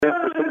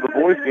in for some of the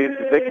boys' games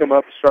as they come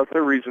up to start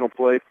their regional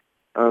play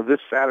this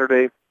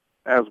Saturday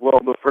as well.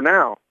 But for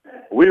now,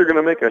 we are going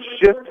to make a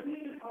shift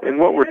in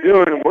what we're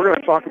doing, and we're going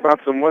to talk about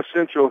some West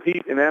Central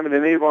Heat and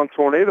Abingdon-Avon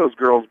Tornadoes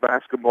girls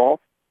basketball.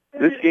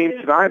 This game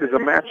tonight is a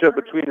matchup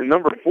between the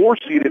number 4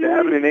 seeded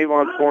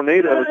Abingdon-Avon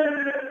Tornadoes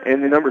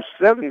and the number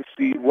 7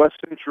 seed West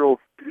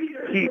Central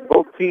Heat.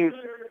 Both teams,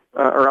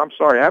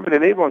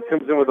 Abingdon-Avon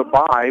comes in with a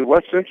bye.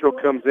 West Central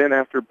comes in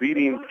after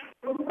beating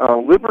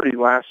Liberty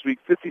last week,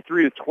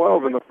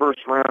 53-12 in the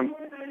first round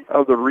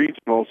of the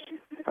regionals.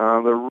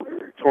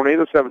 The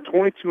Tornadoes have a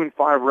 22-5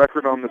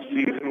 record on the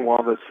season,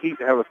 while the Heat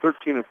have a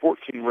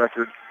 13-14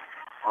 record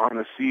on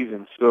the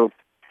season. So,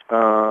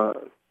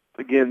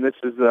 again, this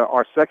is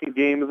our second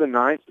game of the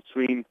night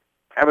between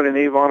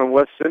Abingdon-Avon and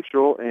West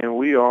Central, and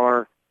we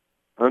are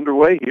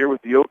underway here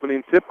with the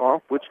opening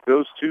tip-off, which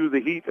goes to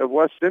the Heat of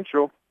West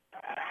Central.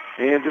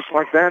 And just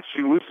like that,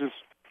 she loses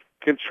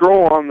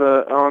control on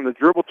the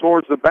dribble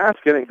towards the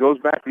basket, and it goes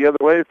back the other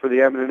way for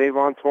the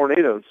Abingdon-Avon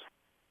Tornadoes.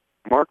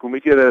 Mark, when we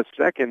get a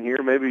second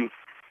here, maybe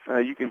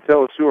you can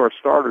tell us who our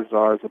starters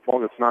are as the ball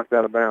gets knocked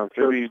out of bounds.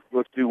 Maybe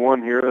let's do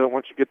one here. Why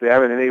don't you get the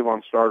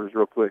Abingdon-Avon starters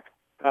real quick?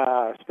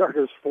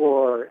 Starters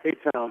for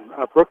A-Town,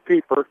 Brooke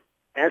Pieper,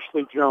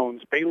 Ashley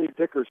Jones, Bailey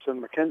Dickerson,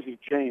 Mackenzie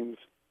James,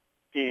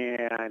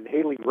 and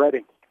Haley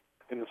Redding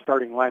in the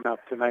starting lineup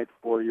tonight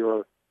for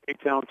your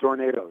A-Town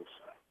Tornadoes.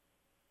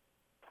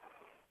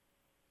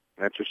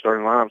 That's your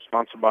starting lineup,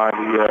 sponsored by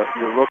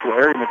your local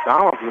area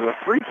McDonald's. And the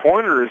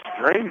three-pointer is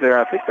drained there.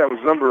 I think that was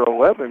number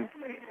 11.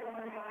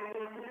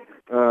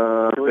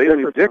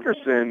 Bailey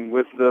Dickerson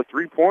with the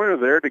three-pointer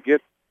there to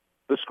get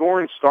the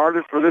scoring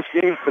started for this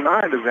game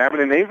tonight as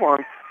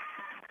Abingdon-Avon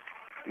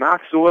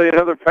knocks away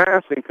another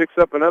pass and picks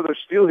up another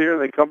steal here,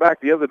 and they come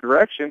back the other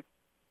direction.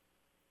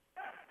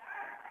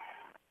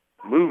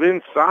 Move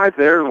inside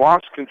there,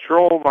 lost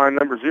control by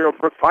number 0,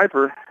 Brooke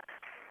Piper.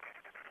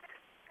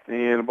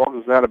 And the ball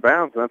goes out of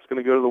bounds. That's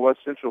going to go to the West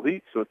Central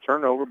Heat. So a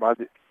turnover by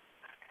the...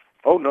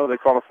 Oh, no, they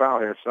called a foul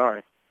here.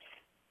 Sorry.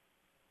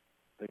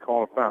 They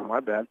called a foul.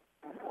 My bad.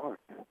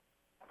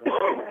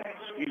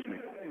 Excuse me.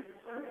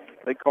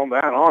 They called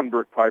that on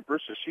Brooke Piper.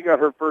 So she got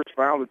her first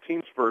foul, the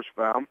team's first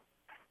foul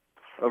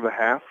of the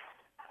half.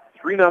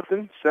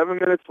 3-0. 7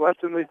 minutes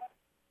left in the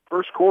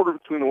first quarter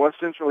between the West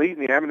Central Heat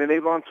and the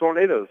Abingdon-Avon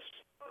Tornadoes.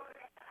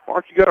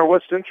 Mark, you got our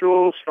West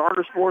Central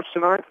starters for us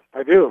tonight?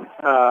 I do.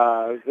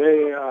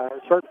 They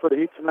start for the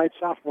Heat tonight.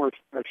 Sophomore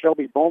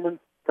Shelby Bowman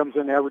comes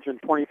in averaging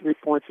 23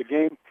 points a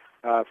game.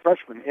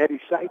 Freshman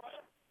Eddie Seitz.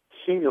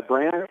 Senior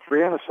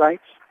Brianna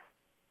Seitz.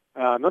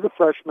 Another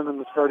freshman in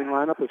the starting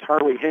lineup is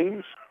Harley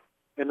Haynes.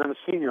 And then a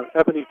senior,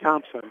 Ebony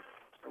Thompson.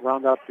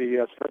 Round out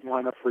the starting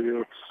lineup for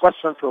your West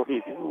Central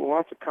Heat. Ooh,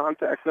 lots of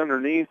contact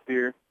underneath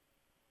here.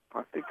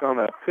 I think on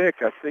that pick,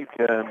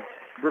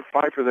 Brooke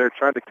Piper there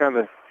tried to kind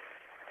of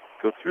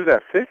go through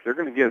that pick. They're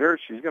going to get her.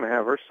 She's going to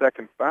have her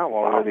second foul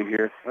already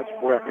here. That's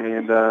correct.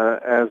 And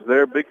as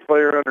their big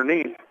player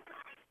underneath,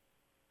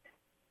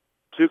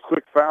 2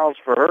 quick fouls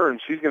for her,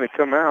 and she's going to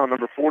come out.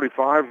 Number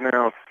 45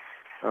 now,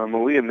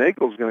 Malia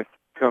Nagel's going to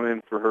come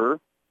in for her.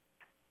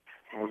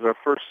 That was our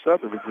first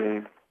sub of the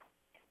game.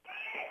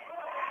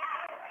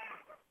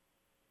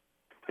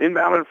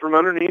 Inbounded from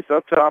underneath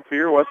up top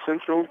here. West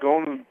Central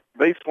going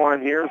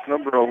baseline here is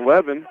number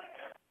 11.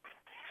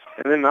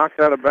 And then knocked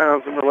out of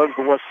bounds. Number 11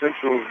 for West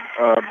Central,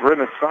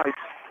 Brenna Seitz.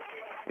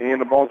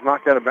 And the ball's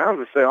knocked out of bounds,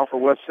 they say, off of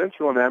West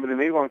Central. And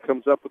Abingdon-Avon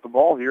comes up with the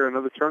ball here.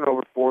 Another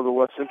turnover for the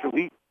West Central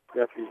Heat.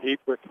 Got the Heat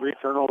with 3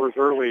 turnovers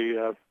early,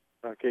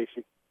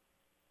 Casey.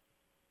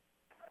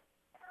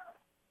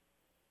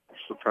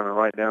 Still trying to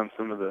write down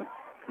some of the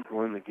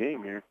people in the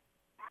game here.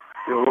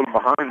 Still a little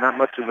behind, not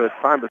much of a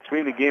time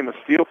between the game. A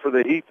steal for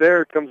the Heat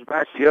there. Comes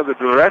back the other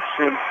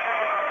direction.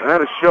 And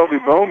that is Shelby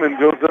Bowman,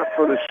 goes up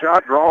for the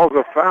shot, draws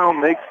a foul,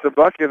 makes the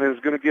bucket, and is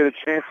going to get a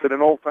chance at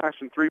an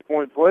old-fashioned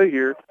three-point play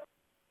here.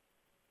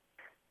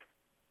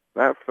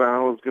 That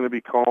foul is going to be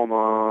called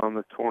on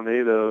the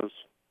Tornadoes,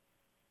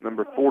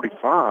 number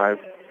 45.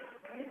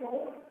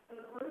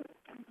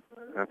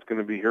 That's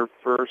going to be her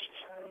first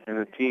and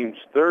the team's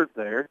third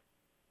there.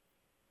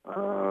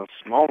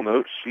 Small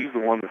note, she's the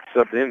one that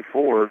subbed in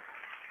for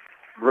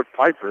Brooke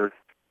Piper.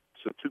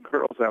 So 2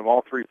 girls have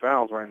all 3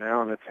 fouls right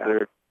now, and it's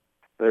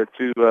their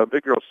 2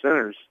 big girl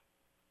centers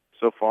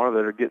so far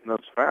that are getting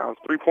those fouls.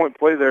 3-point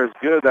play there is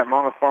good. That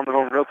Monmouth Farmer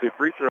Home Realty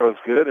free throw is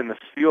good. And the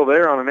steal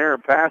there on an error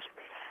pass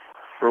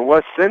for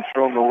West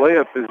Central, and the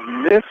layup is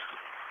missed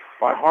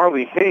by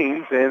Harley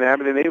Haynes, and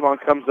Abingdon-Avon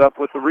comes up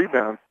with the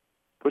rebound.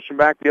 Pushing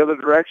back the other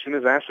direction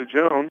is Ashley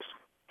Jones.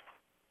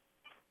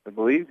 I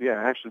believe,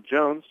 Ashley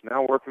Jones.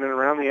 Now working it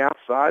around the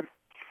outside.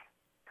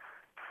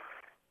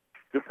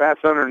 Good pass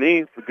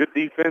underneath. A good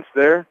defense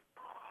there.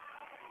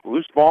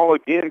 Loose ball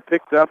again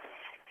picked up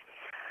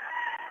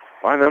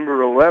by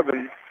number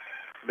 11,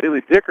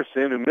 Bailey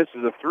Dickerson, who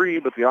misses a 3,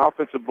 but the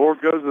offensive board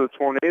goes to the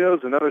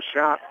Tornadoes. Another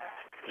shot,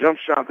 jump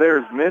shot there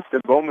is missed,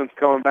 and Bowman's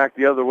coming back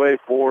the other way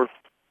for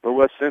the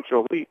West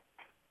Central Heat.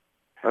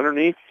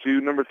 Underneath to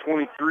number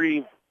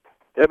 23,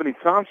 Ebony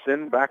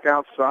Thompson, back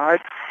outside.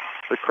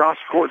 The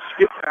cross-court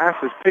skip pass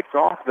is picked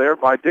off there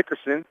by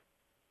Dickerson.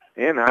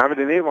 And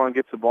Abingdon-Avon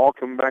gets the ball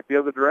coming back the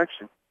other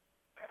direction.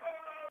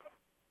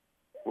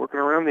 Working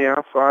around the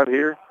outside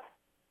here.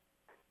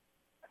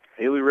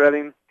 Haley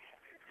Redding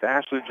to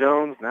Ashley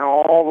Jones. Now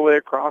all the way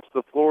across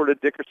the floor to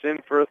Dickerson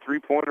for a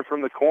three-pointer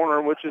from the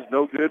corner, which is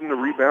no good. And the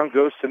rebound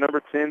goes to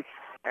number 10,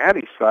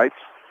 Addie Seitz,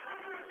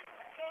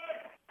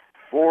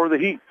 for the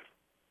Heat.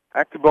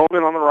 Back to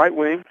Bowman on the right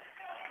wing.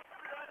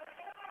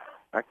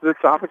 Back to the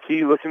top of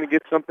key, looking to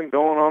get something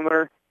going on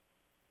their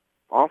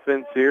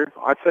offense here.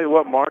 I tell you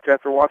what, Mark,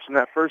 after watching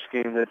that first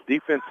game, the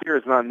defense here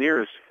is not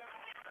near as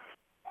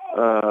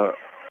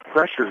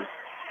pressured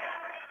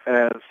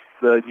as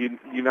the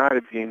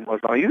United game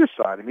was on either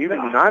side. I mean,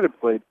 even United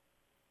played,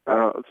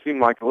 it seemed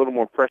like a little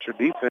more pressured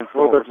defense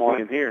than what we're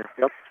seeing here.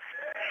 Yep.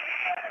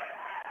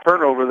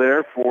 Turnover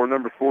there for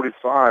number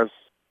 45,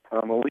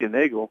 Malia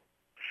Nagel.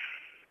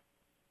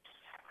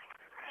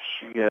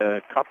 She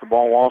caught the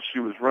ball while she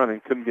was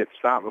running, couldn't get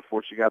stopped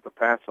before she got the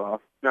pass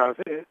off. Now,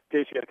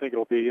 Casey, I think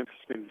it'll be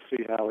interesting to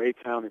see how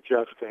A-Town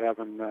adjusts to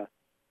having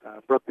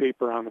Brooke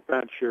Pieper on the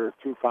bench here.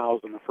 2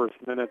 fouls in the first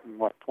minute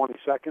and, 20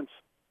 seconds?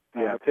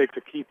 Yeah. It takes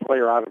a key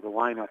player out of the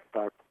lineup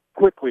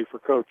quickly for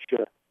Coach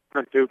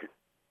Brent Dugan.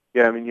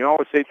 Yeah, I mean, you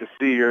always hate to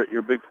see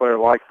your big player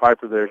like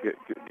Piper there get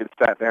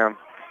sat down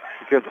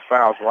because of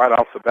fouls right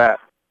off the bat.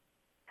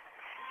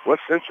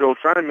 West Central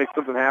trying to make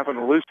something happen.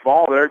 A loose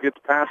ball there gets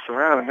passed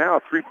around, and now a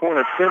three-point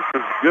attempt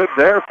is good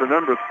there for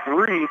number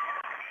 3,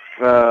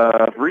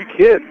 Bree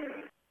Kidd.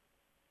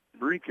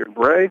 Bree or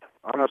Bray?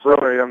 I'm not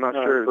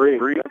sure. Bree.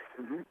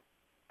 Mm-hmm.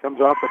 Comes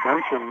off the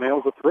bench and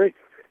nails a 3.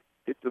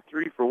 Hits a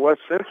 3 for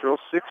West Central.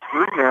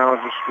 6-3 now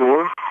is the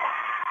score.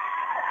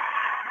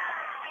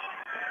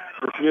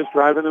 She is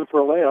driving in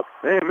for a layup.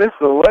 They missed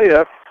the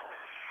layup.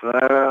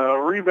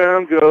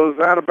 Rebound goes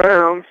out of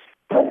bounds.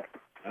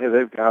 Hey,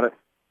 they've got it.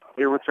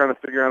 Here we're trying to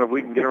figure out if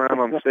we can get around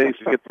on stage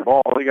to get the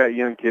ball. They got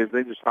young kids.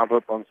 They just hop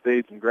up on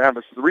stage and grab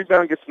it. So the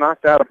rebound gets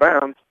knocked out of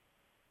bounds.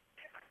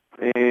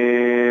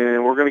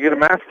 And we're going to get a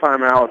mass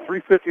timeout.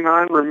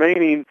 3:59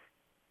 remaining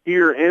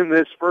here in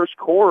this first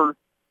quarter.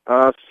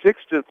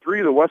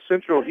 6-3, the West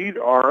Central Heat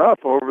are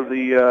up over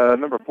the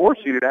number 4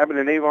 seeded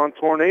Abingdon-Avon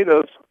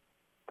Tornadoes.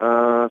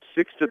 6-3,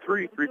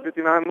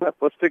 3:59 left.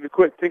 Let's take a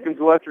quick Tinkins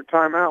Electric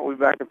timeout. We'll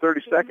be back in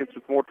 30 seconds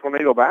with more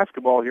Tornado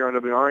basketball here on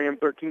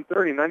WREM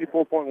 1330,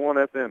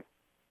 94.1 FM.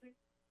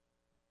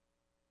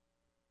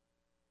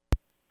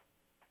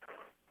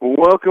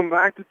 Welcome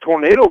back to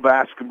Tornado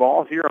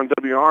basketball here on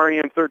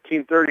WREM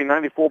 1330,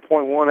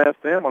 94.1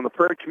 FM on the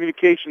Prairie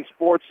Communications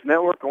Sports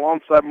Network.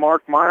 Alongside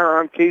Mark Meyer,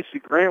 I'm Casey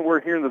Grant. We're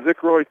here in the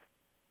Vicroy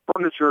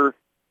Furniture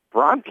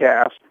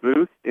broadcast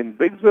booth in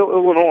Biggsville,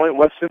 Illinois, at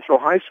West Central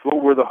High School,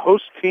 where the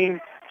host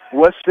team,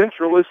 West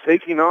Central, is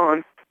taking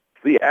on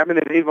the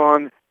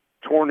Abingdon-Avon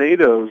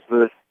Tornadoes.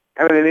 The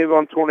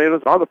Abingdon-Avon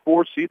Tornadoes are the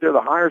 4 seed. They're the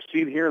higher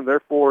seed here, and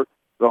therefore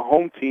the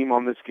home team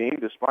on this game,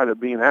 despite it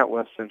being at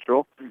West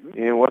Central.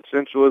 Mm-hmm. And West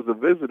Central is the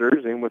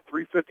visitors. And with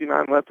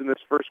 3:59 left in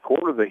this first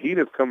quarter, the Heat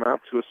have come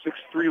out to a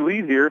 6-3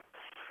 lead here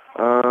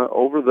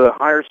over the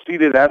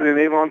higher-seeded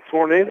Abingdon-Avon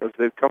Tornadoes.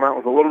 They've come out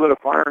with a little bit of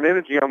fire and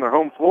energy on their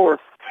home floor.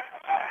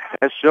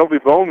 As Shelby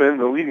Bowman,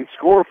 the leading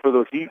scorer for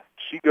the Heat,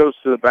 she goes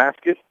to the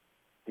basket,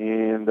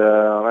 and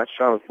that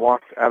shot was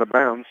blocked out of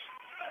bounds.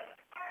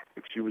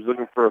 She was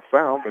looking for a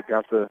foul, but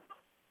got the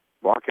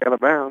block out of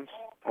bounds.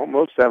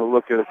 Almost had a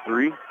look at a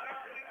 3.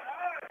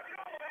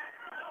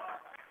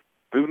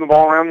 Moving the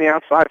ball around the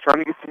outside, trying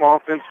to get some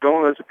offense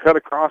going. There's a cut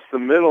across the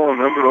middle, and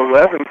number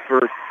 11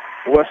 for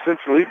West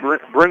Central Heat,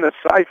 Brenda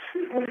Seitz,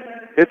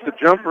 hits a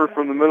jumper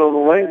from the middle of the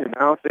lane, and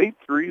now it's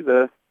 8-3.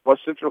 The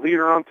West Central Heat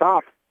are on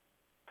top.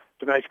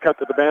 It's a nice cut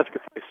to the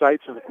basket by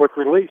Seitz and a quick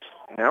release.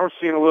 Now we're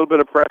seeing a little bit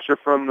of pressure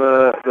from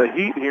the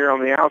Heat here on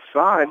the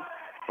outside.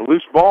 A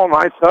loose ball,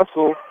 nice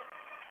hustle.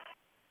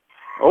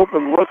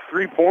 Open look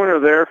three-pointer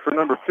there for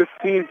number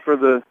 15 for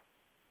the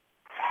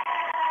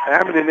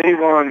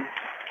Abingdon-Avon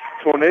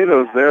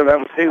Tornadoes there. That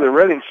was Haley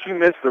Redding. She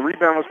missed. The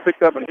rebound was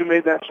picked up, and who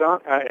made that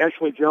shot?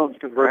 Ashley Jones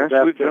converted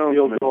that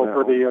field goal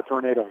for the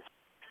Tornadoes.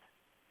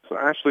 So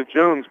Ashley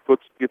Jones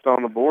gets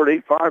on the board,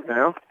 8-5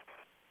 now.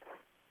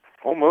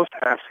 Almost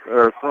passed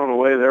or thrown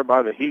away there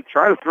by the Heat.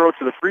 Tried to throw it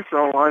to the free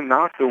throw line,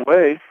 knocked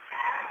away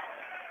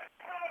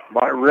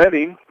by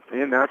Redding,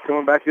 and now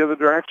coming back the other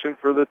direction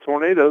for the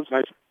Tornadoes.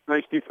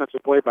 Nice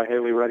defensive play by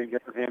Haley Redding,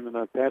 getting her hand in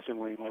the passing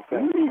lane like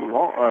that.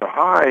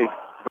 High.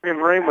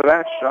 Bringing rain with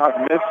that shot.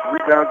 Missed.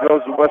 Rebound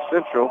goes to West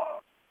Central.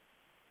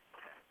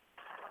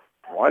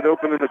 Wide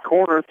open in the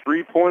corner.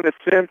 3-point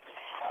attempt.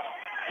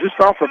 Just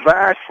off the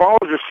back. Follows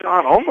a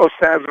shot. Almost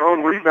has her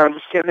own rebound.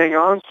 Just can't hang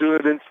on to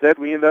it. Instead,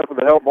 we end up with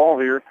a held ball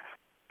here.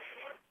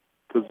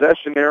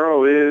 Possession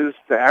arrow is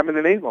to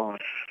Abingdon-Avon.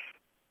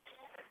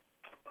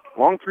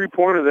 Long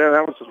three-pointer there.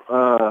 That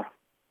was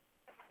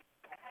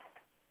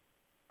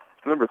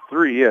number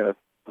 3, yeah.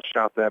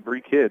 Shot that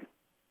Bree Kidd.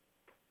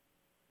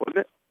 Wasn't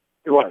it?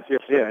 It was,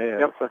 yes. Yeah.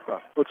 Yep.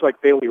 Looks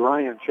like Bailey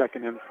Ryan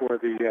checking in for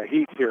the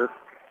Heat here.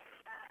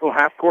 Little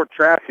half-court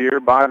trap here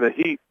by the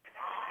Heat.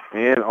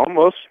 And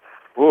almost,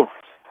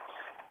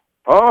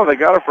 Oh, they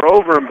got her for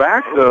over and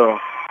back, though.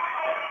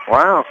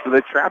 Wow, so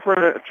they trap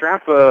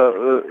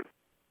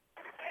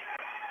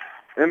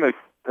Emma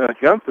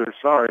Gunther,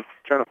 sorry,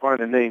 trying to find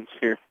the names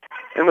here.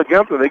 Emma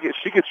Gunther,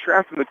 she gets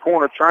trapped in the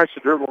corner, tries to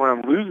dribble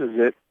around, loses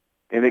it,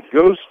 and it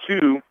goes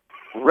to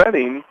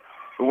Redding.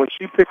 But when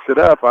she picks it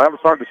up, I was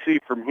hard to see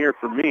from here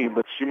for me,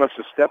 but she must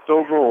have stepped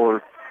over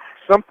or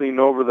something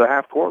over the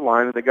half-court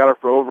line, and they got her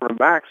for over and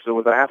back. So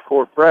with a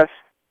half-court press,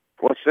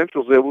 West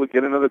Central's able to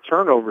get another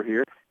turnover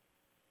here.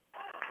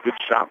 Good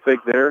shot fake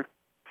there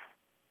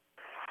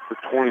for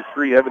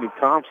 23, Ebony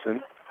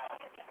Thompson.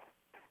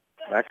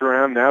 Back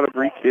around now to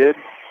Bree Kidd.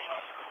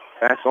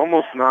 Pass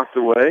almost knocked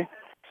away.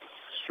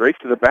 Straight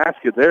to the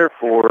basket there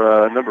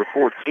for number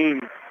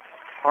 14,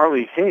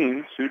 Harley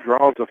Haynes, who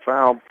draws a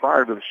foul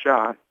prior to the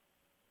shot.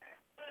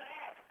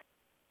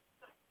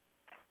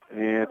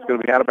 And it's going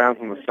to be out of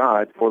bounds on the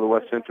side for the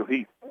West Central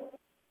Heat.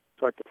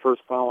 It's like the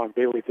first foul on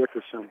Bailey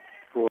Dickerson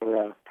for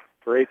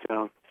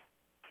A-Town.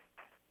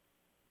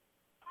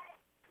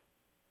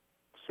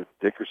 So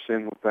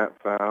Dickerson with that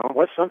foul.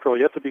 West Central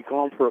yet to be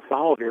called for a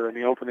foul here in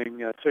the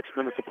opening 6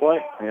 minutes of play.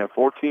 Yeah,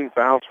 14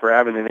 fouls for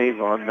Abbott and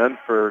Avon, none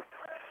for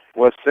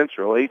West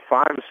Central.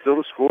 8-5 is still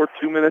the score.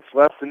 2 minutes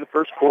left in the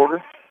first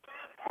quarter.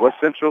 West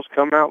Central's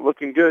come out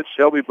looking good.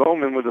 Shelby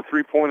Bowman with a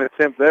three-point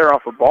attempt there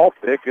off a ball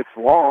pick. It's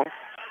long.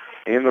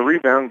 And the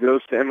rebound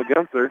goes to Emma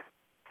Gunther.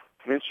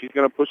 And she's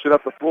going to push it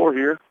up the floor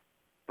here.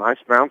 Nice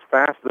bounce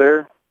pass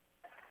there.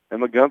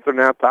 Emma Gunther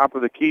now top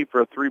of the key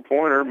for a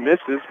three-pointer.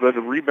 Misses, but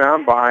a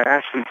rebound by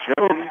Ashley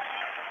Jones.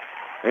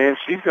 And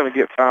she's going to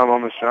get fouled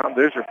on the shot.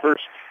 There's her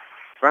first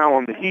foul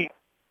on the Heat.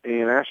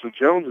 And Ashley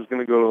Jones is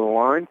going to go to the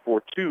line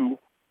for 2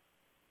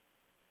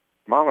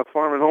 Monmouth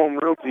Farm and Home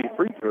Realty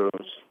free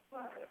throws.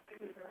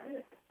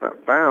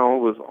 That foul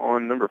was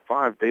on number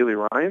 5, Bailey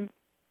Ryan.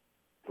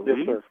 Yes,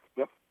 sir.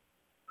 Yep.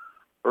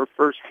 Her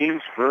first,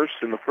 team's first,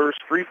 and the first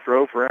free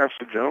throw for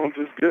Ashley Jones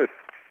is good.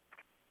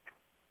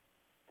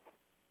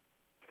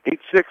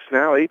 8-6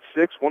 now, 8-6,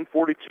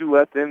 1:42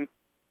 left in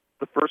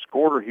the first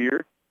quarter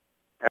here.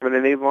 Having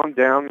an Avon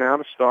down now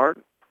to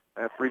start.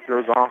 That free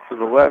throw's off to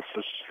the left,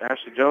 so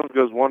Ashley Jones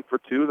goes 1 for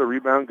 2. The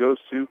rebound goes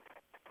to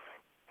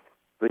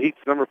the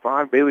Heat's number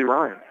 5, Bailey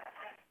Ryan.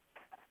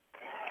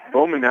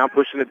 Bowman now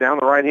pushing it down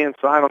the right-hand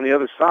side on the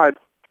other side.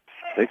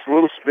 Takes a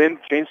little spin,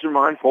 changes her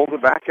mind, pulls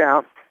it back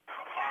out.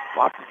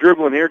 Lots of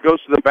dribbling here,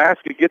 goes to the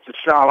basket, gets a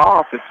shot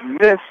off. It's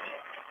missed.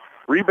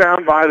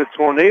 Rebound by the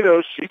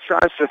Tornadoes. She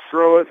tries to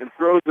throw it and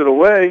throws it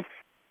away.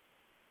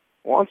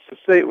 Wants to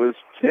say it was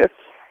tipped.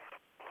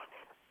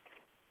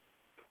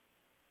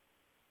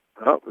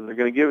 Oh, they're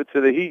going to give it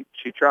to the Heat.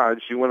 She tried.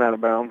 She went out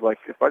of bounds. Like,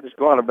 if I just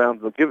go out of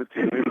bounds, they'll give it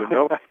to me. But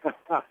no,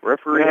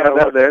 referee had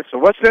that there. So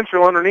West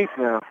Central underneath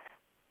now.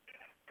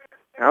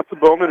 Out to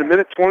Bowman,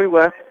 1:20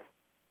 left.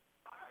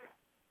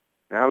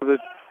 Now to the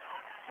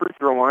free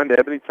throw line to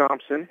Ebony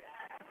Thompson.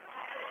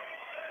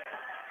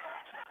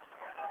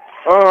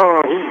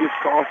 Oh, he gets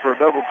called for a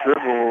double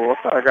dribble. I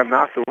thought I got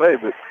knocked away,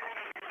 but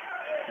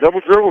double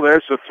dribble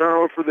there, so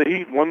turnover for the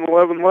Heat,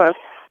 1:11 left.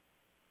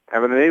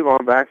 Having an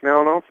Avon back now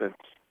on offense.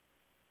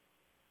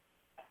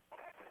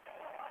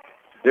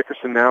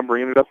 Dickerson now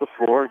bringing it up the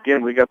floor.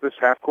 Again, we got this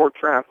half-court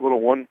trap, little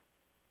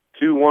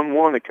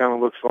 1-2-1-1 it kind of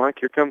looks like.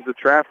 Here comes the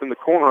trap in the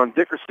corner on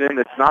Dickerson.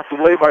 It's knocked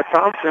away by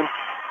Thompson.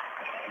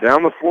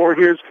 Down the floor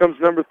here comes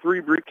number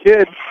 3, Bree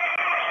Kidd.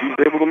 She's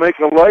able to make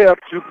a layup,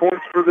 2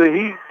 points for the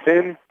Heat,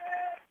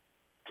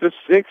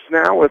 10-6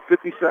 now with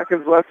 50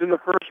 seconds left in the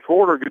first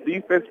quarter. Good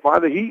defense by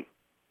the Heat.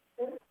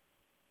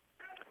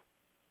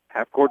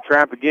 Half-court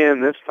trap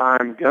again. This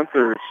time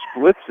Gunther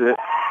splits it,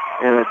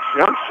 and a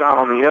jump shot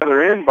on the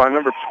other end by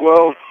number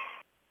 12,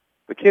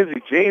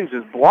 Mackenzie James,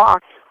 is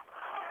blocked.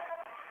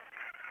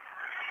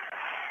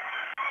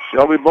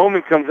 Shelby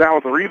Bowman comes out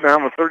with a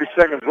rebound with 30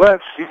 seconds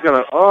left. She's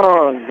going to,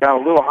 got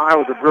a little high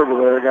with the dribble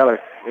there. Got a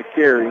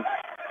carry.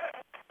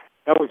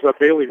 That was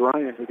Bailey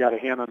Ryan who got a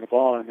hand on the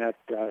ball in that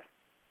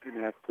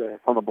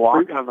on the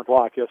block? On the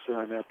block, yes,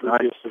 sir, on that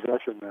previous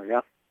possession there,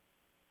 yeah.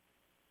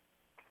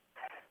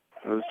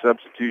 A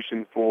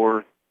substitution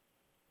for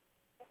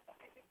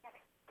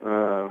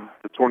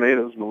the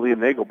Tornadoes, Malia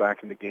Nagel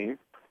back in the game.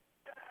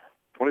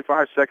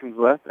 25 seconds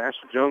left.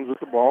 Ashley Jones with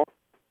the ball,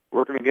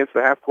 working against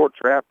the half-court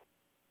trap.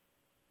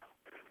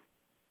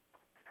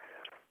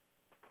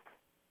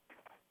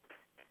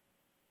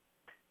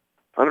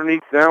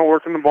 Underneath now,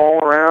 working the ball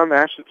around.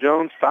 Ashley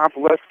Jones, top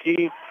left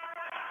key.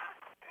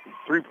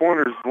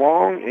 Three-pointers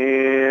long,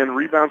 and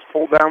rebounds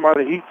pulled down by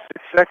the Heat.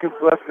 6 seconds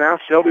left now.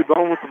 Shelby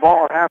Bowman with the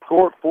ball at half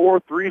court.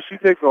 4-3. She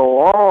takes a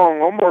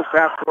long, almost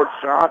half-court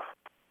shot.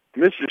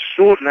 Misses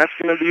short, and that's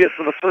going to be it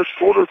for the first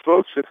quarter,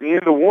 folks. At the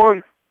end of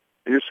 1,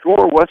 your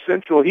score, West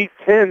Central Heat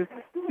 10.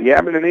 The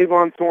Abbott and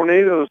Avon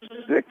Tornadoes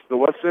 6. The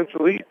West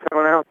Central Heat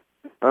coming out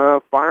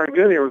firing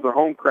good here with their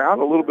home crowd.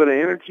 A little bit of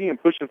energy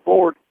and pushing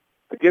forward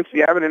against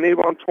the Abbott and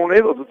Avon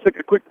Tornadoes. Let's take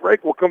a quick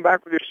break. We'll come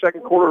back with your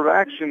second quarter of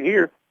action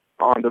here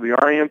on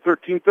WRAM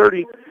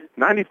 1330,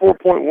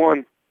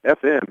 94.1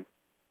 FM.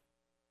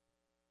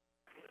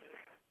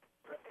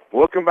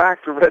 Welcome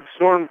back to Red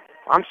Storm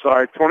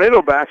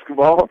Tornado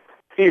basketball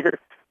here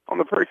on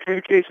the Prairie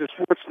Communications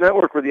Sports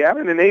Network, where the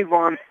Abington and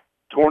Avon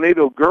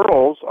Tornado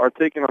girls are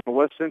taking on the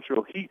West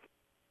Central Heat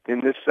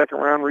in this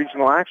second-round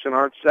regional action,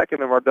 our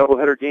second of our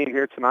doubleheader game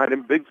here tonight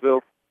in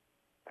Biggsville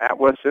at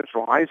West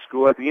Central High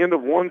School. At the end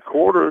of one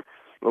quarter,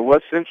 the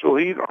West Central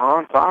Heat are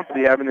on top of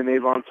the Abington and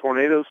Avon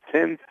Tornadoes,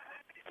 10-6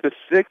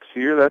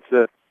 here. That's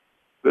a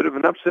bit of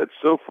an upset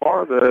so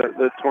far.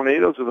 The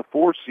Tornadoes are the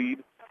 4 seed,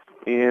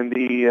 and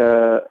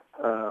the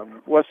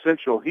West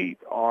Central Heat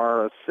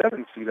are a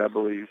 7 seed, I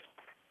believe.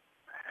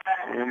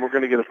 And we're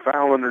going to get a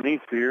foul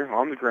underneath here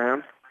on the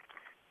ground.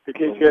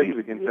 Against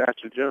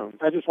Ashley Jones.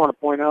 I just want to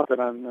point out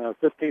that on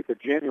 15th of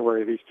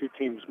January, these two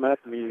teams met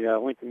in the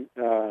Lincoln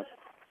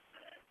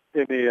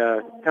in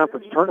the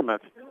conference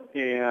tournament,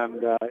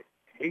 and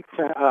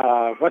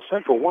West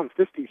Central won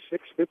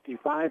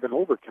 56-55 in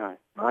overtime.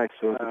 Nice.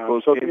 So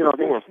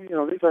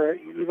these are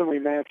evenly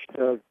matched.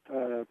 Two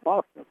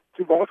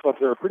ball clubs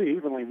that are pretty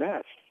evenly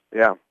matched.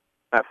 Yeah.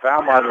 That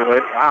foul, by the way,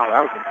 wow,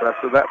 that was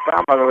impressive. That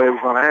foul, by the way,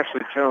 was on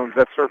Ashley Jones.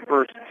 That's her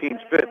first team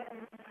fit.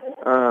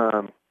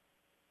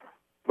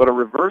 But a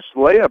reverse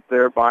layup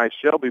there by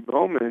Shelby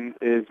Bowman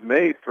is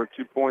made for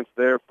 2 points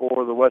there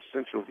for the West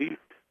Central Heat.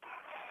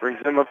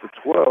 Brings them up to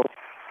 12.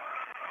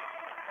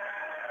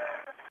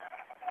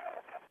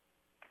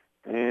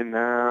 And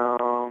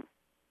now,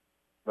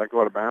 does that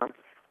go out of bounds?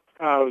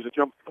 It was a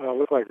jump,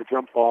 looked like a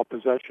jump ball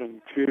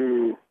possession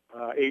to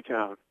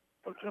A-Town.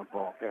 Oh, jump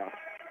ball. Yeah.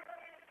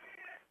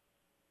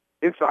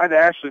 Inside to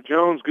Ashley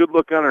Jones, good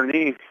look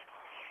underneath.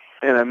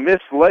 And a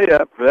missed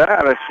layup.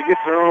 She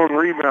gets her own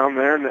rebound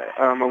there,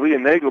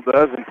 Aaliyah Nagel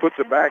does, and puts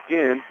it back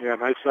in. Yeah,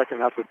 nice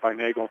second effort by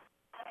Nagel.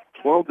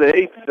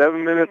 12-8,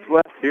 7 minutes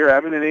left here.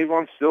 Abington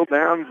Avon still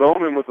down.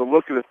 Bowman with a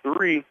look at a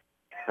 3.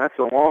 That's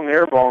a long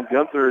air ball.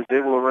 Gunther is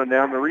able to run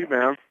down the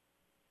rebound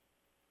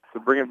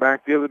to bring it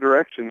back the other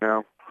direction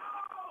now.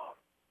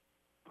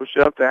 Push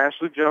it up to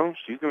Ashley Jones.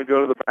 She's going to go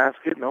to the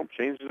basket. Nope,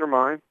 changes her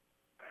mind.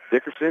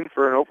 Dickerson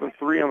for an open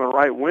 3 on the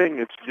right wing.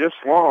 It's just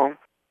long.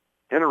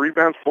 And a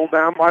rebound's pulled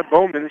down by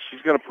Bowman.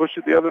 She's going to push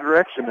it the other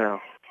direction now.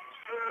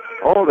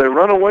 Oh, they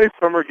run away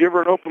from her, give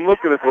her an open look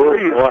at a 3.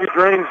 She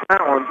drains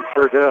that one.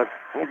 Sure did.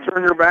 Don't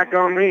turn your back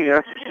on me.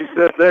 That's what she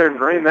said there, and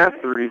drain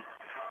that 3.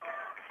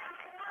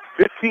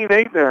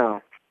 15-8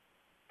 now.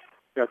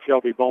 Got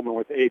Shelby Bowman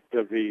with 8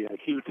 of the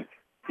Heat.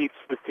 Heat's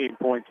 15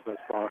 points thus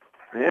far.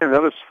 Man,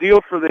 another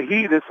steal for the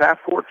Heat. This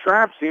half-court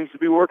trap seems to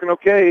be working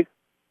okay.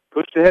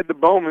 Pushed ahead to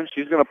Bowman.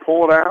 She's going to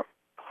pull it out.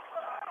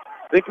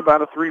 Think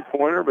about a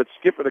three-pointer, but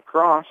skip it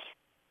across.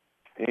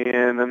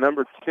 And the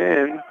number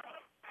 10,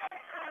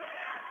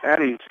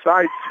 Addie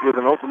Seitz, with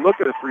an open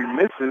look at a 3,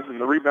 misses, and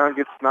the rebound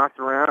gets knocked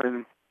around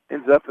and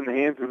ends up in the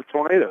hands of the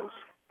Tornadoes.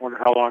 Wonder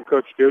how long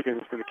Coach Dugan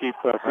is going to keep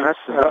that's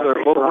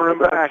another over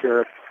and back.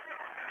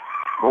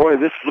 Boy,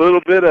 this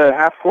little bit of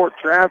half-court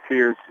trap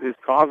here is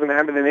causing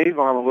Abington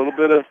Avon a little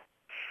bit of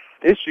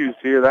issues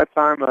here. That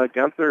time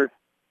Gunther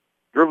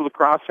dribbled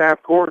across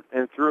half court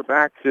and threw it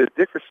back to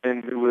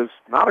Dickerson, who was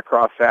not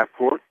across half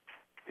court,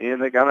 and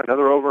they got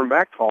another over and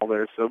back call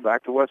there. So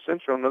back to West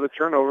Central, another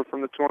turnover from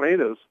the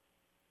Tornadoes.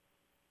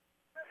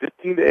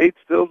 15-8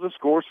 still the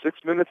score. 6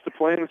 minutes to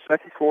play in the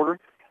second quarter.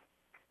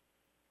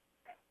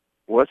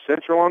 West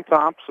Central on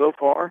top so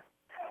far.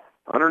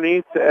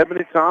 Underneath to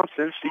Ebony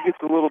Thompson. She gets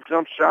a little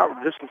jump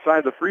shot just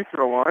inside the free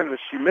throw line, but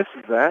she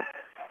misses that.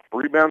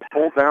 Rebound's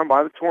pulled down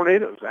by the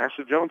Tornadoes.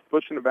 Ashley Jones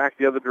pushing it back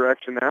the other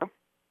direction now.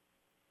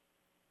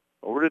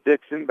 Over to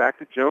Dixon, back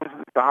to Jones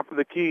at the top of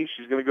the key.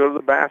 She's going to go to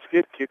the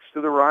basket, kicks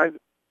to the right.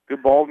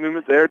 Good ball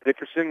movement there.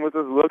 Dickerson with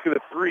a look at a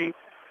 3.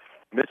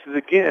 Misses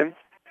again.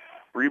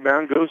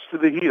 Rebound goes to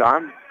the Heat.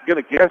 I'm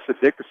going to guess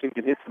that Dickerson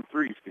can hit some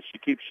threes because she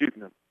keeps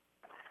shooting them.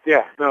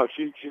 Yeah, no,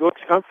 she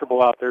looks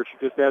comfortable out there. She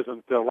just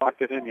hasn't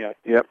locked it in yet.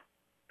 Yep.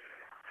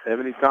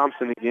 Ebony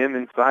Thompson again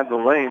inside the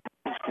lane.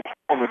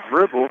 On the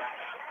dribble.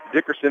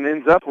 Dickerson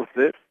ends up with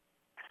it.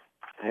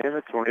 And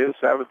the Tornadoes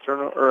have a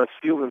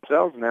steal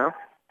themselves now.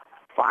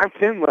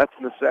 5:10 left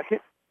in the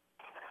second.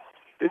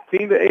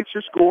 15-8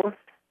 your score.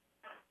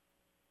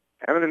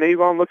 Abington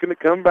Avon looking to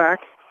come back.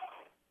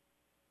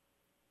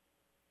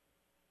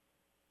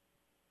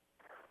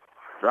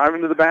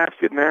 Driving to the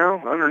basket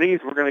now.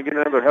 Underneath, we're going to get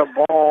another help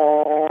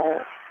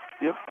ball.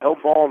 Yep,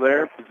 help ball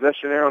there.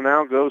 Possession arrow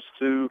now goes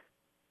to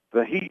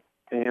the Heat,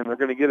 and they're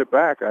going to get it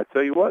back. I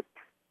tell you what,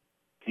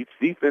 Heat's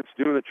defense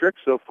doing the trick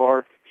so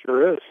far.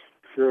 Sure is.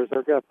 Sure is.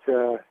 They've got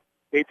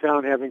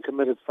A-Town having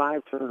committed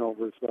 5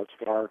 turnovers thus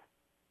far.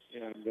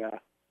 And,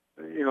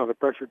 the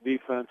pressure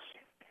defense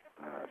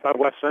by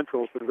West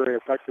Central has been very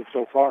effective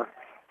so far.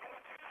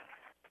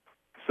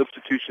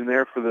 Substitution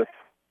there for the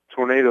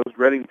Tornadoes.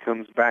 Redding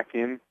comes back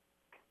in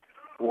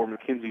for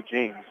Mackenzie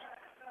James.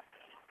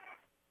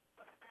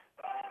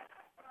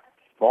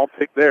 Ball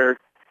pick there.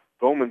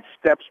 Bowman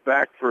steps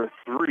back for a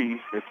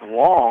 3. It's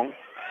long.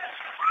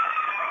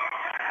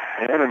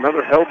 And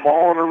another held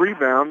ball on a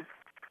rebound.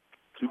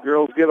 2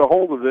 girls get a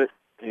hold of it.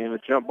 And a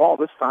jump ball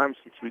this time,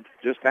 since we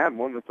just had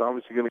one, that's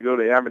obviously going to go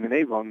to Abington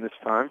Avon this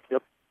time.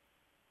 Yep.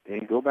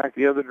 And go back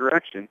the other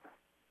direction.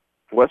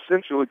 West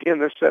Central, again,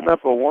 they're setting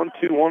up a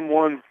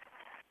 1-2-1-1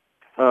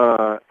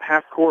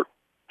 half-court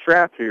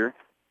trap here.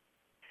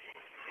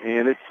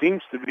 And it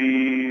seems to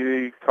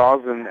be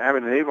causing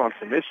Abington Avon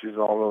some issues,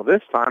 although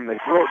this time they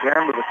throw it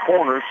down to the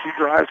corner. She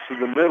drives to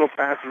the middle,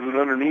 passes it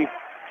underneath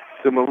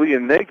to Malia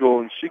Nagel,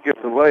 and she gets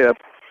a layup.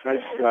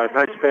 Nice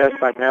pass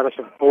by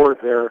Madison Ford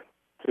there,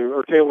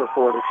 or Taylor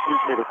Ford,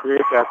 to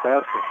create that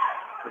basket,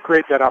 to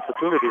create that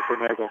opportunity for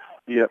Nagel.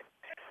 Yep.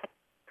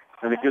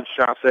 And a good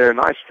shot there.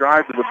 Nice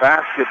drive to the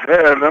basket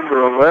there.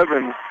 Number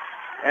 11,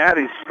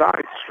 Addie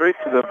Stites, straight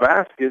to the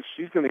basket.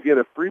 She's going to get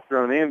a free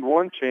throw and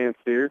one chance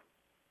here.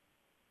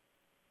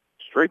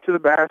 Straight to the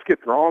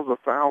basket, draws a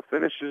foul,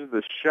 finishes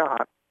the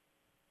shot.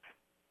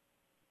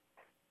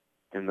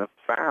 And the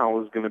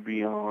foul is going to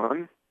be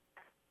on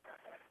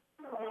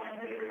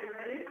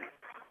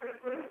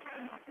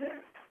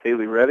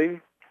Haley Redding.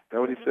 Is that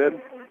what he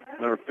said?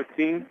 Number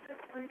 15?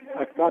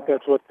 I thought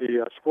that's what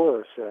the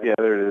scorer said. Yeah,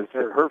 there it is.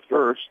 Her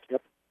first.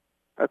 Yep.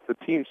 That's the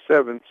team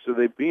 7, so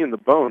they'd be in the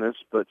bonus,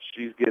 but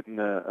she's getting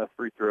a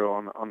free throw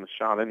on the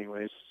shot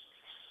anyways.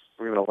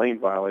 We're going to a lane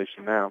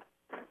violation now.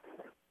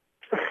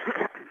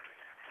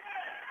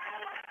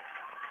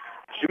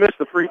 She missed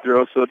the free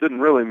throw, so it didn't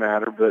really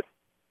matter, but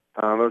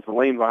there was a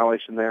lane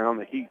violation there on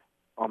the Heat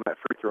on that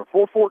free throw.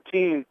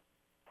 4:14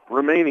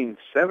 remaining,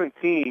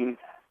 17-10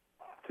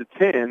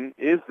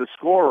 is the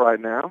score right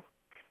now.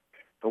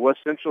 The West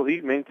Central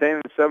Heat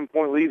maintaining a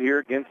 7-point lead here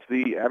against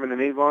the Abington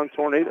Avon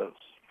Tornadoes.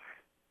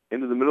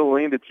 Into the middle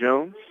lane to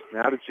Jones,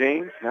 now to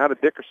James, now to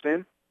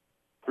Dickerson.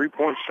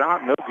 Three-point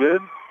shot, no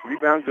good.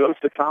 Rebound goes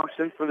to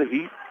Thompson for the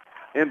Heat,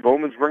 and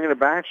Bowman's bringing it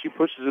back. She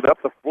pushes it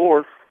up the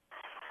floor.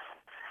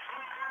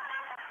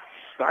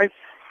 Stites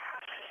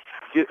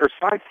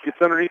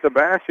gets underneath the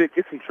basket,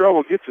 gets in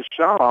trouble, gets a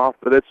shot off,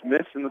 but it's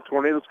missed, and the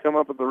Tornadoes come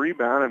up with the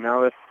rebound, and now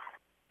the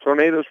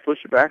Tornadoes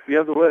push it back the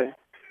other way.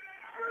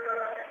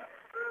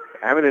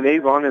 Abington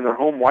Avon in their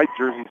home white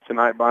jerseys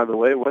tonight, by the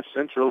way. West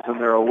Central's in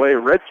their away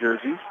red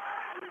jerseys.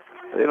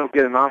 They don't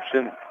get an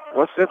option.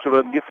 West Central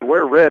doesn't get to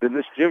wear red in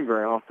this gym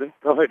very often.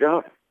 No, they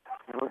don't.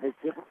 No, they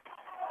don't.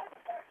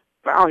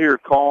 Foul here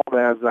called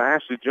as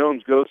Ashley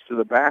Jones goes to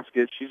the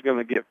basket. She's going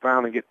to get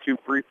fouled and get 2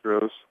 free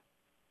throws.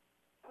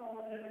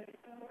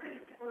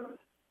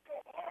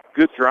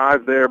 Good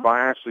drive there by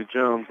Ashley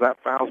Jones. That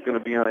foul's going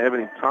to be on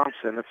Ebony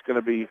Thompson. It's going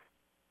to be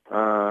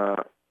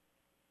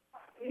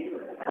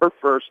her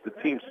first, the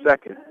team's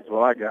second is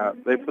what I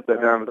got. They put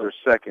that down as her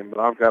second, but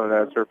I've got it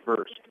as her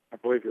first. I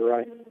believe you're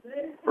right.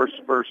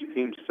 First,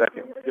 team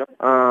second. Yep.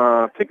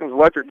 Tinkins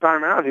Electric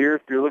timeout here.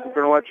 If you're looking for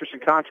an electrician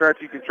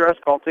contract you can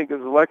trust, call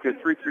Tinkins Electric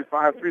at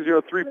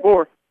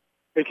 335-3034.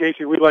 Hey,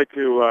 Casey, we'd like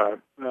to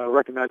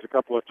recognize a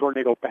couple of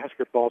Tornado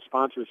basketball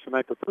sponsors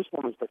tonight. The first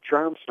one is the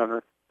Charm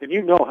Center, and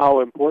you know how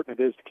important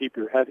it is to keep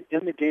your head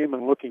in the game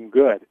and looking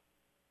good.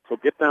 So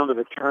get down to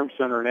the Charm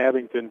Center in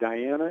Abington.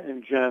 Diana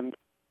and Jen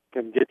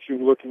can get you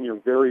looking your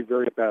very,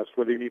 very best.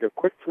 Whether you need a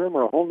quick trim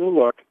or a whole new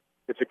look,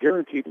 it's a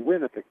guaranteed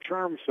win at the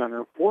Charm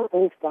Center,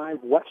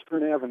 405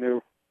 Western Avenue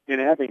in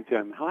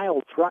Abington.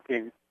 Heil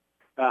Trucking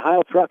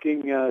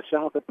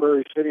south of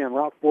Prairie City on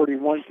Route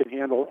 41 can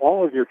handle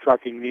all of your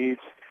trucking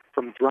needs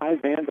from dry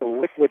van to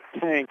liquid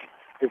tank.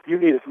 If you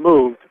need it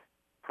moved,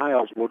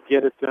 Heil's will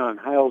get it done.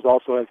 Heil's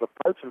also has the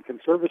parts and can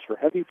service for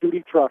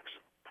heavy-duty trucks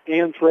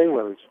and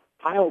trailers.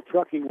 Heil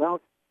Trucking,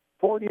 Route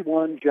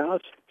 41,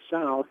 just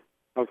south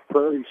of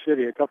Prairie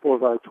City. A couple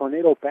of our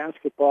Tornado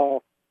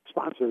basketball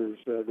sponsors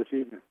this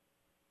evening.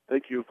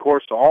 Thank you, of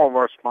course, to all of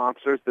our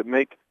sponsors that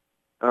make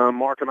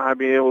Mark and I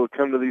being able to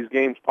come to these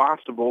games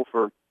possible.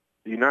 For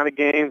the United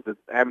games, the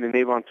Abington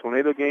Avon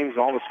Tornado games,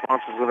 all the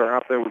sponsors that are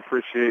out there, we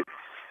appreciate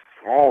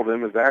all of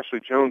them, as Ashley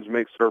Jones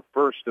makes her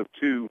first of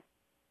 2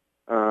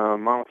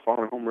 Mount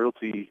Farm Home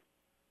Realty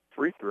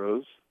free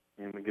throws.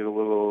 And we get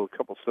a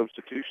couple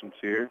substitutions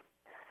here.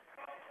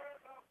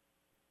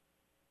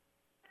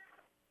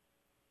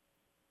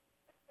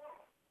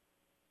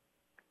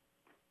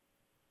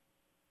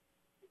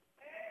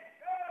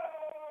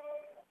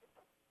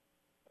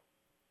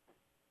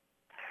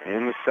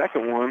 And the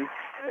second one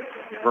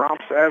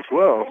drops as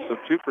well. So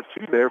 2 for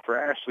 2 there for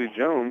Ashley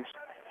Jones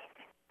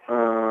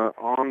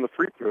on the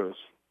free throws.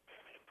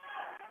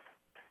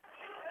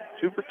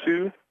 2 for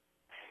 2.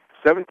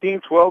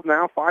 17-12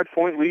 now,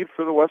 5-point lead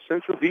for the West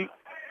Central Heat.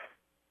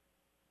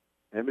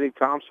 Ebony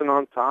Thompson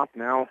on top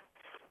now.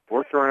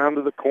 Worked around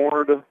to the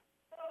corner to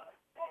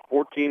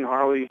 14,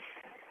 Harley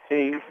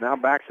Haynes. Now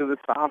back to the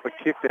top. A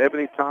kick to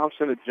Ebony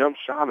Thompson. A jump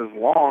shot is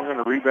long, and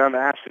a rebound to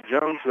Ashley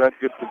Jones, who had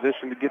good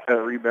position to get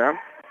that rebound.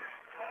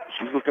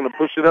 She's looking to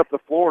push it up the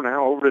floor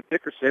now over to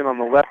Dickerson on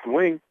the left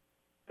wing.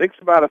 Thinks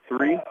about a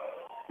 3.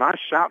 Nice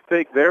shot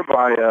fake there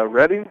by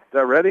Redding. Is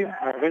that Redding?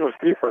 I think it was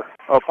Pieper.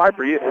 Oh,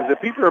 Piper. Yeah. Is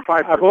it Pieper or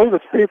Piper? I believe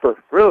it's Pieper.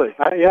 Really?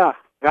 Yeah.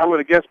 I would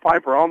have guessed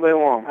Piper all day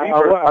long.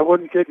 I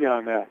wouldn't kid you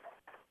on that.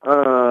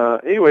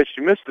 Anyway,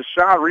 she missed the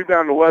shot.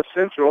 Rebound to West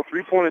Central.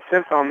 3-point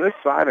attempt on this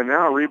side, and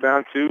now a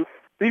rebound to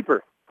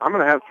Pieper. I'm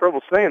going to have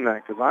trouble saying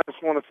that because I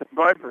just want to say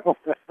Piper.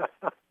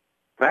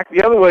 Back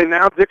the other way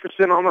now.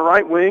 Dickerson on the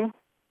right wing.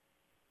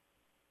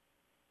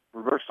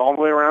 reversed all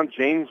the way around.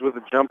 James with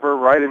a jumper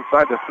right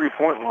inside the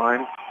three-point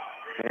line.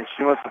 And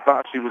she must have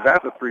thought she was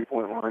at the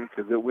three-point line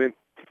because it went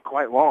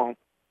quite long.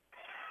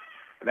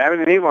 But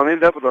Abingdon Avon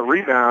ended up with a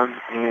rebound,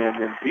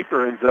 and then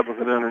Pieper ends up with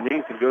it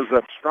underneath and goes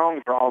up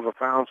strong, draws a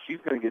foul. She's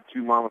going to get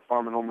 2 Monmouth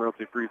Farm and Home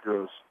Realty free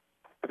throws.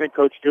 I think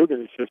Coach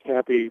Dugan is just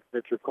happy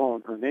that you're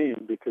calling her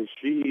name because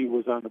she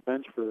was on the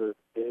bench for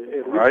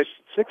at least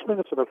 6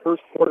 minutes of the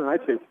first quarter, and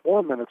I'd say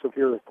 4 minutes of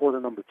here at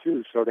quarter number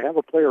 2. So to have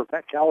a player of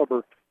that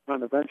caliber on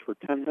the bench for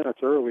 10 minutes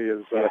early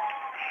is,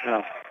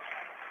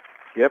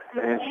 Yep,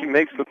 and she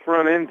makes the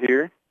front end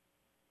here.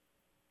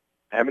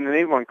 Abingdon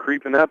Avon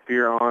creeping up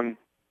here on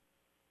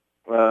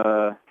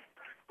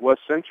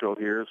West Central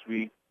here as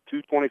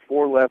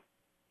 2:24 left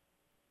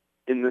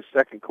in this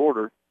second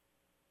quarter.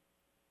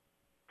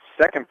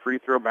 Second free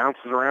throw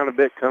bounces around a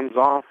bit, comes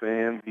off,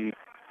 and the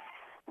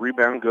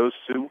rebound goes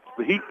to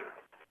the Heat.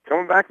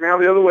 Coming back now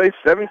the other way,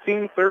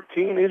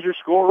 17-13 is your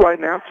score right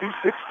now,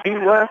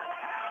 2:16 left.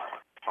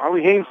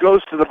 Harley Haynes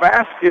goes to the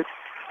basket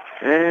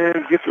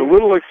and gets a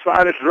little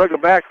excited, drug a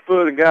back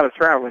foot, and got a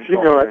traveling. She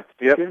knew it.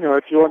 Yep. She knew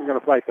it. She wasn't going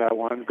to fight that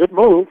one. Good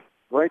move.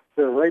 Right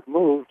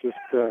move. Just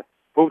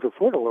moved her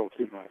foot a little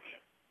too much.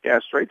 Yeah,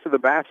 straight to the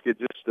basket.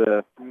 Just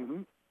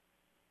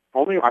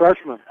only a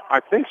freshman. I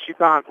think she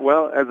thought,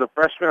 well, as a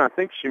freshman, I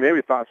think she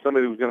maybe thought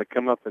somebody was going to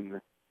come up and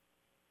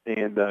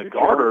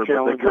guard her,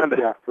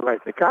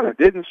 but they kind of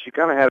didn't. She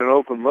kind of had an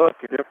open look.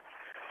 Yep.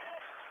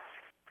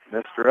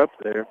 Messed her up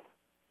there.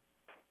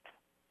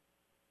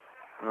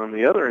 On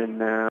the other end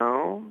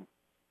now,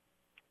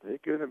 they're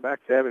giving it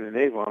back to Abingdon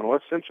Avon.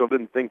 West Central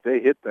didn't think they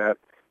hit that.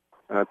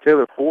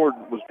 Taylor Ford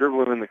was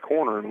dribbling in the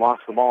corner and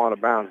lost the ball out of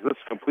bounds. This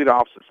is complete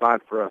opposite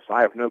side for us. I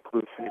have no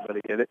clue if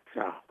anybody hit it.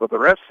 Yeah. But the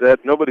ref said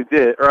nobody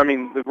did.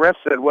 The ref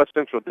said West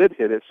Central did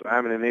hit it, so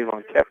Abingdon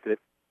Avon kept it.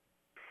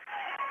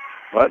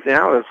 But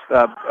now this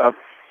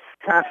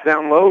pass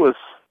down low is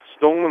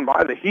stolen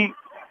by the Heat.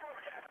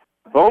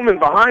 Bowman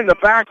behind the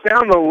back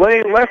down the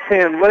lane,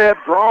 left-hand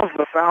layup, draws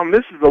the foul,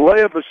 misses the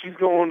layup, but she's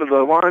going to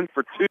the line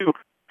for 2.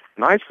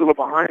 Nice little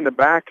behind the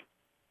back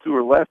to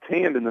her left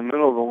hand in the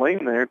middle of the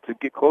lane there to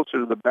get closer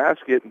to the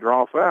basket and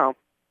draw a foul.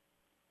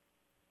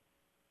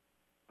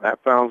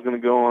 That foul's going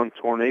to go on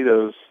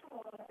Tornadoes.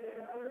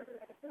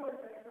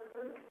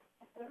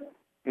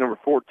 Number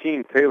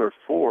 14, Taylor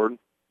Ford.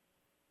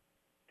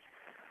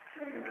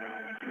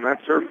 And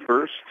that's her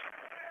first.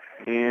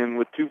 And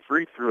with 2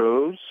 free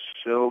throws,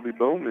 Shelby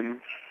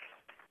Bowman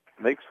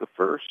makes the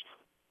first.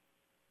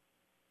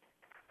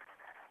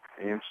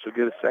 And she'll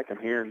get a second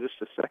here in just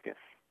a second.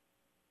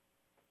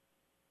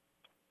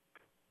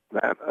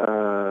 That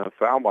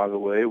foul, by the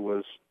way,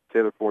 was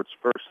Taylor Ford's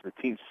first, the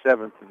team's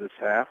 7th of this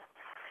half.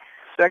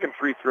 Second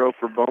free throw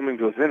for Bowman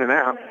goes in and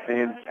out,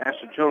 and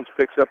Ashley Jones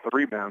picks up the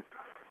rebound.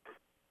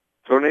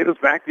 Tornadoes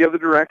back the other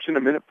direction,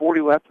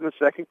 1:40 left in the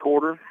second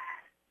quarter.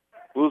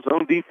 Blue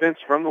zone defense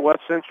from the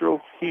West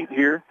Central Heat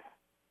here.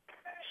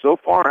 So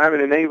far,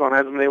 Abingdon Avon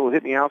hasn't been able to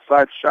hit any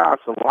outside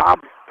shots. A lob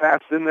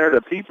pass in there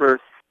to Pieper.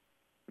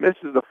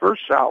 Misses the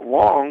first shot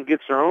long,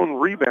 gets her own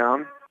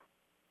rebound,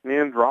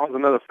 and draws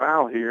another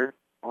foul here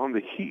on the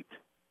Heat.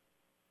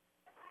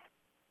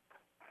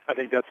 I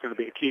think that's going to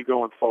be a key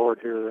going forward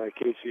here,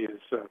 Casey,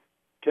 is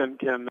can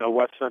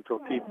West Central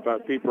keep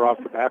Pieper off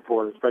the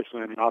backboard,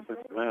 especially on the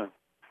offensive end.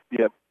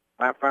 Yep,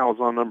 that foul is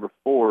on number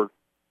 4.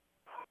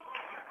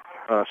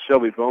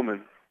 Shelby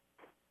Bowman,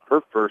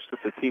 her first,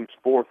 it's the team's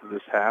 4th of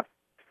this half.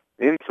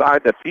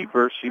 Inside to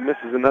Pieper, she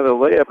misses another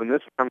layup, and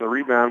this time the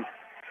rebound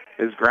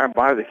is grabbed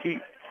by the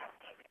Heat.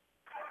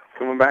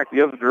 Coming back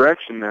the other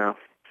direction now.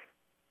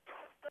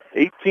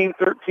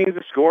 18-13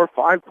 to score,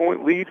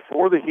 5-point lead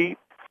for the Heat.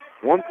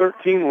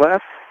 1:13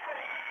 left.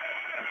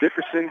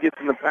 Dickerson gets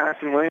in the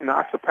passing lane,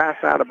 knocks the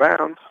pass out of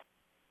bounds.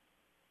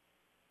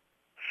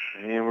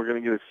 And we're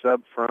going to get a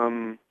sub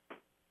from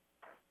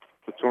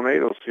the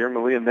Tornadoes here.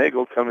 Malia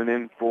Nagel coming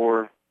in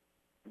for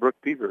Brooke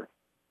Pieper.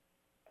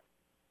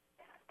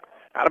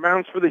 Out of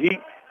bounds for the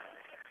Heat.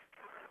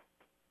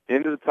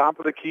 Into the top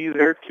of the key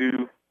there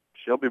to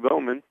Shelby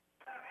Bowman.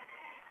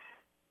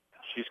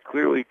 She's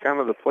clearly kind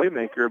of the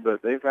playmaker,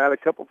 but they've had a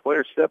couple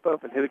players step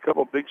up and hit a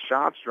couple big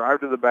shots, drive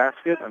to the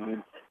basket. I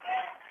mean,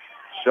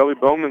 Shelby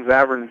Bowman's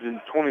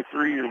averaging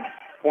 23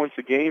 points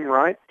a game,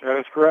 right? That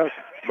is correct.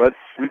 But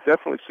we've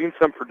definitely seen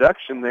some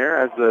production there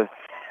as the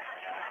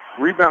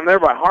rebound there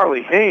by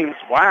Harley Haynes.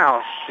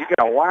 Wow, she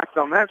got whacked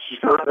on that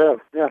shot.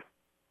 Yeah.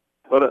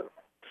 But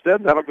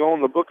instead, that'll go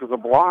in the book as a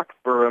block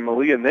for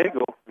Malia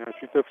Nagel. Yeah,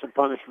 she took some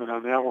punishment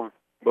on that one.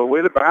 But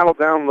way to battle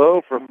down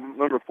low from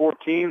number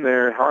 14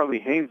 there, Harley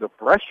Haynes, a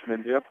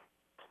freshman. Yep.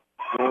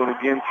 Going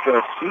against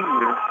a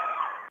senior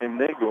and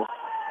Nagel.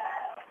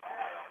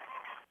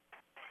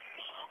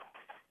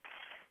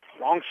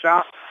 Long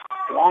shot,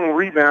 long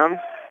rebound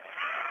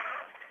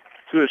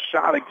to a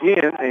shot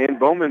again, and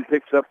Bowman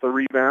picks up the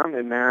rebound,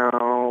 and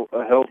now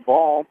a held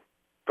ball.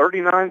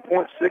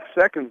 39.6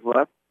 seconds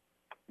left.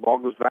 Ball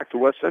goes back to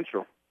West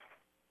Central.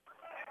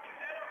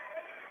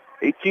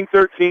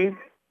 18-13.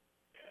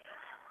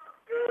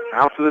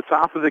 Out to the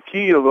top of the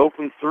key, an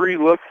open 3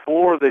 look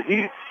for the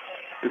Heat.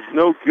 is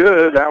no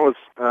good. That was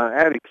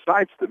Addie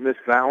Seitz that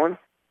missed that one.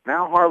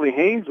 Now Harley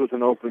Haynes with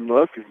an open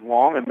look is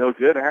long and no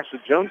good. Ashley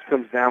Jones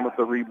comes down with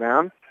the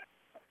rebound.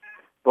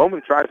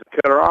 Bowman tries to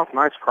cut her off.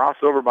 Nice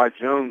crossover by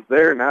Jones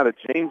there. Now to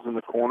James in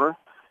the corner.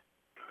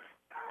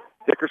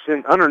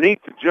 Dickerson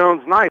underneath to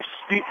Jones. Nice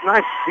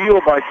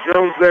steal by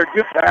Jones there.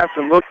 Good pass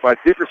and look by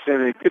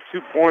Dickerson. And get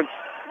 2 points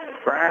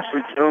for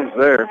Ashley Jones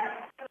there.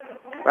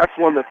 That's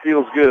one that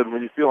feels good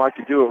when you feel like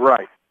you do it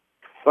right.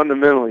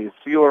 Fundamentally, you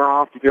seal her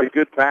off. You get a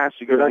good pass.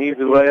 You get an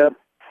easy layup.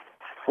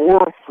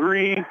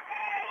 4-3-2.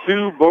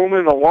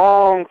 Bowman, a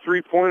long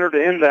three-pointer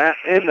to end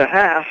the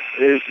half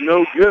is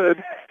no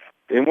good.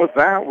 And with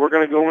that, we're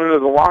going to go into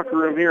the locker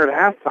room here at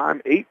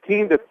halftime.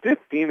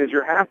 18-15 is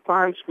your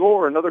halftime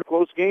score. Another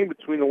close game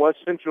between the West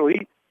Central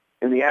Heat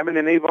and the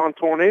Abingdon-Avon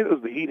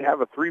Tornadoes. The Heat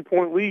have a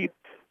 3-point lead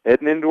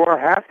heading into our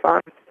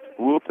halftime.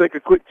 We'll take a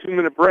quick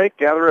 2-minute break,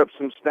 gather up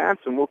some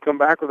stats, and we'll come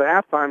back with a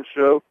halftime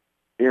show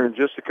here in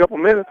just a couple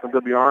minutes on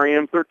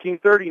WRAM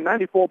 1330,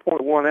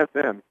 94.1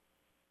 FM.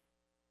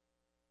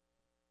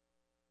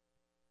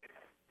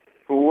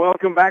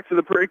 Welcome back to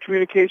the Prairie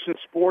Communications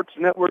Sports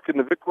Network and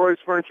the Vic Royce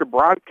Furniture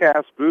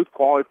broadcast booth.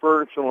 Quality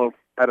furniture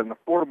at an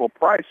affordable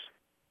price,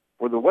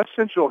 where the West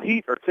Central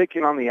Heat are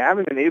taking on the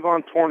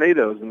Abingdon-Avon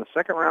Tornadoes in the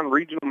second-round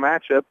regional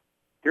matchup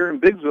here in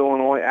Biggsville,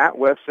 Illinois, at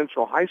West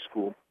Central High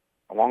School.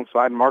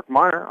 Alongside Mark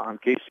Meyer, I'm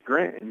Casey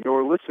Grant, and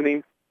you're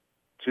listening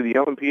to the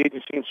LMP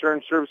Agency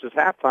Insurance Services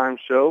halftime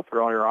show.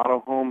 For all your auto,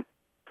 home,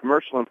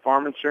 commercial, and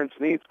farm insurance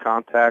needs,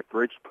 contact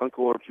Rachel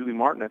Kunkel or Julie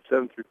Martin at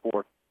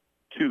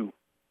 734-2116.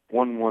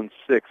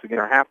 Again,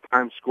 our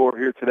halftime score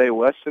here today,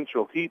 West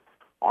Central Heat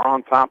are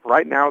on top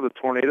right now. The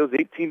Tornadoes,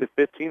 18-15,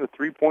 a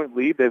 3-point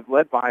lead. They've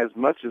led by as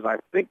much as, I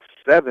think,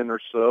 7 or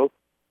so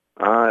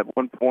at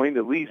one point,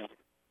 at least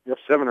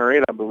 7 or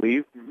 8, I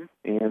believe. Mm-hmm.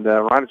 And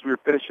right as we were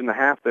finishing the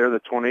half there, the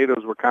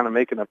Tornadoes were kind of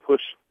making a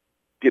push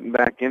getting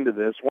back into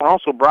this. We're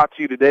also brought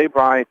to you today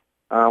by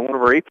one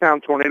of our A-Town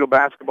Tornado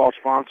basketball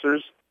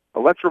sponsors,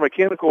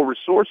 Electromechanical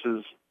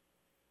Resources.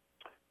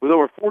 With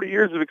over 40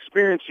 years of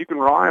experience, you can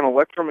rely on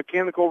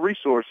electromechanical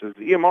resources.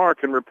 EMR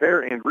can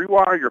repair and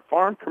rewire your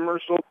farm,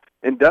 commercial,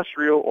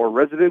 industrial, or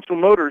residential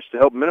motors to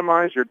help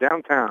minimize your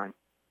downtime.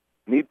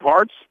 Need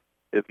parts?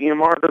 If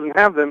EMR doesn't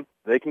have them,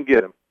 they can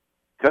get them.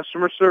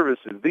 Customer service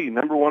is the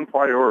number one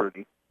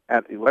priority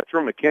at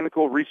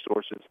Electromechanical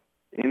Resources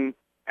in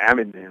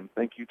Abingdon.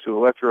 Thank you to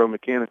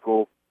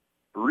Electromechanical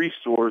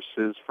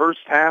Resources.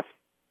 First half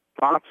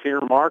thoughts here,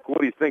 Mark.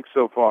 What do you think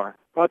so far?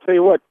 Well, I'll tell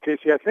you what,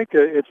 Casey. I think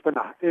it's been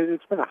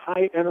a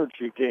high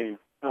energy game,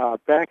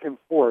 back and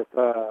forth.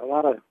 A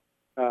lot of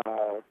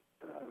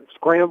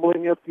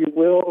scrambling, if you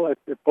will, at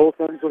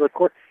both ends of the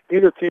court.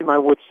 Neither team, I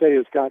would say,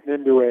 has gotten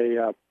into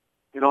an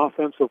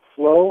offensive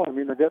flow. I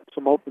mean, they're getting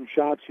some open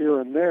shots here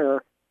and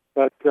there,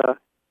 but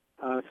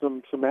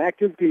some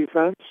active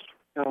defense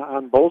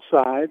on both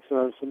sides.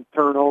 Some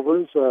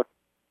turnovers.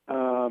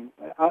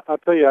 I'll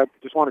tell you, I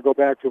just want to go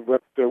back to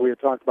what we had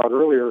talked about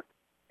earlier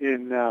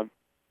in.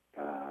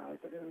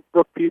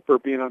 Brooke Pieper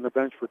being on the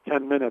bench for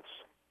 10 minutes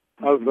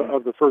of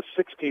the first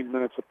 16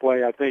 minutes of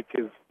play, I think,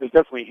 has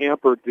definitely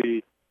hampered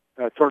the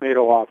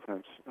Tornado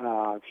offense.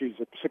 She's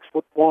at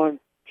 6'1",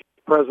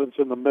 presence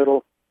in the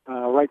middle.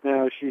 Right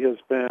now, she's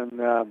been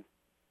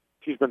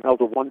held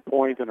to 1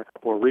 point and a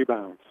couple of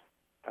rebounds.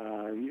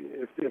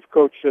 If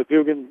Coach Brent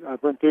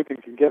Dugan,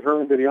 can get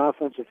her into the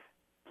offensive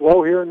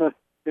flow here in the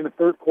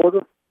third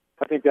quarter,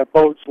 I think that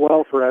bodes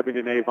well for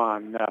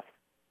Abingdon-Avon.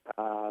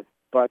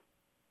 But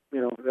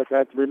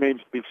that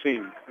remains to be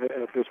seen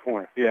at this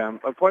point. Yeah,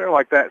 a player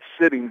like that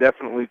sitting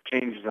definitely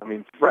changes. I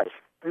mean, right.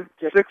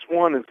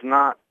 6'1" is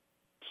not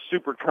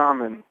super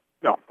common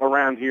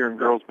around here in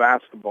girls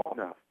basketball.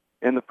 No.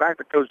 And the fact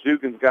that Coach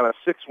Dugan's got a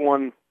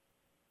 6'1"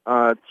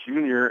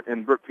 junior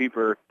and Brooke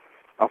Pieper,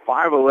 a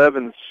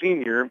 5'11"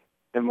 senior,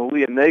 and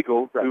Malia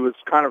Nagel, who was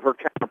kind of her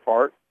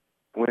counterpart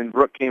when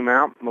Brooke came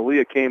out.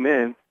 Malia came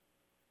in.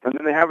 And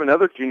then they have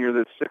another junior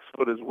that's 6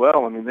 foot as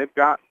well. I mean, they've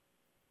got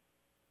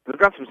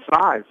some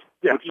size.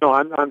 Yeah,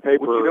 on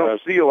paper, which you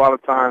don't see a lot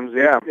of times.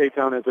 Yeah,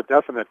 A-Town has a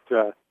definite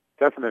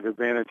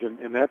advantage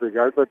in that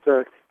regard. But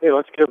hey,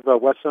 let's give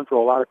West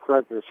Central a lot of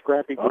credit. They're a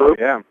scrappy group.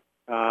 Yeah.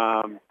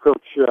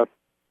 Coach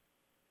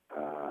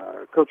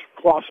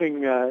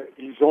Klossing,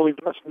 he's only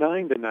just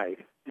 9 tonight,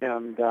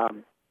 and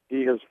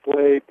he has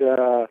played.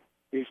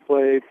 He's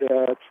played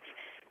 7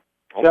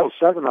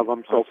 of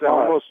them so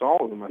far. Almost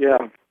all of them.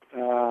 Yeah.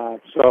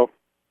 So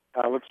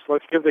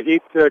let's give the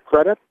Heat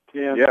credit.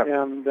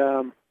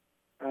 And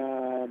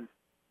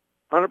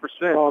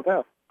 100%. All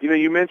that.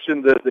 You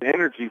mentioned the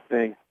energy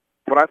thing.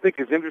 What I think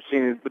is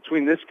interesting is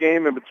between this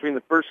game and between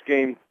the first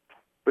game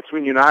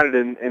between United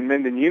and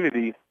Minden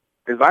Unity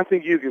is I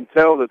think you can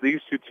tell that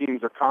these two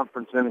teams are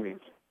conference enemies.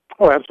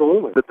 Oh,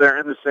 absolutely. That they're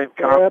in the same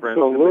conference.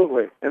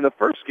 Absolutely. In the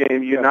first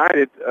game,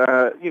 United,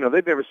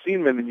 they've never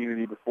seen Minden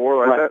Unity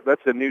before. Right.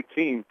 That's a new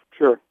team.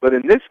 Sure. But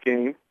in this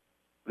game,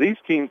 these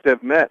teams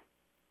have met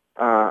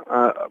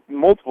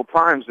multiple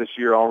times this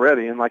year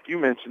already. And like you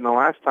mentioned, the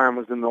last time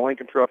was in the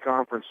Lincoln Trail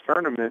Conference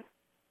Tournament,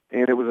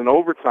 and it was an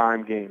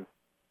overtime game.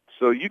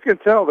 So you can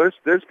tell there's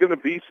going to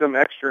be some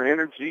extra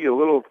energy, a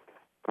little,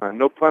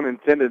 no pun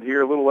intended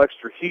here, a little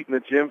extra heat in the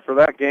gym for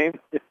that game.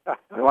 You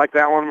like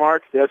that one,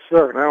 Mark? Yes,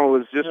 sir. That one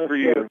was just for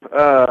you.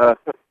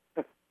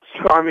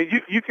 So I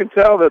mean, you can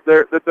tell that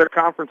they're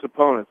conference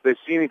opponents. They've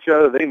seen each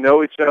other. They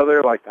know each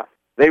other. Like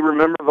they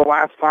remember the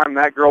last time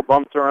that girl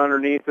bumped her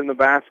underneath in the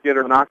basket,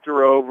 or knocked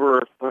her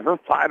over, or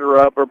tied her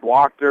up, or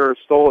blocked her, or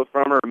stole it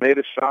from her, or made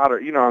a shot, or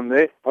and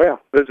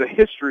there's a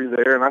history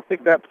there, and I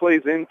think that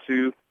plays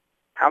into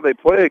how they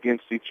play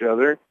against each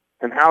other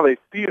and how they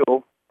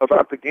feel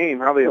about the game,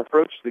 how they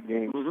approach the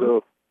game.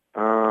 So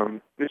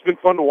it's been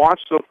fun to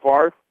watch so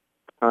far.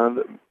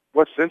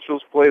 West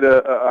Central's played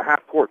a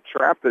half-court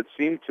trap that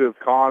seemed to have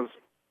caused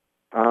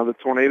the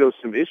Tornadoes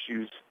some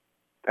issues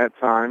at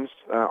times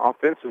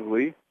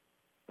offensively.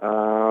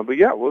 But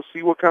yeah, we'll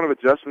see what kind of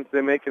adjustments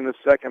they make in the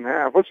second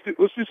half. Let's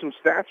do some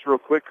stats real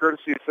quick,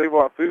 courtesy of Save a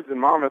Lot Foods in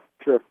Monmouth.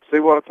 Sure.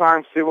 Save a lot of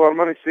time, save a lot of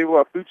money, save a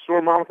lot of food store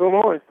in Monmouth,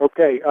 Illinois.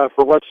 Okay,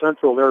 for West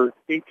Central, their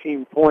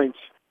 18 points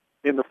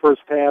in the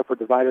first half are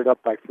divided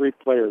up by 3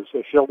 players.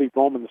 Shelby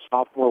Bowman, the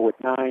sophomore, with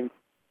 9.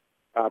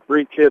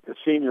 Bree Kidd, the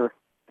senior,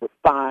 with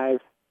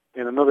 5.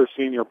 And another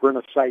senior,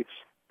 Brenna Seitz,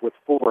 with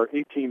 4.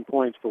 18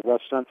 points for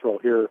West Central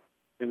here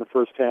in the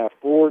first half.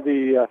 For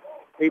the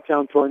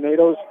A-Town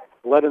Tornadoes,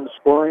 led in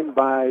scoring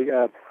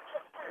by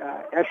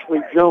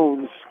Ashley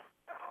Jones,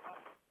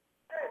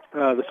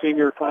 the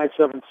senior,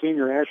 5'7"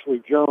 senior,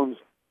 Ashley Jones,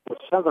 with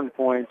 7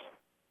 points.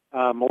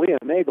 Malia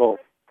Nagel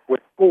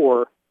with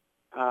 4.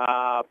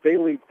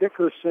 Bailey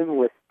Dickerson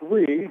with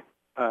 3.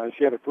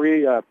 She had a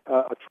tray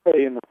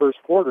in the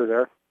first quarter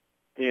there.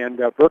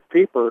 And Brooke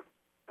Pieper,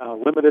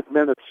 limited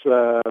minutes,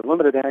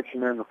 limited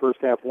action there in the first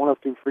half. 1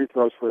 of 2 free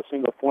throws for a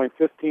single point.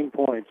 15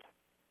 points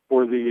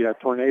for the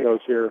Tornadoes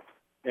here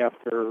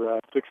after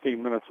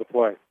 16 minutes of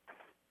play.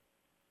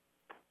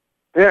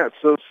 Yeah,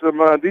 so some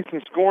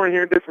decent scoring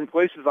here in different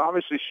places.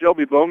 Obviously,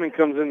 Shelby Bowman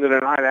comes into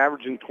tonight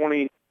averaging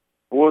 23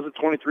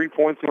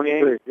 points a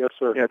game? Yes,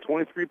 sir. Yeah,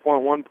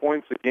 23.1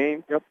 points a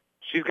game. Yep.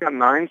 She's got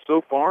 9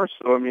 so far,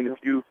 so, I mean, if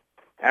you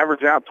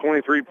average out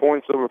 23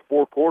 points over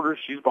 4 quarters,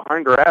 she's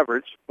behind her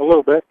average. A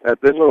little bit. At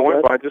this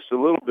point, by just a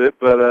little bit,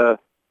 but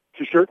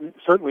she's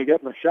certainly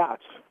getting the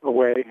shots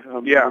away.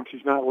 Yeah.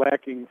 She's not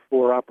lacking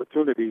for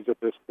opportunities at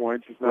this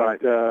point. She's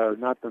not Right.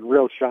 Not been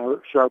real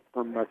sharp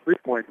from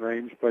three-point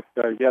range, but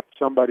yet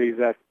somebody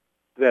that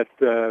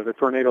the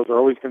Tornadoes are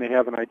always going to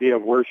have an idea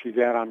of where she's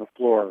at on the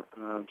floor.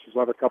 She's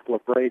let a couple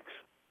of breaks,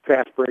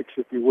 fast breaks,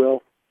 if you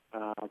will,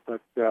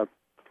 but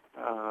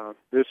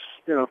this,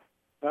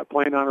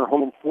 playing on her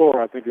home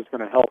floor, I think is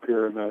going to help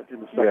here in the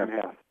second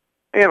half.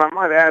 And I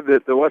might add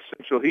that the West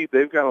Central Heat,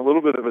 they've got a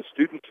little bit of a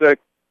student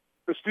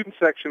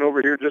section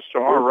over here just to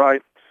our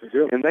right. They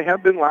do. And they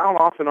have been loud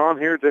off and on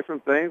here,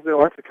 different things. They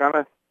like to kind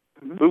of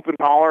hoop and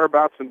holler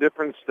about some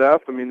different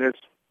stuff. I mean, there's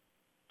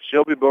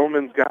Shelby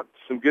Bowman's got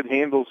some good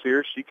handles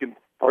here. She can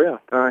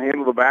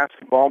handle the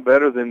basketball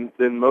better than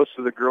most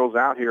of the girls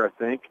out here, I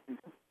think.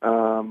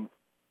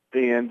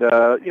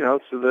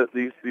 So that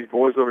these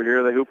boys over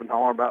here, they hoop and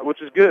holler about,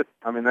 which is good.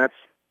 I mean,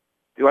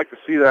 you like to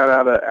see that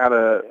out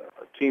of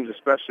teams,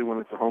 especially when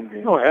it's a home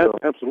game. Oh,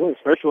 absolutely,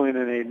 especially in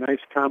a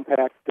nice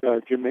compact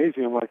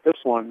gymnasium like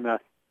this one.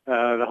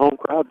 The home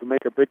crowd can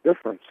make a big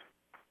difference.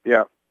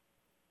 Yeah.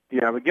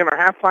 Yeah, again, our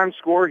halftime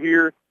score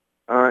here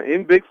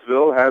in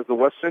Biggsville has the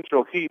West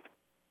Central Heat,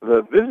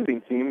 the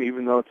visiting team,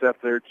 even though it's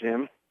at their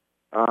gym,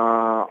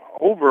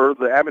 over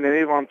the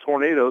Abingdon-Avon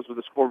Tornadoes with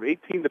a score of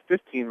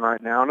 18-15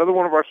 right now. Another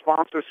one of our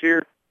sponsors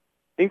here,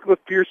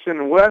 Hinckliffe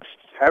Pearson West,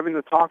 having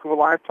the talk of a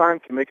lifetime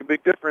can make a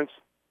big difference.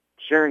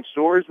 Sharing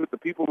stories with the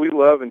people we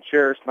love and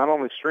cherish not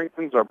only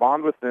strengthens our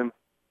bond with them,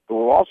 but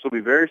will also be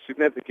very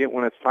significant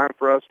when it's time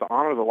for us to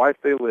honor the life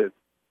they lived.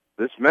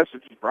 This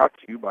message is brought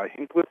to you by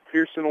Hinckliffe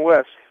Pearson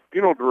West,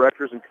 funeral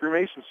directors and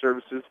cremation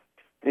services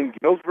in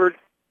Galesburg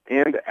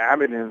and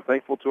Abingdon.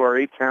 Thankful to our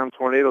 8-Town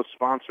Tornado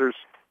sponsors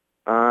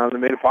that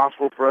made it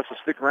possible for us to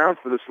stick around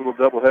for this little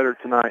doubleheader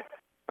tonight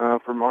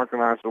for Mark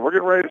and I. So we're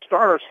getting ready to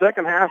start our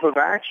second half of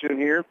action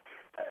here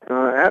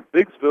at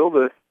Biggsville.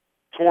 The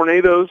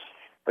Tornadoes,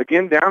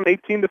 again, down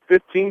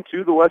 18-15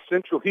 to the West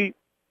Central Heat.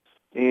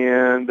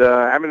 And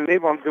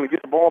Abingdon-Avon is going to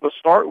get the ball to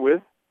start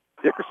with.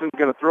 Dickerson's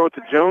going to throw it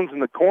to Jones in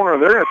the corner.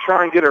 They're going to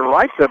try and get it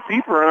right to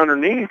Pieper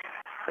underneath.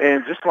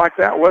 And just like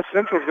that, West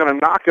Central's going to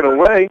knock it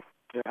away.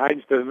 Yeah,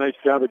 Hines did a nice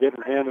job of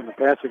getting her hand in the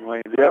passing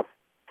lane. Yep.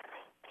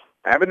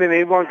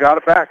 Abingdon-Avon got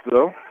it back,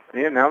 though.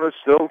 And now they're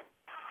still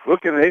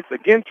looking. They,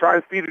 again, try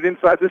to feed it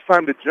inside this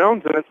time to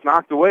Jones, and it's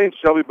knocked away, and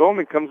Shelby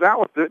Bowman comes out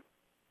with it.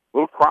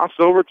 Little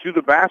crossover to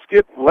the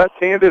basket,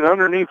 left-handed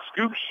underneath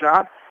scoop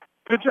shot.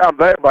 Good job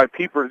there by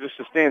Pieper just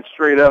to stand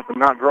straight up and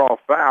not draw a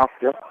foul.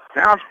 Yep.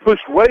 Now it's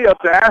pushed way up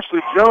to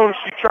Ashley Jones.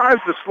 She tries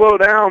to slow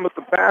down, but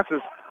the pass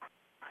is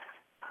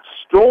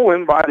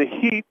stolen by the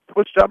Heat,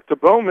 pushed up to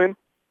Bowman,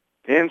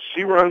 and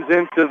she runs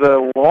into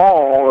the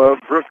wall of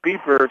Brooke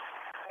Pieper.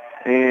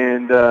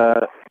 And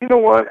you know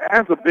what?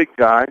 As a big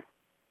guy,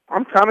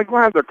 I'm kind of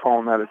glad they're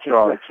calling that a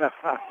charge.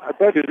 I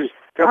bet you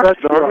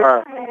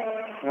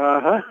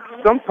are.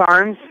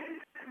 Sometimes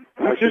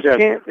We just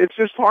can't. It's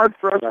just hard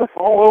for us to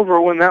fall over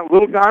when that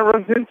little guy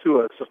runs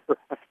into us.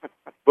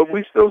 But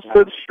we still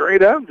stood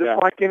straight up,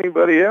 just like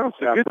anybody else.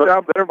 A good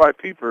job there by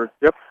Pieper.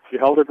 Yep, she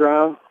held her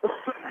ground,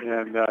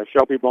 and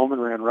Shelby Bowman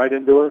ran right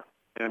into her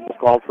and was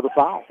called for the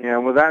foul. Yeah,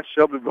 and with that,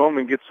 Shelby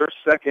Bowman gets her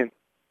second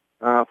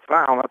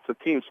foul. That's the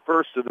team's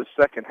first of the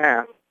second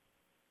half.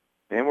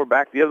 And we're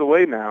back the other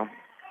way now.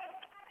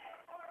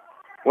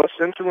 West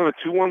Central in a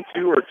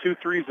 2-1-2 or a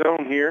 2-3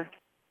 zone here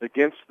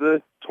against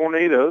the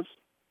Tornadoes.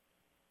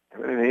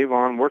 And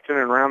Avon working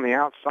around the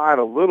outside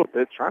a little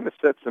bit, trying to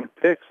set some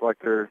picks like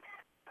they're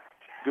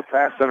good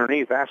pass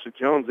underneath. Ashley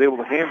Jones able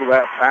to handle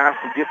that pass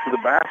and get to the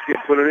basket,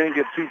 put it in,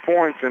 get 2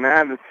 points,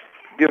 and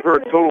give her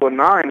a total of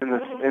 9 in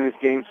this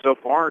game so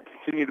far.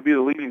 Continue to be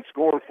the leading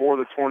scorer for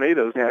the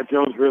Tornadoes. Yeah,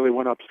 Jones really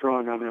went up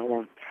strong on that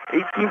one.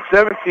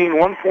 18-17,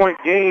 1-point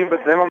game,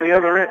 but then on the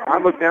other end, I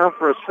looked down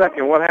for a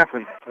second. What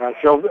happened?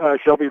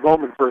 Shelby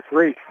Bowman for a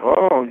 3.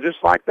 Oh, and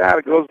just like that,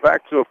 it goes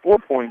back to a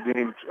 4-point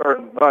game.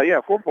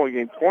 4-point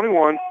game.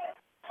 21-17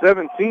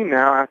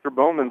 now after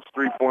Bowman's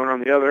 3-pointer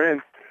on the other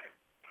end.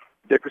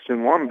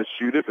 Dickerson wanted to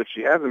shoot it, but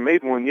she hasn't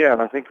made one yet.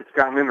 I think it's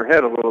gotten in her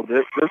head a little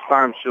bit. This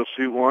time she'll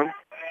shoot one.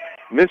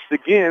 Missed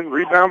again.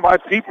 Rebound by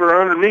Pieper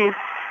underneath.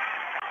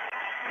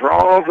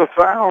 Draws a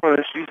foul,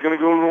 and she's going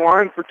to go to the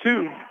line for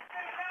 2.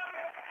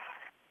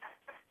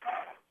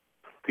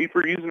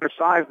 Pieper using her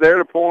size there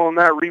to pull on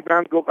that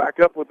rebound, go back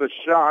up with a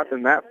shot,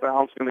 and that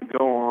foul's going to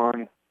go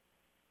on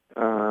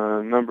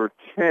number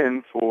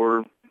 10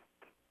 for,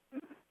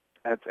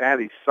 that's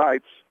Addie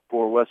Seitz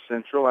for West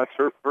Central. That's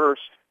her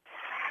first.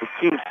 The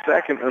team's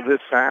second of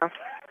this half,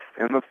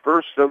 and the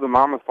first of the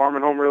Monmouth Farm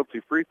and Home Realty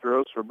free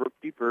throws for Brooke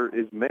Pieper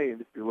is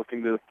made. If you're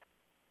thinking of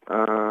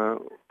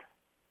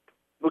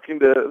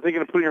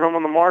putting your home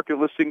on the market,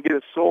 listing and get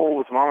it sold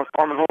with Monmouth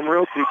Farm and Home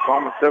Realty. Call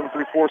them at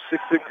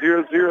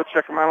 734-6600.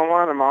 Check them out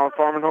online at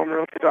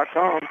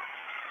monmouthfarmandhomerealty.com.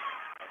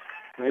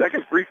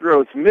 Second free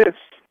throw is missed.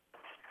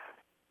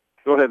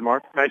 Go ahead,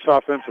 Mark. Nice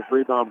offensive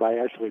rebound by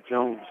Ashley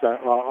Jones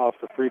off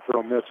the free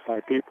throw miss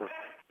by Pieper.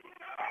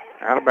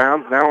 Out of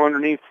bounds, now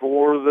underneath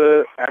for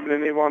the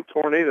Abingdon-Avon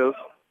Tornadoes.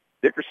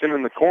 Dickerson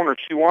in the corner.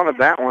 She wanted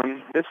that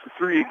one. Missed the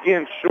 3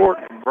 again, short,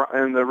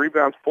 and the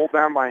rebound's pulled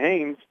down by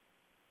Haynes.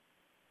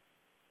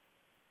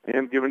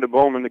 And given to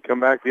Bowman to come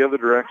back the other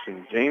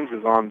direction. James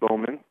is on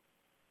Bowman.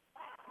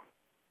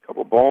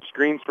 Couple ball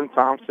screens from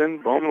Thompson.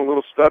 Bowman a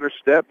little stutter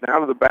step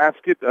down to the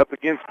basket, up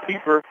against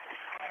Pieper.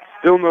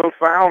 Still no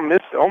foul.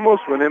 Missed,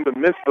 almost went in, but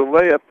missed the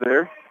layup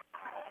there.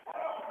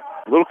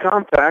 A little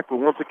contact, but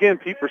once again,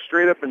 Pieper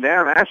straight up and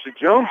down. Ashley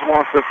Jones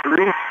wants a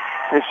 3,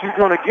 and she's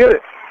going to get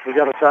it. We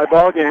got a tie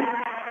ball game.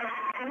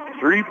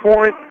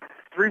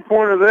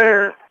 Three-pointer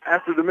there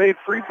after the made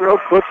free throw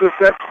puts us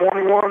at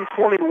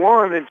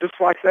 21-21, and just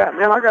like that,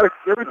 man,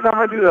 every time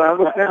I do that, I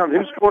look down.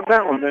 Who scored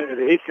that one?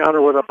 The heat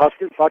counter with a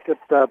bucket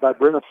by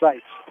Brenna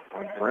Seitz.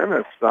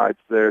 Brenna Seitz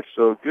there,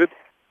 so good.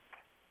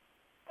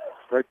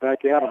 Right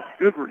back at him.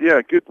 Good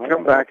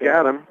comeback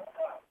at him.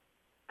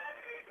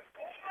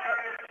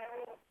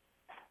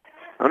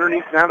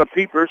 Underneath now to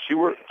Pieper. She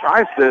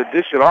tries to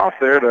dish it off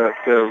there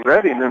to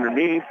Redding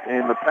underneath,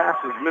 and the pass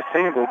is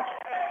mishandled.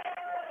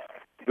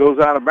 Goes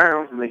out of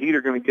bounds, and the Heat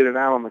are going to get it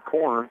out on the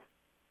corner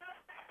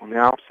on the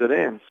opposite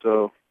end.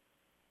 So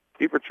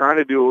Pieper trying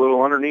to do a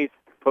little underneath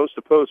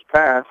post-to-post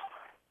pass.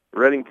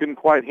 Redding couldn't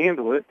quite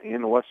handle it,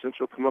 and West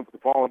Central come up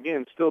with the ball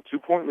again. Still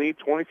 2-point lead,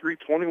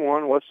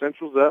 23-21. West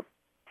Central's up.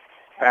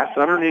 Pass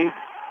underneath.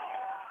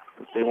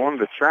 They wanted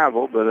to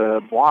travel, but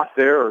a block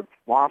there or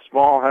lost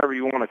ball, however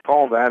you want to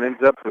call that,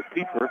 ends up with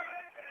Pieper.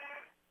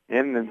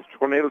 And then the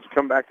Tornadoes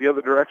come back the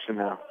other direction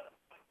now.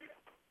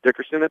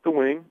 Dickerson at the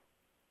wing.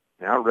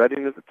 Now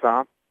Redding at the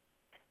top.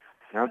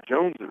 Now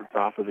Jones at the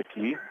top of the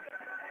key.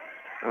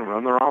 Going to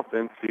run their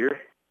offense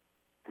here.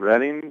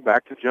 Redding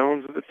back to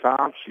Jones at the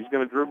top. She's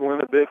going to dribble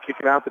in a bit, kick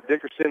it out to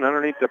Dickerson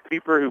underneath to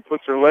Pieper, who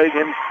puts her leg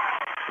in.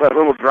 That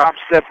little drop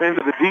step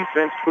into the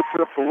defense, puts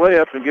it up the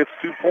layup, and gets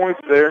 2 points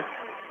there.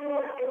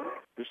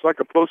 Just like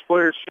a post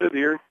player should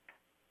here.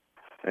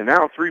 And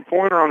now a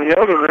 3-pointer on the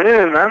other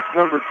end. That's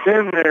number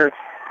 10 there.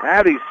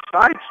 Addie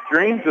Seitz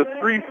drains a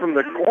 3 from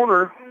the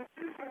corner.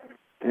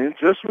 And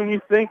just when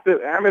you think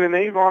that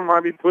Abingdon-Avon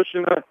might be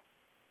pushing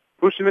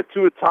it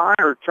to a tie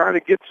or trying to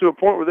get to a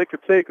point where they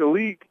could take a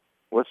lead,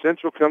 West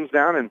Central comes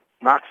down and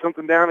knocks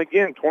something down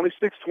again.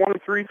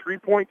 26-23,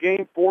 3-point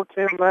game,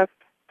 4:10 left.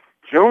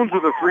 Jones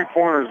with a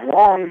 3-pointer is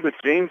long, but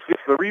James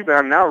gets the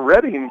rebound. Now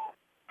Redding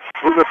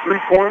with a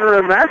 3-pointer,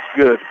 and that's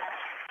good.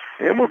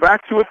 And we're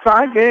back to a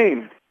tie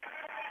game.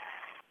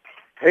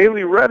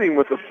 Haley Redding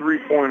with a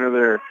 3-pointer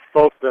there.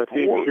 Both the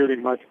teams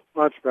shooting much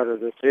better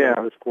this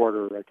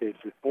quarter,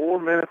 Casey. 4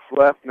 minutes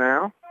left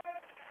now.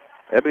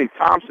 Ebony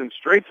Thompson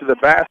straight to the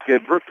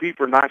basket. Brooke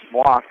Pieper, nice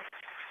block.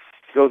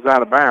 Goes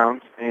out of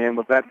bounds. And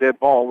with that dead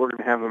ball, we're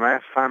going to have a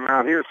mass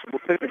timeout here. So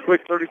we'll take a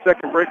quick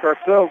 30-second break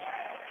ourselves.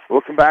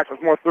 We'll come back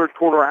with more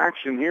third-quarter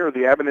action here at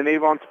the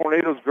Abingdon-Avon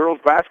Tornadoes girls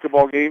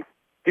basketball game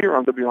here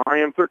on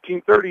WRM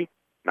 1330,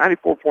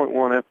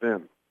 94.1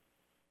 FM.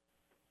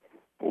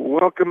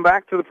 Welcome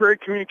back to the Prairie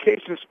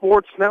Communications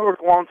Sports Network.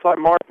 Alongside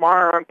Mark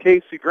Meyer, I'm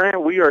Casey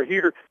Grant. We are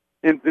here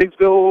in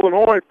Biggsville,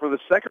 Illinois for the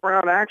second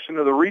round action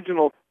of the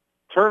regional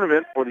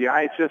tournament for the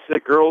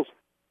IHSA girls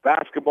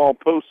basketball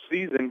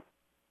postseason.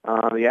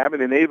 The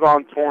Abbott and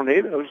Avon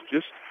Tornadoes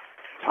just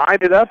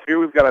tied it up here.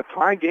 We've got a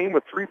tie game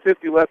with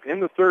 3:50 left in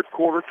the third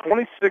quarter,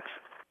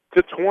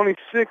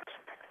 26-26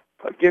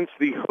 against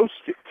the host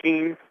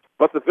team,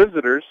 but the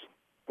visitors,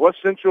 West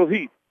Central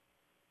Heat.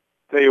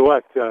 Tell you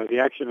what, the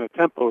action and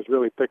tempo has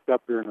really picked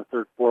up here in the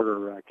third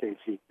quarter,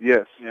 Casey.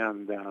 Yes.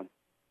 And a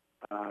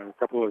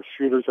couple of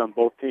shooters on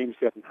both teams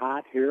getting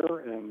hot here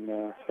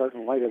and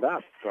starting to light it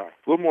up. A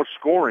little more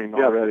scoring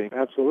already.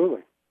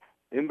 Absolutely.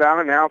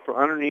 Inbounding now for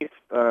underneath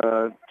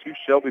to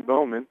Shelby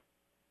Bowman.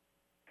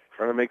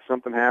 Trying to make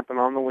something happen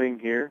on the wing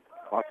here.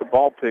 Lots of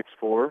ball picks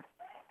for her.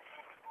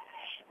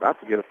 She's about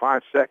to get a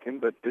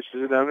 5-second, but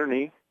dishes it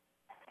underneath.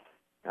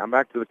 Now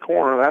back to the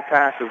corner. That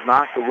pass is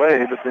knocked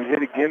away, but then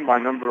hit again by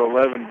number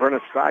 11,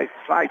 Brenna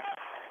Sykes.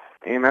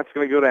 And that's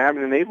going to go to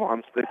Abbott and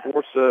Avon. They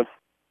force a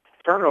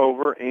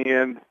turnover,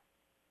 and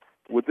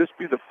would this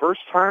be the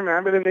first time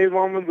Abbott and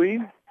Avon would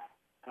lead?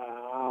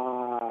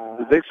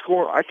 Did they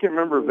score? I can't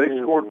remember if they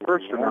scored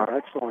first or not.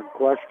 Excellent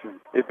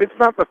question. If it's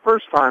not the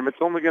first time,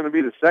 it's only going to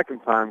be the second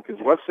time because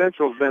West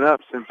Central's been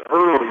up since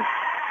early.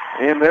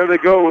 And there they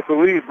go with the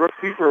lead. Brooke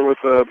Pieper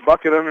with a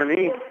bucket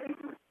underneath.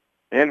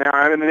 And now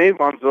Abbott and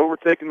Avon's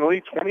overtaking the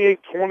lead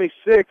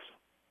 28-26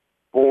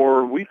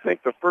 for, we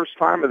think, the first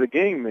time of the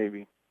game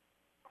maybe.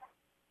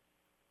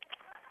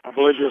 I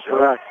believe you're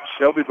correct.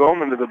 Shelby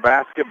Bowman to the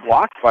basket,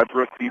 blocked by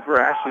Brooke Pieper.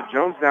 Ashley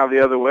Jones now the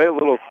other way. A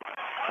little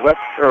left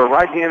or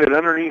right-handed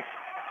underneath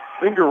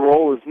finger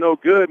roll is no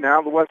good.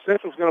 Now the West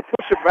Central's going to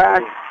push it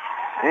back.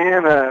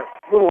 And a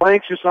little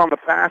anxious on the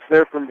pass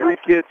there from Bree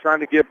Kidd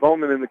trying to get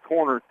Bowman in the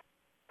corner.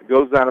 It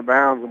goes out of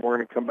bounds, and we're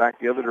going to come back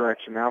the other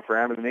direction now for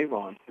Abbott and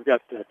Avon. We've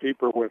got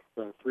Pieper with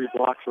 3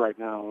 blocks right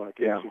now.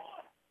 Yeah.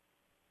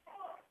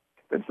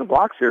 It's the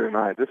blocks here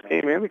tonight. This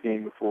came in the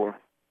game before.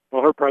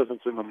 Well, her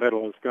presence in the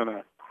middle is going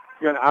to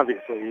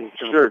obviously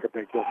make a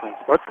big difference.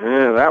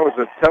 Yeah, that was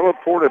a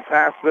teleported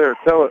pass there.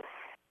 So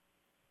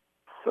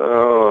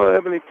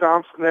Ebony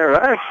Thompson there.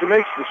 That actually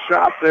makes the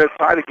shot there,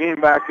 tie the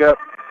game back up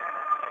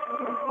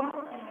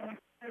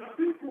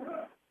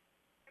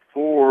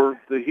for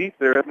the Heat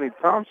there. Ebony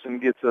Thompson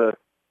gets a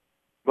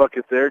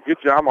bucket there. Good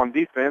job on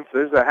defense.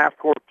 There's a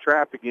half-court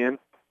trap again.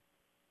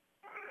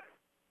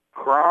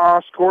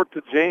 Cross court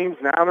to James,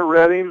 now to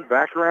Redding.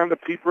 Back around to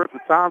Pieper at the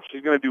top.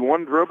 She's going to do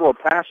one dribble, a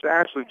pass to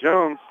Ashley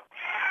Jones,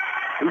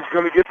 who's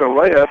going to get the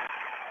layup.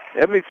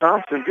 Ebony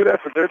Thompson, good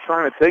effort there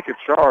trying to take a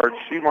charge.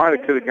 She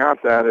could have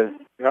got that.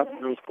 Yep,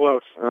 it was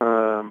close.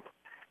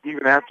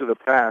 Even after the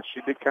pass,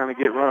 she did kind of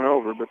get run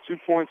over. But 2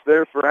 points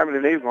there for Abbott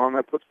and Avon.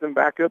 That puts them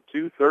back up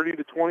to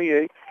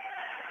 30-28.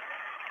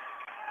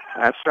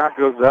 That shot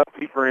goes up.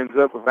 Pieper ends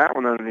up with that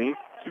one underneath.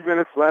 2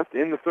 minutes left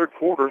in the third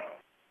quarter.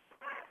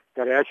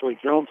 Got Ashley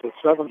Jones with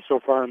 7 so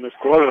far in this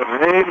quarter.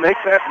 Hey, make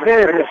that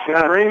miss. She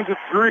drains a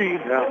 3.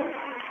 Yeah.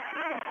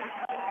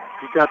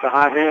 She's got the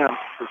hot hand,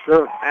 for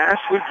sure.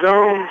 Ashley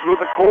Jones with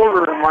a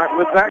quarter. And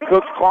with that,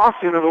 Coach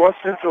Clausen of the West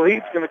Central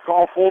Heat's going to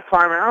call full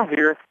timeout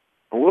here.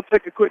 And we'll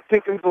take a quick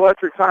Tinkins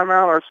Electric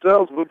timeout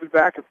ourselves. We'll be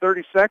back in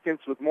 30 seconds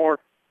with more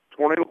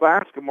Tornado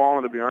basketball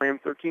on WRAM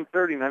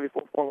 1330,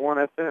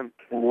 94.1 FM.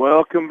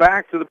 Welcome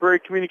back to the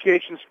Prairie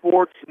Communications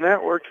Sports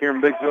Network here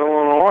in Biggsville,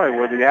 Illinois,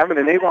 where the Abbott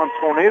and Avon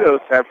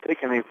Tornadoes have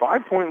taken a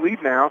 5-point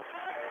lead now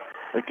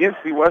against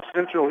the West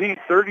Central Heat,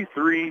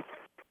 33-28,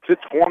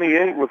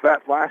 with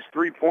that last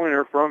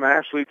 3-pointer from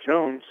Ashley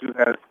Jones, who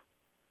has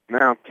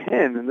now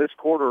 10 in this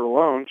quarter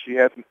alone. She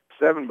had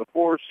 7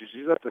 before.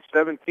 She's up to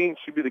 17.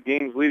 She'd be the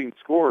game's leading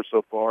scorer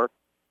so far.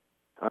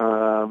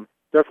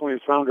 Definitely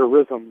has found her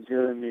rhythm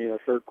here in the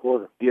third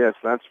quarter. Yes,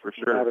 that's for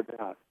sure. Without a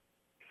doubt.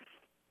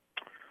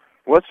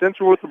 West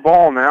Central with the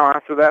ball now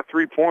after that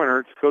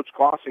 3-pointer. Coach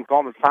Clausen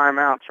called a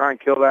timeout, try and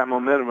kill that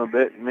momentum a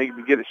bit and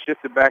maybe get it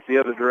shifted back the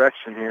other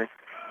direction here.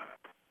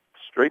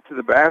 Straight to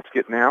the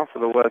basket now for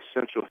the West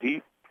Central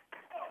Heat.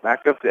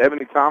 Back up to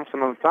Ebony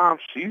Thompson on the top.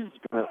 She's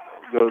going to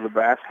go to the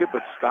basket,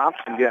 but stops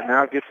and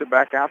gets it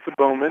back out to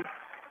Bowman.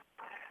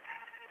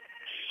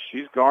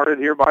 She's guarded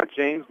here by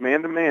James,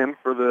 man-to-man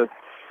for the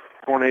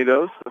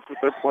Tornadoes. That's what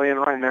they're playing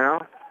right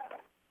now.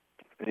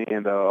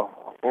 And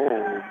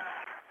hold.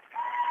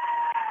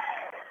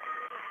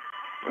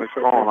 They're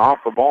calling off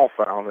the ball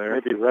foul there.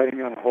 Maybe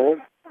Redding on hold.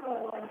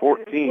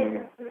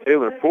 14,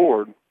 Taylor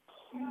Ford.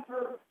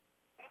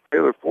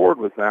 Taylor Ford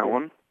with that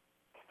one.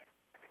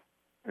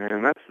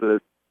 And that's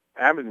the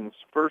Abington's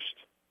first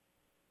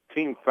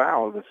team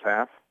foul of this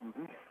half.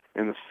 Mm-hmm.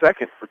 And the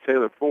second for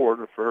Taylor Ford,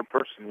 or for her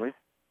personally.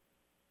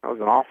 That was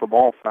an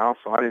off-the-ball foul,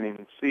 so I didn't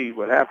even see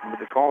what happened, but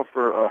they called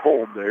for a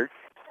hold there.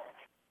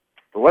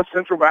 The West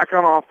Central back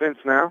on offense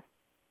now.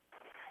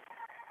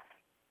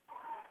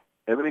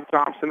 Ebony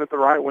Thompson at the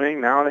right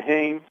wing, now to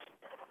Haynes.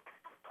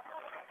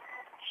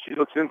 She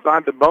looks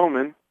inside to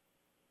Bowman.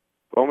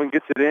 Bowman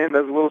gets it in,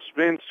 does a little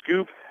spin,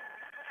 scoop,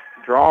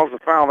 draws the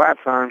foul that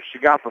time. She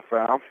got the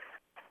foul.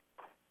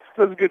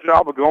 does a good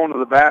job of going to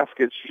the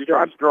basket. She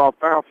tried to draw a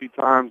foul a few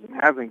times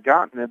and hasn't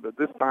gotten it, but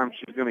this time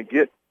she's going to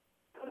get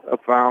a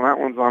foul. That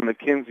one's on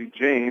Mackenzie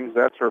James.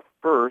 That's her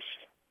first,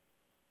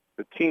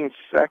 the team's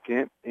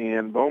second,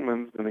 and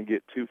Bowman's going to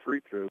get 2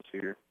 free throws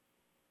here.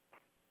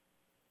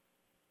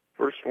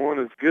 First one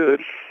is good.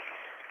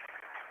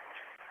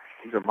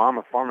 These are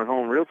Mama Farm and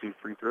Home Realty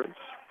free throws.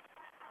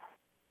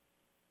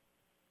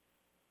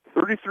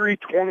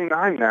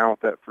 33-29 now with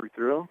that free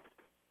throw.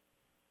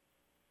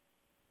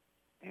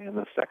 And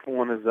the second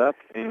one is up,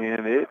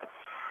 and it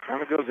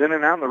kind of goes in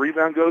and out, and the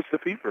rebound goes to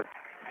Pieper.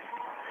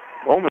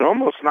 Bowman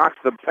almost knocks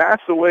the pass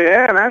away,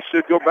 and that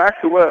should go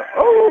back to West.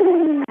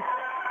 Oh!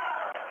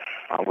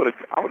 I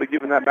would have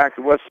given that back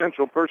to West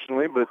Central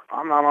personally, but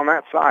I'm not on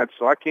that side,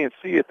 so I can't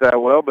see it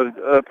that well. But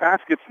the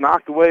pass gets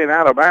knocked away and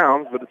out of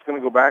bounds, but it's going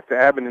to go back to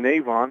Abbott and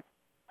Avon.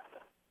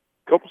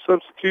 Couple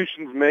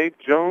substitutions made.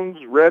 Jones,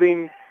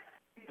 Redding,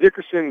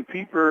 Dickerson,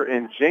 Pieper,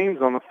 and James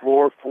on the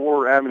floor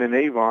for Abbott and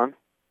Avon.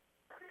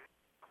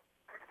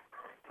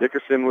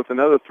 Dickerson with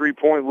another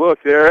three-point look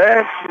there,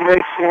 and she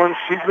makes one.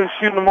 She's been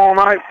shooting them all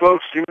night,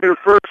 folks. She made her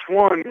first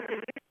one.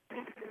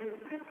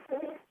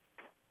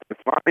 If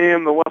I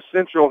am the West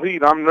Central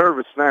Heat, I'm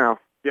nervous now.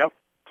 Yep,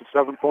 it's a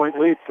 7-point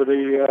lead for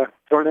the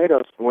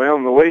Tornadoes. Well,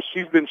 and the way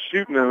she's been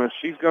shooting them, if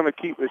she's going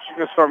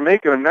to start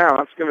making them now,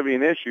 that's going to be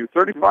an issue.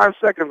 35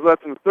 seconds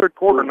left in the third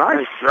quarter.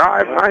 Nice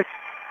drive, nice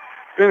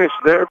finish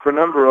there for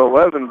number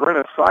 11,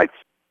 Brenna Seitz.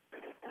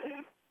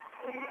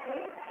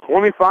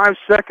 25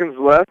 seconds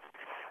left.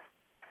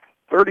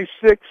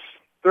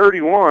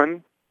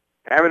 36-31.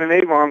 Abbott and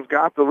Avon's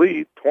got the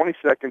lead. 20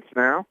 seconds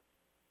now.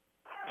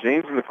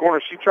 James in the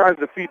corner. She tries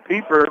to feed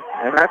Pieper,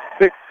 and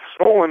that's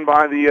stolen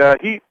by the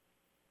Heat.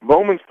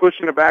 Bowman's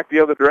pushing it back the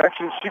other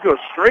direction. She goes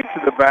straight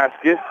to the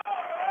basket.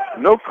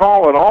 No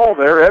call at all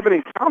there.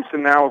 Ebony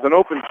Thompson now with an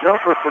open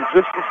jumper from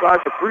just inside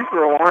the free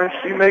throw line.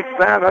 She makes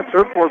that. That's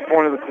her fourth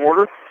point of the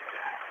quarter.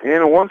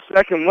 And 1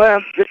 second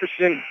left.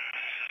 Dickerson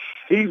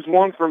heaves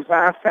one from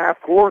past half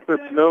court.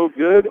 That's no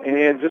good.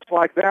 And just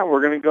like that,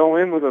 we're going to go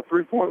in with a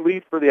 3-point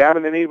lead for the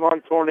Abbott and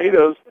Avon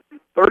Tornadoes.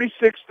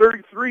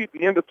 36-33 at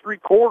the end of 3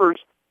 quarters.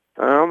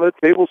 The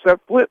tables have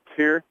flipped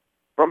here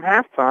from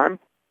halftime.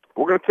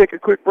 We're going to take a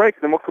quick break,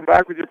 then we'll come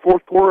back with your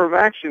fourth quarter of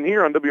action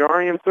here on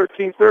WRAM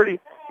 1330,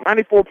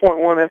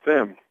 94.1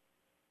 FM.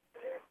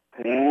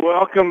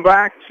 Welcome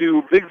back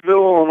to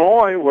Bigville,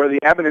 Illinois, where the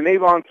Abbott and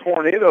Avon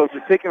Tornadoes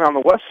are taking on the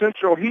West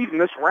Central Heat in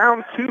this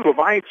round 2 of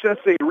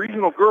IHSA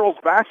Regional Girls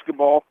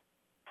Basketball.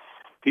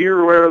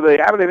 Here where the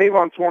Abbott and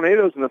Avon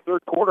Tornadoes in the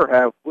third quarter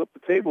have flipped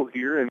the table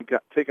here and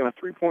taken a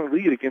 3-point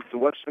lead against the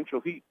West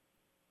Central Heat.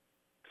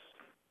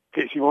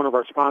 Casey, one of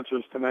our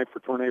sponsors tonight for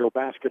Tornado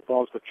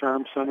Basketball is the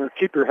Charm Center.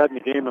 Keep your head in the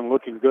game and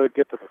looking good.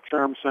 Get to the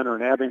Charm Center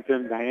in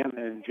Abington. Diana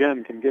and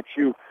Jen can get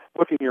you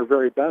looking your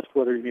very best,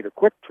 whether you need a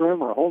quick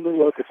trim or a whole new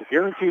look. It's a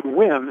guaranteed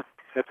win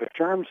at the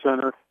Charm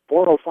Center,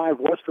 405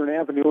 Western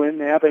Avenue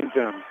in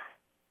Abington.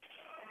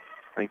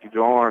 Thank you to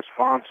all our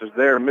sponsors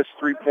there. Missed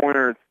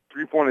three-point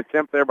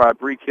attempt there by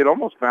Bree Kidd.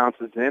 Almost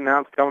bounces in.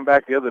 Now it's coming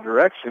back the other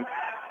direction.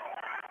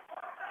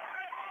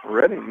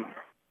 Redding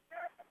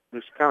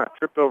just kind of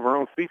tripped over her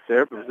own feet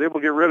there, but was able to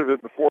get rid of it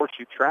before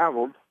she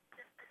traveled.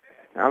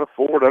 Now the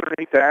forward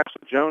underneath to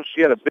Ashley Jones.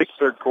 She had a big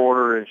third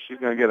quarter, and she's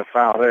going to get a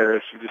foul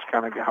there. She just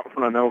kind of got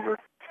run over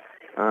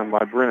by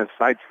Brenna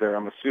Seitz there.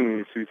 I'm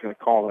assuming is who's going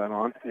to call that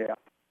on. Yeah.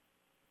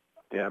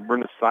 Yeah,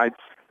 Brenna Seitz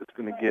is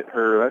going to get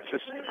her. That's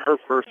just her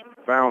first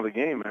foul of the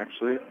game,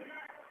 actually.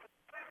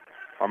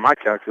 On my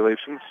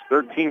calculations,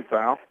 13th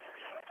foul.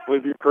 I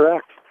believe you're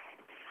correct.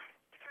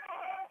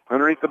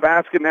 Underneath the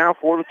basket now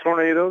for the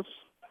Tornadoes.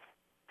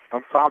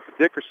 Up top to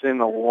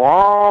Dickerson, a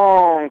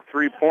long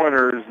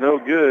three-pointer is no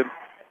good.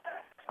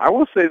 I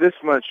will say this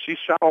much. She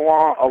shot a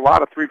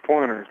lot of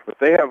three-pointers, but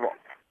they have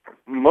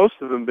most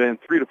of them been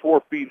 3 to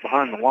 4 feet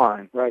behind the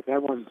line. Right,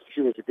 that one,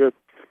 she was a good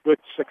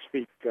 6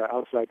 feet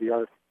outside the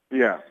arc.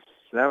 Yeah,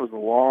 so that was a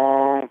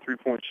long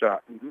three-point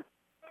shot. Mm-hmm.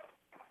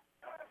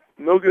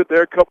 No good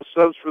there. A couple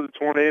subs for the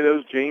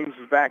Tornadoes. James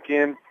is back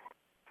in.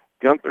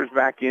 Gunther's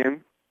back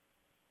in.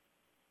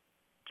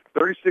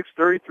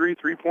 36-33,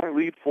 3-point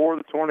lead for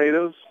the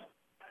Tornadoes.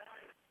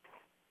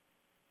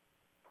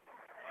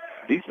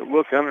 Decent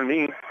look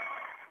underneath.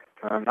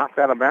 Knocked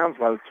out of bounds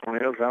by the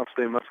Tornadoes. That'll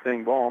stay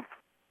Mustang ball.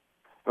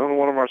 Another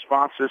one of our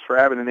sponsors for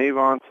Abbott and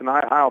Avon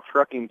tonight, Heil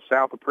Trucking,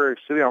 south of Prairie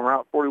City on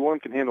Route 41,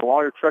 can handle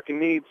all your trucking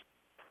needs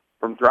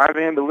from dry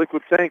van to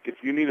liquid tank. If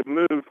you need it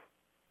moved,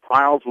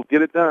 Heil's will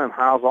get it done.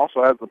 Heil's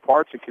also has the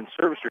parts and can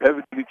service your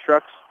heavy-duty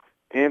trucks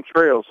and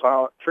trailers.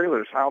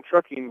 Heil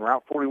Trucking,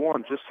 Route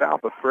 41, just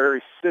south of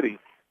Prairie City.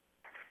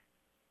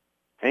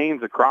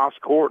 Haynes across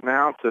court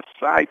now to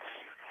Seitz.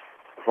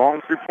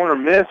 Long three-pointer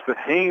miss, but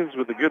Haynes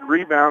with a good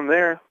rebound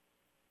there.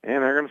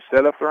 And they're going to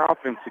set up their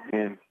offense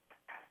again.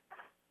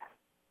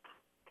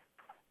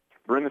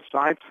 Brenda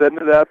Seitz setting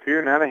it up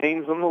here. Now to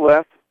Haynes on the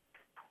left.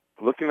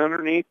 Looking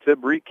underneath to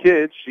Bree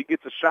Kidd. She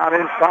gets a shot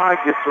inside,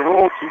 gets a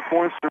roll. 2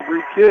 points for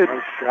Bree Kidd.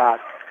 Nice shot.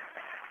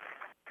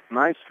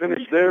 Nice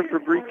finish there for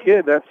Bree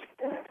Kidd. That's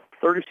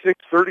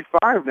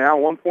 36-35 now.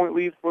 1 point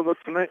lead for the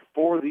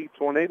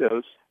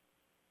Tornadoes.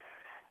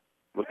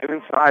 Looking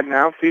inside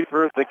now.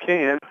 Pieper if they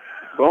can.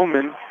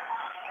 Bowman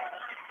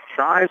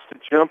tries to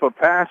jump a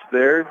pass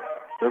there.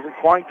 Doesn't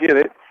quite get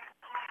it.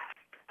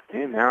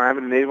 And now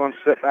having an Avon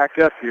set back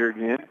up here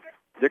again.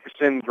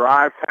 Dickerson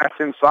drive pass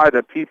inside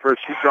to Pieper.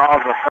 She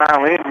draws a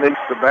foul in, makes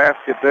the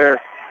basket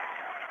there.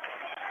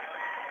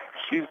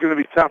 She's going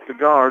to be tough to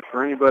guard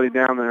for anybody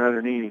down there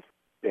underneath.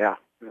 Yeah,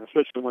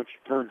 especially when she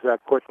turns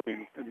that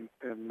quickly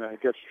and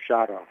gets a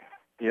shot off.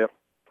 Yep.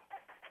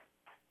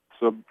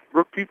 So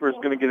Brooke Pieper is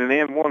going to get an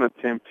and one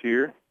attempt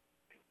here.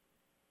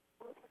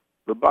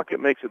 The bucket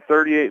makes it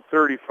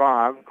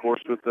 38-35. Of course,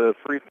 with the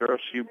free throw,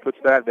 she puts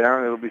that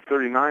down. It'll be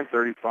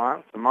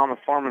 39-35. The Mama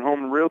Farm and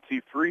Home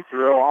Realty free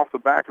throw off the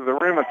back of the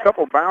rim. A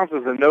couple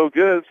bounces and no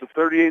good, so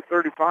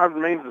 38-35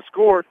 remains the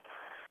score.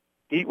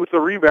 Heat with the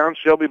rebound.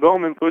 Shelby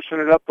Bowman pushing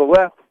it up the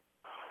left.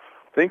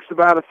 Thinks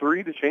about a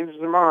three to change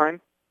her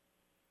mind.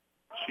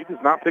 She does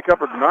not pick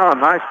up a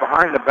nice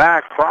behind the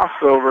back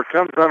crossover.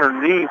 Comes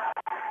underneath,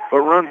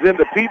 but runs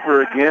into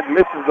Pieper again.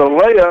 Misses the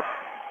layup.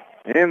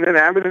 And then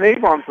Abingdon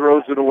Avon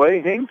throws it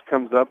away. Haynes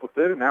comes up with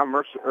it, and now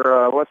West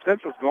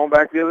Central's going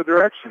back the other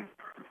direction.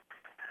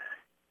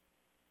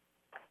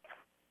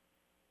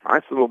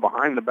 Nice little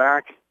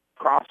behind-the-back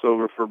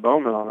crossover for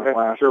Bowman on that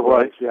last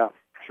play. Yeah,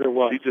 sure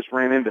was. She just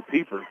ran into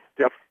Pieper.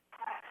 Yep.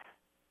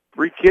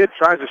 Bree Kidd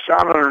tries a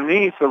shot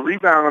underneath. The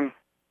rebound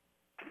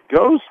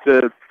goes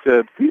to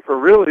Pieper,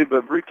 really,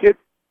 but Bree Kidd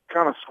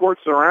kind of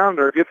squirts around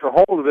her, gets a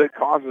hold of it,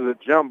 causes a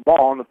jump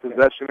ball, and the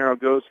possession arrow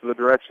goes to the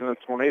direction of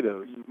the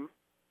Tornadoes. Mm-hmm.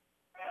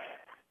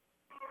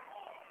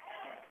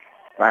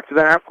 Back to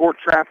the half-court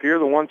trap here,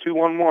 the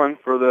 1-2-1-1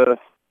 for the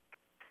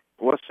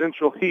West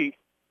Central Heat.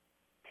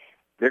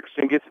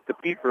 Dickerson gets it to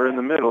Pieper in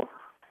the middle.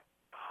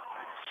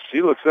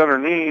 She looks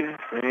underneath,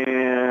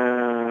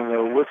 and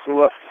a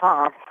whistle up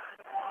top.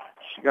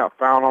 She got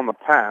fouled on the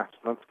pass.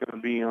 That's going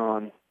to be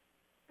on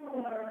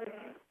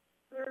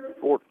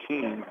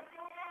 14.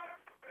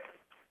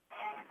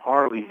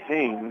 Harley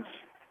Haynes.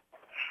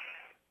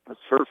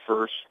 That's her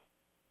first.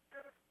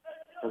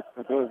 I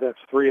believe that's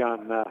three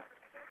on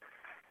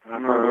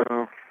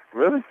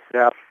really?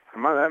 Yeah.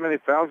 Am I that many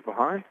fouls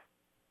behind?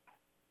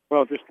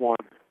 Well, just one.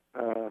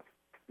 A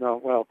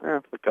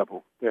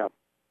couple. Yeah.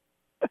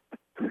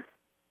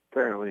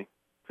 Apparently.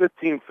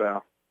 15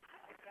 foul.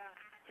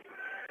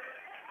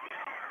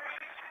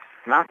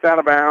 Knocked out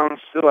of bounds,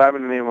 still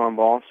having the name on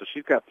ball, so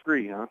she's got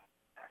three, huh?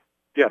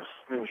 Yes.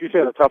 She's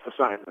had a tough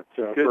assignment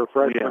for a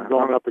freshman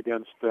going up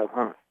against...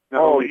 I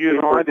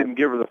didn't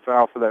give her the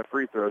foul for that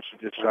free throw she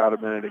just shot a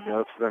minute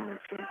ago, so that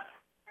makes sense.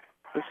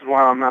 This is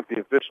why I'm not the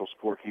official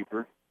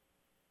scorekeeper.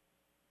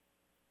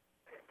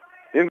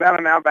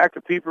 Inbound now back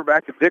to Pieper,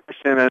 back to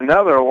Dickerson.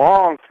 Another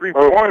long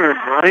three-pointer.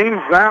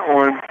 Drains that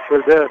one for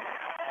the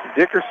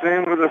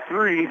Dickerson with a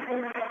three.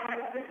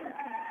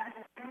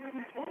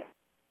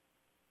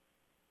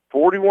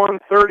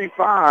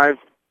 41-35,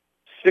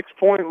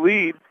 6-point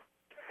lead.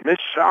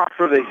 Missed shot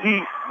for the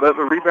Heat, but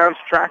the rebound's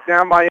tracked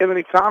down by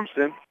Ebony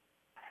Thompson.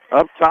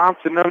 Up top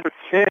to number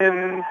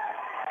 10.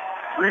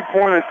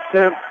 Three-point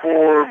attempt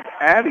for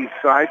Addie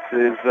Seitz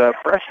is a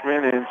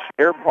freshman, and she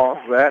airballs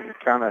that and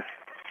kind of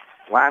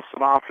blasts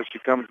it off as she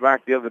comes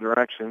back the other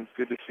direction.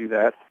 Good to see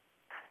that.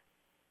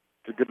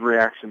 It's a good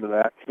reaction to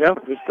that. Yeah,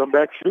 just come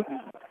back shooting.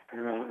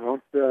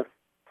 Don't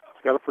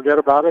got to forget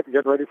about it and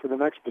get ready for the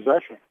next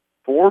possession.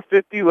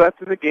 4:50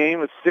 left in the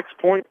game, a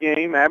 6-point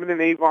game. Abingdon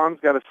Avon's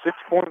got a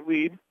 6-point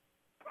lead.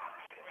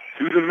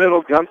 To the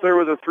middle, Gunther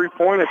with a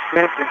three-point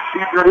attempt, and she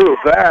drew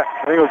that.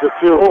 I think it was a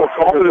two. Oh,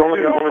 called it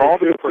only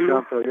two for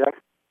Gunther, yeah.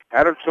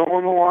 Had her toe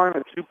on the line,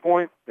 a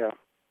 2-point. Yeah.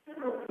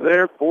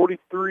 There,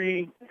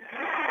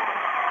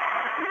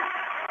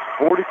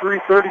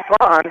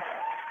 43-35.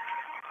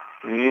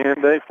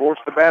 And they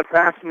forced the bad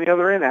pass from the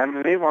other end.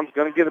 Abingdon Avon's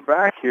going to get it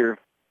back here.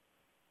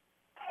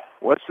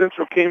 West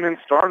Central came in,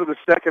 started the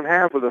second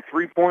half with a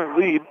 3-point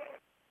lead,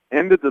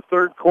 ended the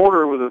third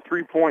quarter with a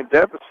 3-point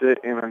deficit,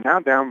 and are now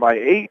down by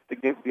 8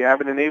 against the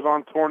Abingdon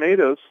Avon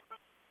Tornadoes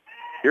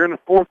here in the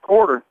fourth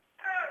quarter.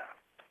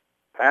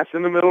 Pass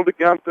in the middle to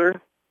Gunther.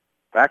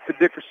 Back to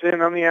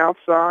Dickerson on the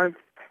outside.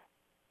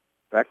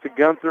 Back to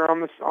Gunther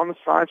on the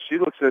side. She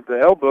looks at the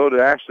elbow to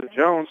Ashley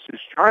Jones,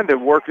 who's trying to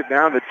work it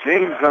down to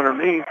James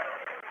underneath.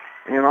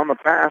 And on the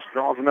pass,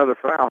 draws another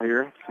foul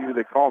here. See who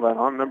they call that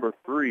on. Number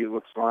 3, it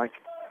looks like.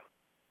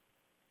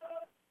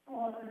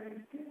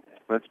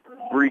 That's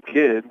Bree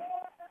Kidd.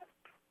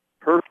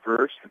 Her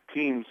first, the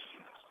team's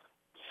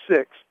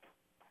 6th.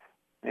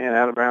 And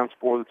out of bounds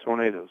for the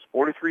Tornadoes.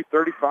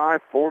 43-35,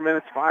 4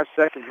 minutes, 5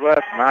 seconds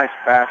left. Nice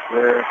pass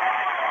there.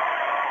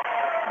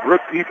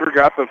 Brooke Pieper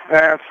got the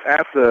pass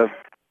at the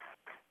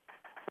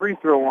free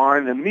throw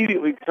line,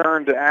 immediately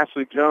turned to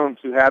Ashley Jones,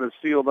 who had it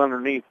sealed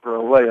underneath for a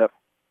layup.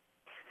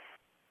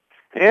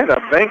 And a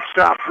bank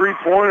shot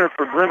three-pointer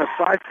for Brenna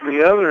Seitz on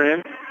the other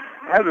end.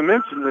 I haven't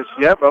mentioned this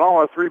yet, but all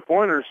our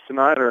three-pointers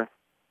tonight are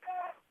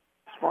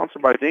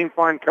sponsored by Dane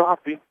Fine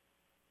Coffee.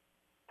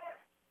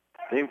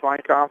 Dane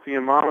Fine Coffee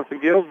in Monmouth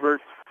and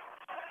Galesburg.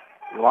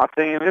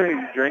 latte and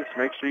energy drinks,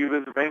 make sure you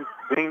visit Bain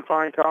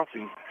Fine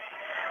Coffee.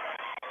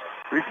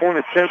 3-point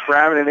attempt for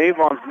Abbott and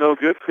Avon's no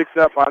good. Picked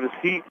up by the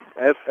Heat.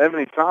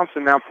 Ebony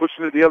Thompson now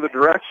pushing it the other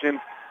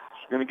direction.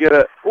 She's going to get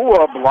a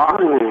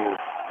block.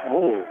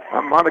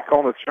 I might have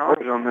called a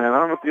charge on that. I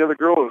don't know if the other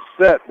girl was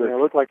set, but it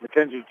looked like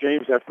Mackenzie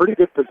James had pretty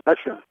good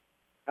possession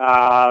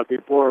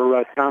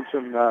before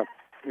Thompson,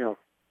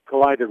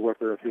 collided with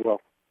her, if you will.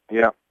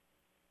 Yeah.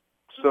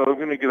 So we're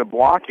going to get a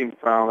blocking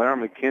foul there on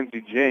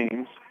Mackenzie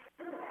James.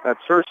 That's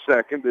her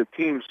second, the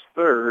team's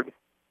third.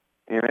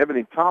 And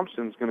Ebony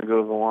Thompson's going to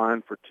go to the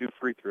line for 2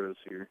 free throws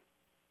here.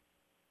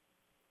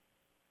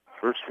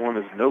 First one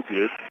is no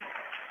good.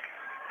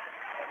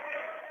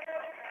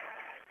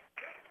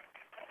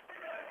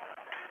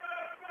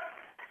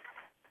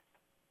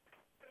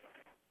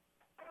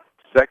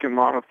 Second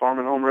Monmouth Farm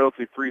and Home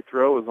Realty free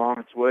throw is on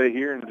its way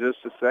here in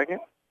just a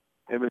second.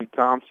 Ebony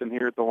Thompson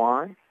here at the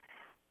line.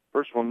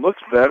 First one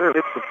looks better.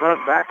 Hits the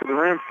front, back of the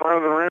rim, front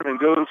of the rim, and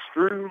goes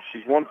through.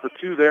 She's 1 for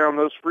 2 there on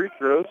those free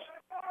throws.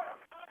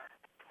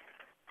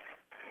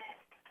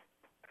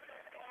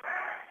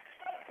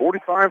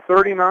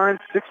 45-39,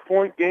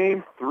 6-point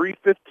game,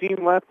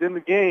 3:15 left in the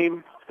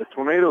game. The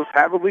Tornadoes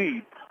have a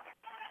lead.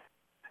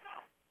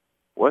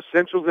 West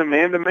Central's in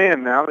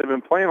man-to-man now. They've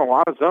been playing a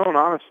lot of zone,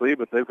 honestly,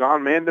 but they've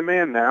gone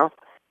man-to-man now.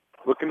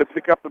 Looking to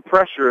pick up the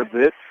pressure a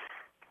bit.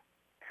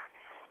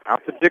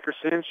 Out to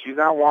Dickerson. She's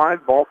out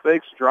wide. Ball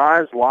fakes,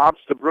 drives, lobs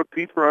to Brooke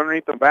Pieper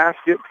underneath the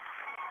basket.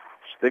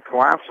 They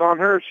collapse on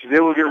her. She's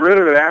able to get rid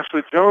of it.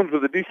 Ashley Jones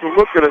with a decent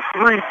look at a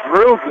three.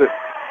 Drills it.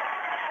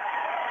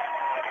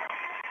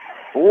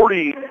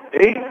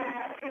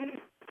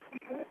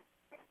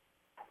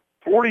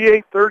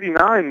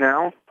 48-39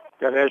 now.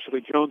 Got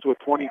Ashley Jones with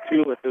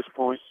 22 at this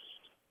point.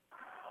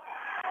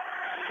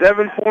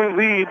 7-point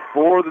lead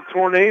for the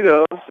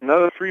Tornadoes.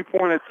 Another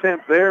 3-point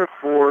attempt there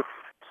for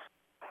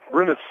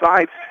Brenda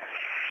Seitz.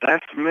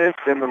 That's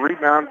missed, and the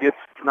rebound gets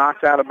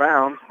knocked out of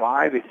bounds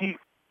by the Heat.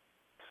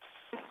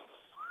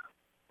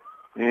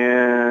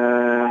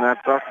 And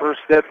that's our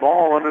first dead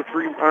ball under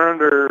 3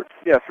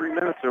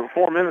 minutes or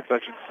 4 minutes, I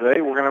should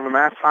say. We're going to have a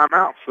mass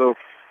timeout. So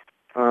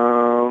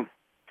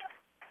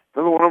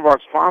another one of our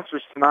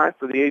sponsors tonight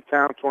for the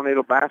A-Town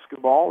Tornado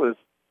basketball is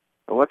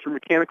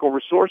Electromechanical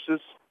Resources.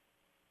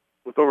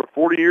 With over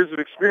 40 years of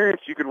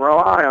experience, you can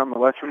rely on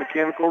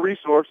Electromechanical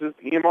Resources.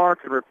 EMR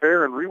can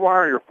repair and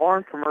rewire your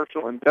farm,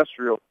 commercial,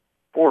 industrial,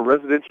 or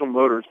residential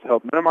motors to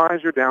help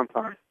minimize your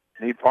downtime.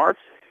 Need parts?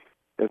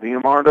 If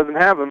EMR doesn't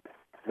have them,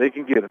 they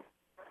can get them.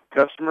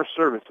 Customer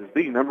service is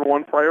the number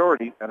one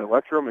priority at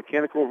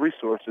Electromechanical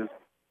Resources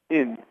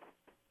in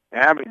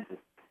Abingdon.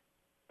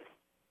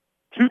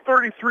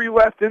 2:33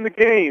 left in the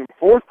game.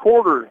 Fourth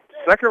quarter,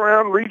 second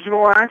round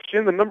regional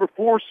action. The number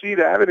 4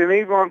 seed Abbott and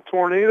Avon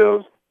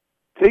Tornadoes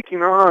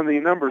taking on the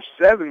number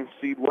 7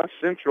 seed West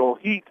Central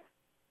Heat.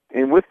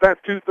 And with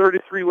that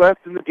 2:33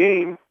 left in the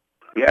game,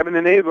 the Abbott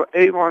and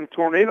Avon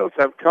Tornadoes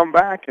have come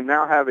back and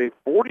now have a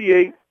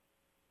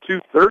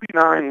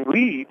 48-39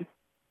 lead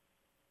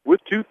with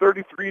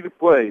 2:33 to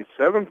play.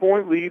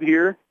 7-point lead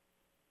here.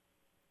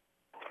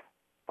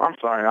 I'm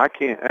sorry, I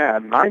can't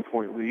add.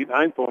 9-point lead.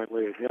 9-point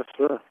lead, yes,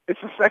 sir.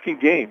 It's the second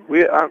game.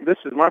 This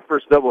is my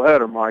first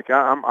doubleheader, Mike.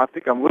 I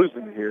think I'm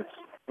losing here.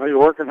 Well, you're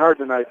working hard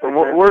tonight.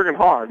 We're working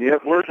hard.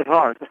 Yep, working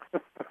hard.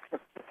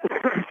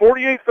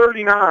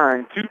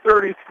 48-39,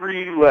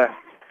 2:33 left.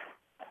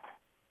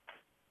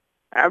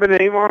 Abbott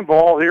and Avon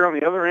ball here on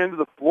the other end of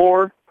the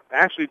floor.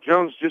 Ashley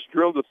Jones just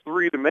drilled a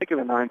 3 to make it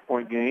a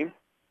 9-point game.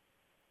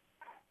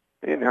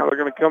 And now they're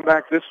going to come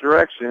back this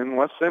direction.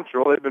 West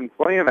Central, they've been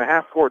playing a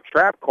half-court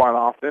trap quite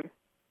often.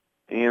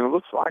 And it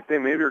looks like they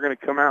maybe are going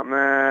to come out in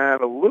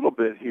that a little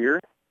bit here.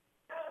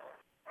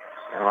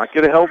 And I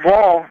get a held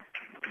ball.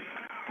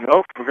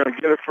 Nope, we're going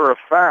to get it for a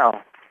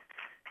foul.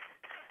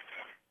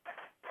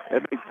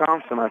 Ebony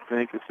Thompson, I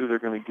think, is who they're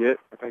going to get.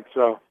 I think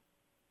so.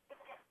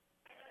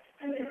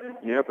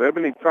 Yep,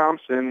 Ebony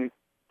Thompson is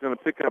going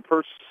to pick up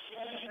her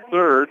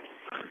third.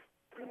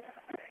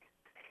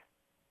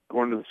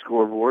 Going to the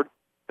scoreboard.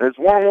 It's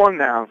 1-1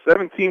 now.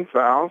 17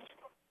 fouls.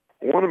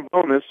 1 in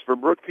bonus for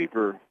Brooke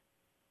Pieper.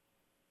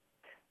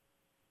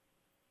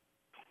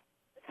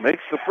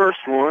 Makes the first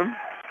one.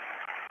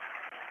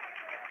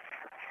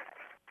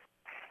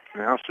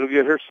 Now she'll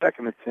get her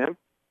second attempt.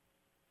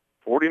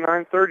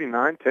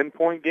 49-39,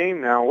 10-point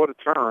game now. What a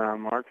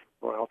turnaround, Mark.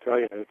 Well, I'll tell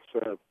you, it's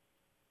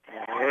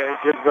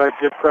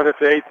give credit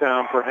to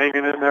A-Town for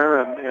hanging in there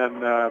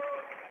and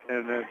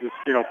just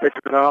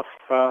picking it off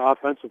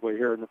offensively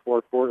here in the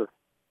fourth quarter.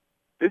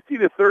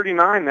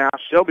 50-39 now.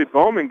 Shelby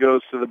Bowman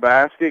goes to the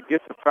basket,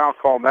 gets a foul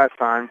called that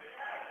time.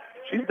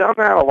 She's done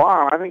that a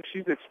lot. I think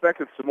she's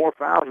expected some more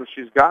fouls than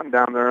she's gotten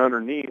down there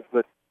underneath.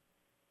 But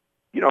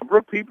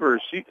Brooke Pieper,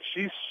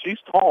 she's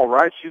tall,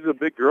 right? She's a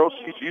big girl.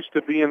 She's used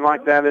to being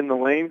like that in the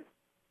lane.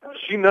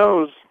 She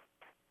knows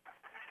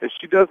if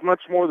she does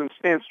much more than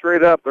stand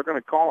straight up, they're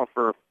going to call her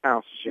for a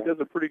foul. So she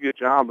does a pretty good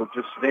job of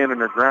just standing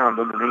her ground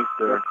underneath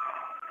there.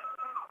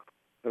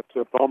 That's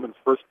Bowman's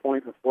first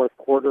point in the fourth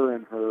quarter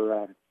and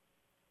her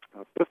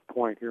fifth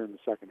point here in the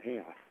second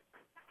half.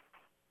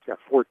 He's got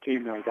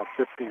 14 now. He's got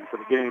 15 for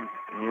the game.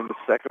 And the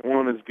second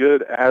one is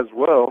good as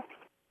well.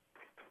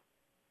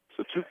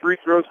 So 2 free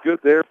throws good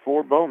there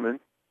for Bowman.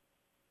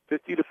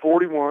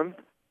 50-41.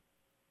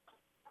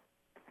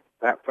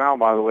 That foul,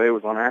 by the way,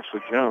 was on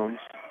Ashley Jones.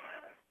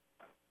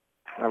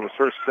 That was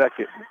her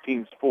second, the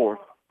team's fourth.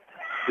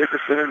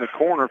 Dickerson in the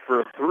corner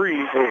for a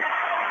three. So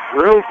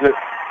drills it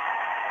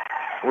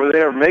where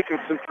they are making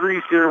some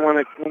threes here when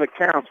it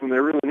counts, when they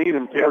really need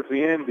them towards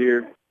the end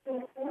here.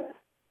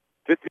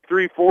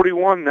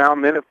 53-41 now,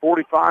 minute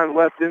 45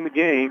 left in the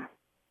game.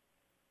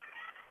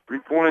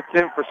 3-point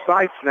attempt for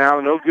Seitz now.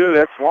 No good.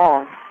 That's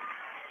long.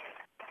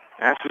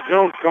 Ashley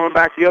Jones coming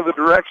back the other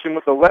direction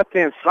with the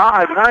left-hand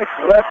side. Nice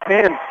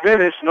left-hand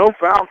finish. No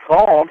foul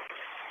called.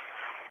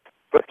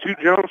 But 2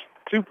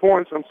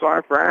 points,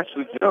 for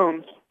Ashley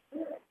Jones.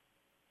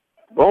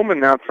 Bowman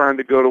now trying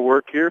to go to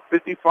work here.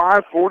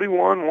 55-41,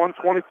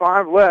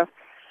 125 left.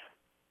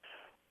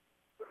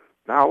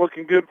 Not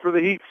looking good for the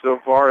Heat so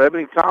far.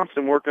 Ebony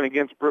Thompson working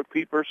against Brooke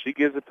Pieper. She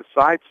gives it to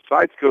Seitz.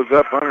 Seitz goes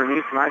up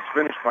underneath. Nice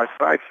finish by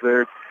Seitz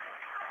there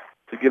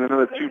to get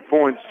another 2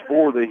 points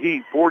for the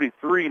Heat.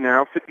 43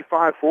 now,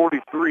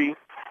 55-43.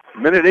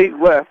 Minute 8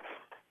 left.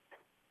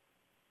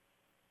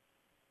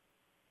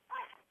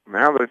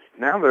 Now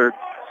they're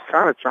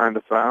kind of trying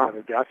to foul.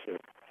 Yeah, got you.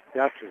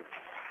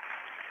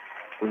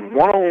 With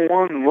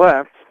 1:01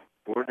 left,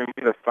 we're going to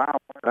get a foul.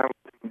 That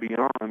would be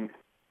on,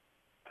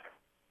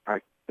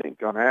 I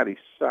think, on Addie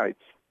Seitz.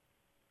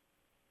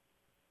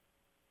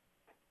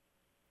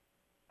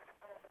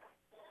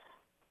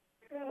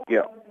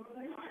 Yeah.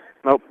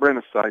 Nope,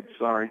 Brenna Seitz,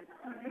 sorry.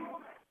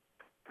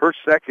 Her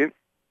second.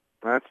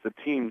 That's the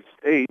team's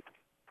 8th.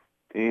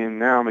 And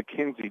now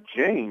Mackenzie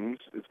James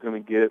is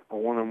going to get a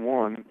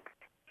 1-on-1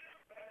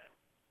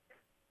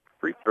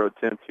 free throw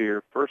attempt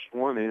here. First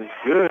one is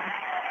good.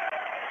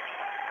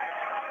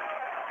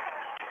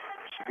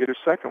 She'll get her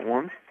second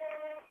one.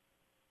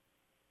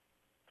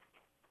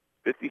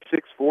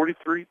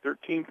 56-43,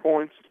 13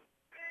 points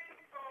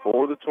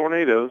for the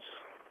Tornadoes.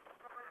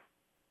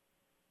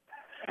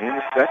 And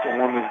the second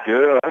one is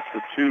good. That's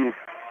the 2,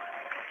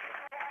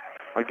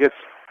 I guess,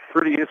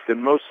 prettiest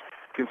and most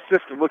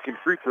consistent-looking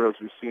free throws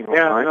we've seen all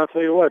night. And I'll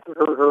tell you what,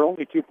 her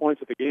only 2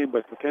 points at the game,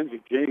 but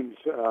Mackenzie James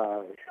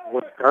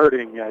was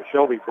guarding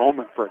Shelby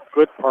Bowman for a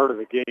good part of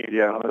the game.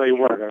 Yeah, I'll tell you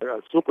what,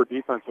 a super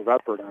defensive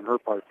effort on her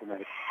part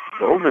tonight.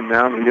 Bowman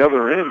down to the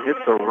other end hits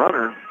a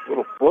runner,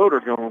 little floater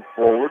going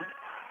forward.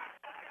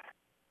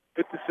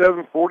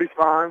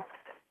 57-45.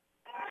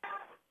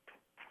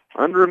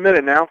 Under a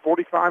minute now,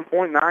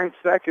 45.9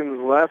 seconds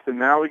left, and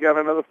now we got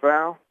another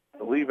foul. I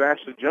believe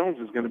Ashley Jones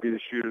is going to be the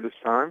shooter this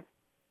time.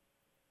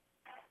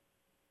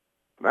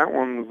 That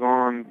one was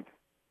on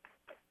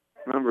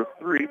number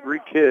 3, Bree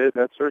Kidd.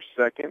 That's her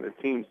second. The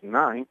team's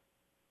 9th.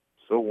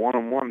 So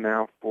 1-on-1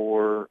 now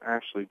for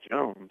Ashley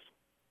Jones.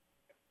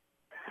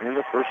 And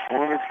the first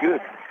one is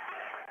good.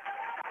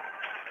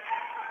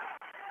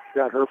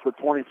 Got her for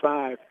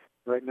 25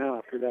 right now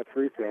after that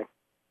free throw.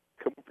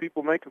 A couple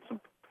people making some...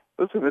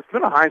 Listen, it's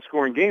been a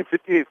high-scoring game,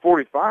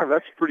 58-45.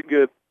 That's a pretty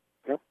good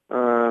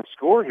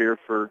score here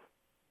for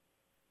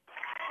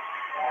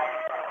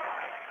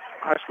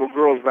high school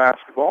girls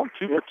basketball.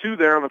 2 for 2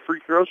 there on the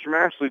free throws from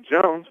Ashley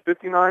Jones.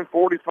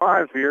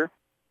 59-45 here.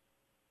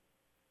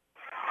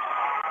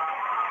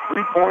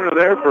 3-pointer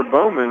there for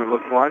Bowman, it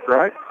looks like,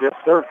 right? Yes,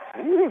 sir.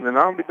 Ooh, then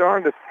I'll be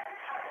darned if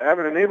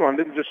Abbott and Avon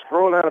didn't just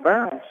throw it out of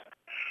bounds.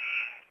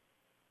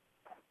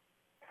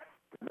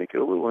 Make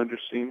it a little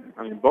interesting.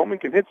 I mean, Bowman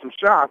can hit some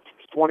shots.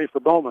 It's 20 for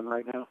Bowman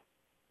right now.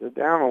 They're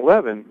down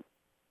 11.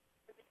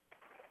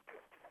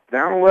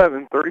 Down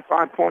 11,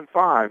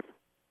 35.5.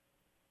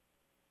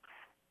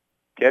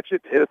 Catch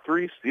it, hit a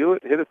 3, steal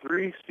it, hit a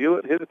 3, steal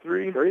it, hit a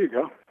 3. There you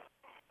go.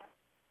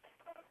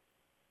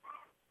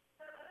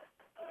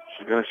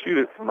 She's going to shoot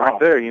it from right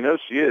there. You know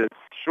she is.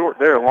 Short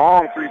there,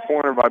 long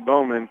 3-pointer by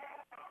Bowman.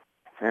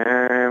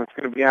 And it's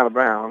going to be out of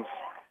bounds.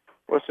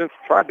 Well, since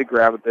tried to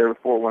grab it there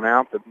before it went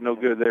out, but no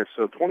good there.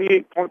 So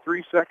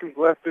 28.3 seconds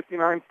left,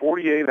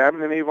 59-48.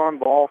 Abbott and Avon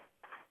ball.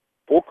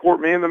 Full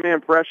court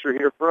man-to-man pressure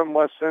here from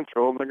West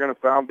Central, and they're going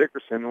to foul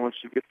Dickerson once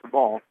she gets the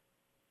ball.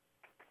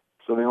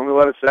 So they only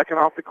let a second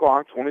off the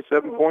clock,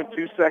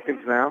 27.2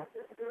 seconds now.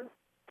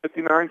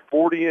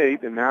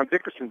 59-48, and now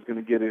Dickerson's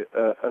going to get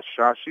a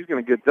shot. She's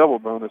going to get double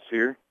bonus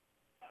here.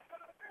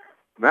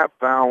 And that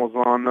foul was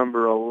on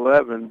number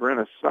 11,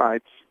 Brenna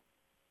Seitz,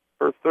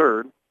 her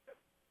third.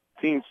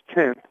 Team's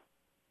 10th.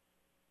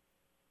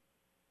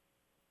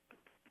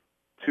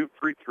 2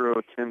 free throw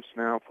attempts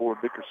now for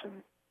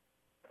Dickerson.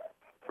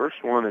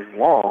 First one is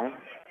long.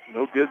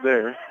 No good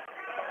there.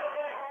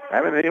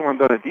 Haven't anyone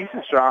done a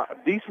decent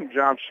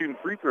job shooting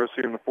free throws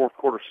here in the fourth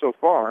quarter so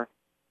far,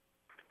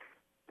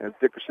 as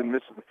Dickerson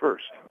misses the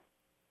first.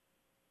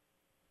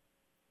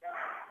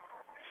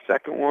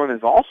 Second one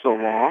is also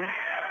long.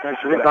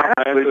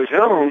 Ashley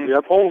Jones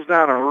pulls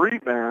down a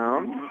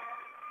rebound.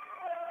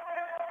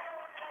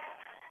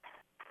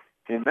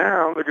 And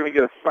now they're going to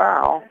get a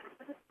foul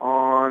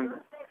on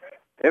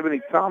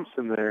Ebony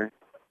Thompson there.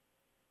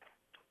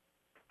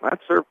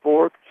 That's her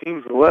fourth.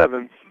 Team's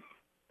 11.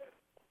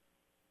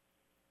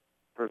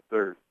 Her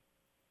third.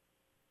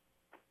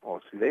 Oh,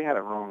 see, they had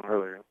it wrong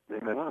earlier. They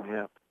messed me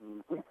up.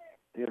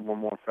 They had one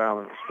more foul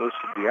than it was supposed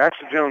to be.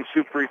 Ashley Jones,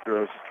 2 free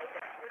throws.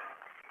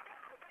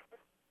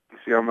 You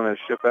see, I'm going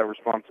to shift that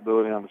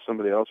responsibility onto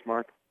somebody else,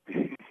 Mark.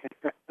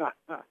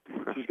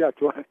 She's got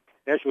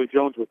Ashley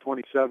Jones with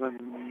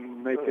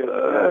 27. Make it.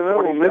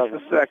 We'll miss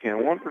the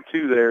second. 1 for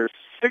 2 there.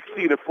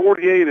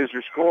 60-48 is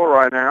your score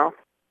right now.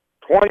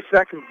 20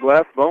 seconds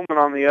left. Bowman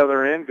on the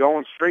other end,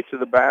 going straight to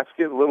the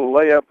basket. A little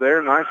layup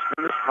there. Nice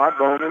finish by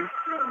Bowman.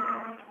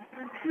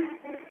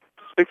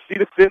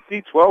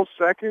 60-50, 12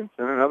 seconds,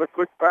 and another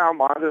quick foul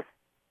by the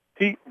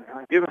Heat.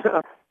 Give it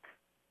up.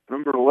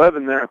 Number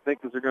 11 there, I think,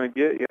 is they're going to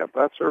get. Yep,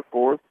 that's her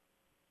fourth.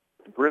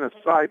 Brenna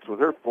Seitz with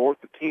her fourth.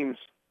 The team's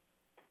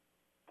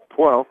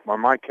 12th by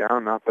my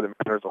count. Not that it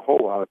matters a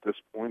whole lot at this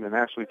point. And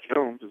Ashley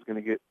Jones is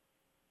going to get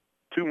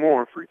 2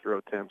 more free throw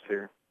attempts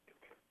here.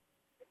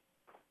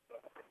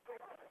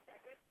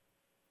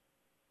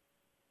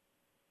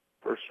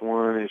 First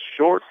one is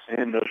short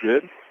and no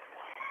good.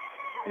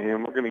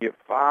 And we're going to get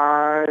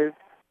 5.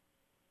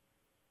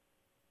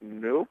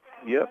 Nope.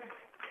 Yep.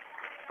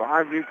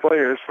 5 new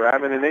players for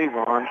Abbott and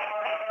Avon.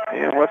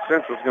 And West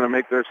Central's going to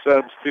make their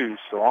subs too.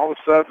 So all the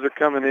subs are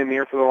coming in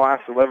here for the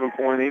last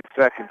 11.8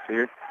 seconds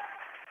here.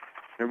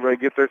 Everybody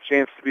get their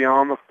chance to be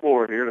on the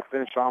floor here to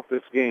finish off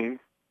this game.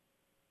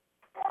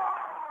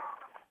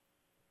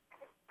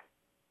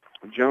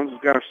 Jones has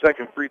got her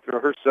second free throw.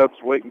 Her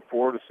sub's waiting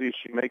for her to see if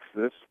she makes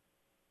this.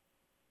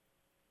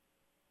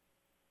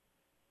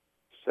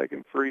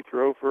 Second free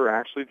throw for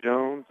Ashley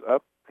Jones,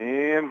 up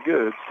and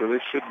good. So they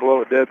should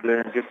blow it dead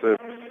there and get the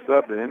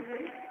sub in.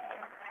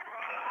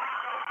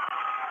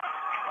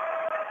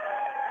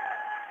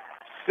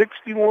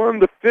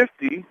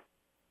 61-50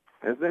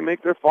 as they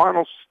make their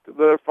final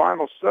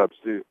subs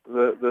do.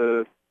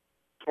 The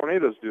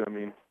Tornadoes do, I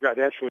mean. Got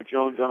Ashley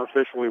Jones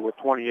unofficially with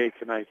 28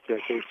 tonight,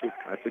 Casey.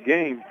 That's a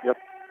game. Yep.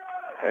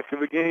 Heck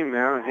of a game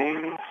now.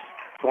 Haynes,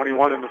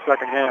 21 in the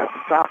second half. At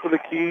the top of the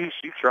key,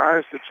 she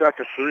tries to chuck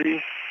a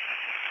 3.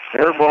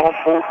 Air ball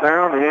pulled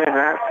down, and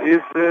that is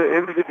the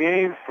end of the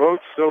game,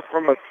 folks. So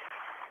from a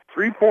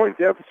 3-point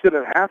deficit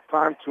at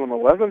halftime to an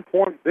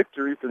 11-point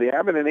victory for the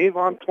Abbott and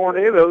Avon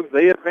Tornadoes,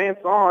 they advance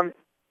on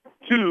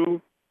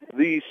to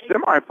the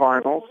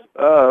semifinals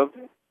of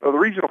the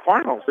regional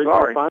finals.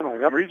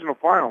 Regional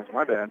finals.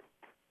 My bad.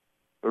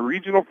 The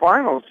regional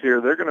finals here.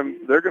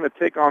 They're gonna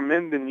take on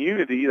Minden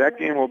Unity. That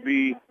game will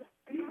be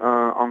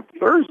on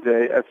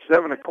Thursday at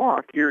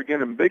 7:00 here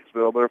again in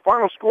Biggsville. But our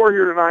final score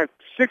here tonight,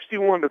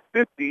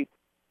 61-50.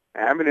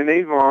 Abbott and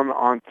Avon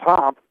on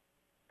top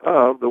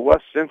of the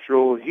West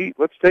Central Heat.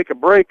 Let's take a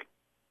break.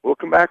 We'll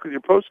come back with your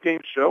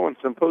post-game show and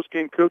some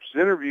post-game coaches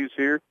interviews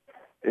here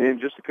in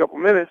just a couple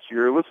minutes.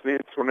 You're listening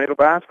to Tornado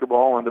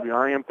Basketball on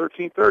WRAM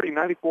 1330,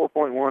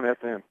 94.1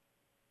 FM.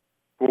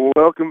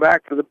 Welcome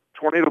back to the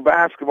Tornado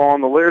Basketball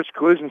on the Lair's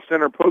Collision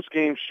Center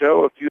post-game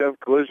show. If you have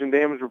collision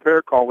damage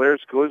repair, call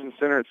Lair's Collision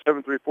Center at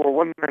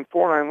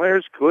 734-1949.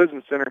 Lair's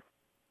Collision Center,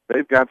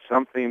 they've got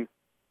something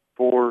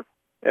for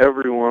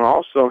everyone.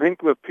 Also,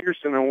 Hinckliffe,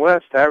 Pearson, and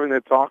West having the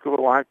talk of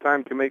a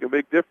lifetime can make a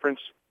big difference.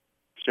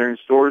 Sharing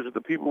stories with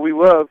the people we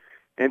love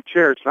and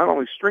cherish not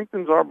only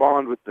strengthens our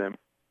bond with them,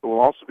 but will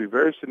also be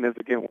very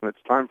significant when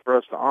it's time for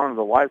us to honor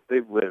the life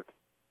they've lived.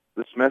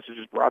 This message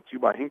is brought to you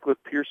by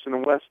Hinckliffe, Pearson,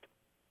 and West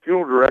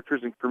Funeral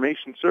Directors and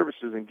Cremation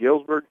Services in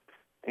Galesburg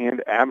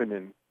and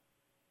Abingdon.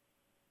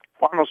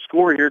 Final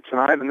score here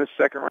tonight in this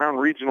second-round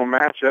regional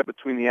matchup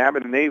between the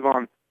Abbott and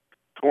Avon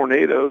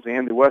Tornadoes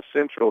and the West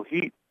Central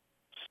Heat,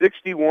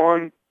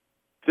 61-50.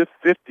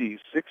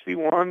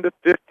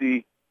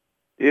 61-50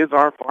 is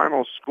our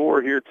final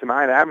score here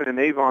tonight. Abbott and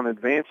Avon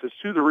advances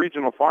to the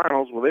regional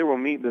finals where they will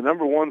meet the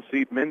number 1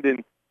 seed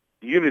Minden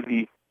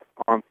Unity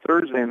on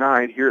Thursday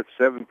night here at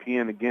 7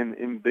 p.m. again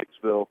in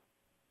Biggsville.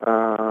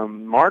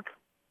 Mark,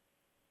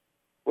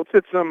 let's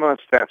hit some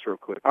stats real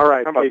quick. All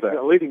right. How about that?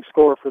 The leading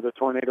scorer for the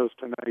Tornadoes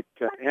tonight,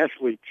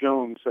 Ashley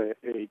Jones, a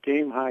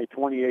game-high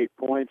 28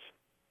 points.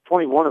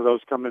 21 of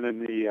those coming in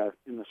the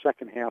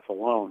second half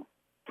alone.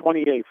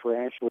 28 for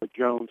Ashley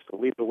Jones to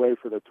lead the way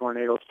for the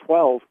Tornadoes.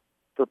 12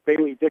 for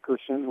Bailey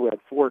Dickerson, who had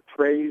 4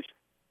 trays,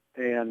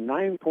 and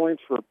 9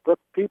 points for Brooke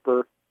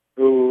Pieper,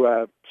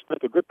 who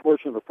spent a good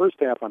portion of the first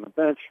half on the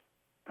bench,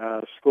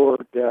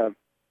 scored 9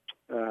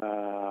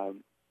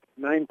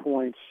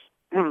 points,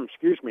 9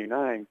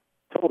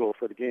 total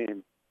for the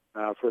game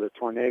for the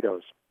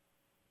Tornadoes.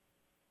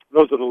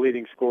 Those are the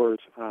leading scorers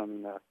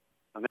on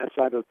that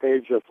side of the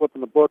page.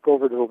 Flipping the book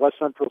over to the West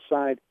Central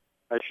side,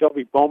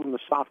 Shelby Bowman, the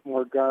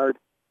sophomore guard,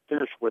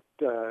 finished with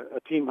a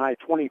team-high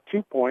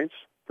 22 points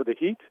for the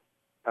Heat.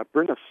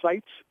 Brenna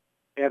Seitz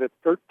added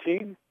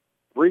 13.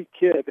 Bree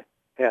Kidd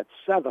had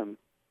 7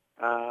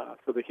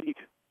 for the Heat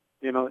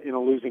in a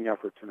losing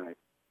effort tonight.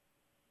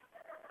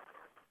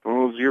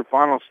 Those are your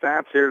final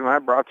stats here tonight,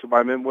 brought to you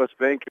by Midwest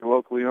Bank, your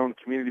locally owned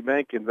community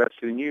bank,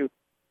 invested in you.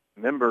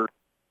 Member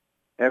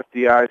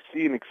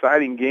FDIC, an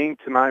exciting game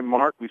tonight,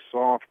 Mark. We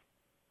saw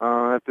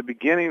At the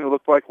beginning, it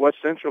looked like West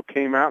Central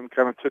came out and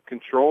kind of took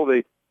control.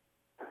 They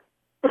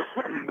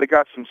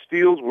got some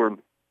steals, were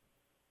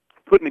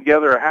putting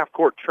together a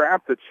half-court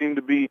trap that seemed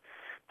to be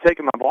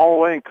taking the ball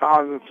away and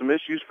causing some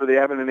issues for the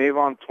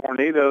Abingdon-Avon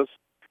Tornadoes.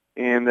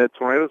 And the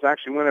Tornadoes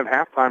actually went at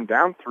halftime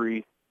down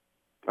 3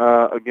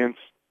 against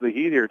the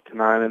Heat here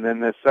tonight. And then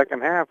the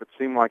second half, it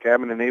seemed like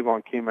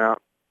Abingdon-Avon came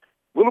out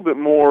a little bit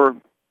more,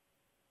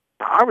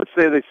 I would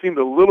say they seemed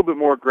a little bit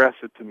more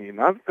aggressive to me.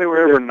 Not that they were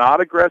ever not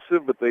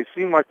aggressive, but they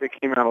seemed like they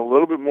came out a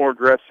little bit more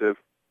aggressive.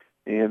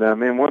 And,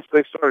 man, once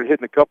they started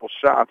hitting a couple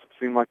shots, it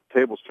seemed like the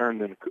tables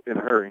turned in a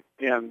hurry.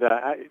 And,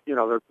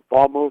 their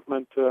ball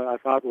movement, I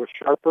thought, was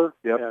sharper.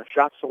 Yep.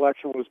 Shot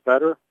selection was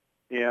better.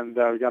 And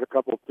we got a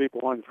couple of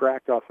people on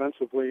track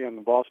offensively, and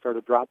the ball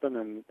started dropping,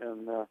 and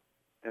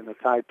the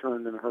tide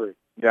turned in a hurry.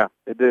 Yeah,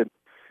 it did.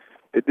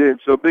 It did.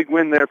 So big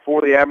win there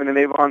for the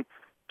Abingdon-Avon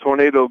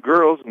Tornado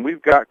girls. And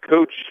we've got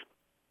Coach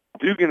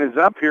Dugan is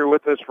up here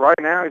with us right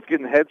now. He's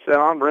getting the headset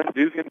on. Brent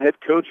Dugan, head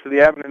coach for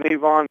the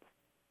Abingdon-Avon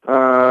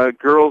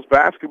girls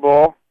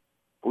basketball.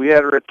 We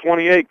had her at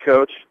 28,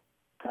 Coach.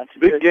 That's a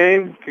big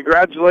game.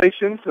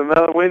 Congratulations.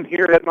 Another win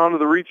here heading on to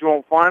the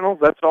regional finals.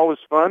 That's always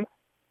fun.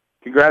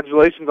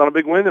 Congratulations on a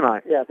big win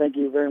tonight. Yeah, thank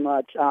you very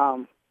much.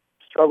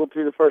 Struggled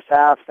through the first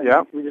half,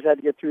 and we just had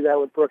to get through that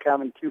with Brooke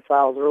having 2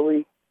 fouls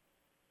early,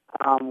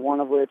 one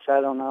of which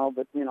I don't know,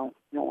 but, you don't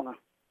want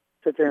to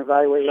sit there and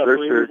evaluate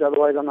referees,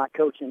 otherwise I'm not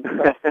coaching.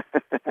 So,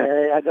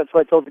 that's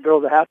what I told the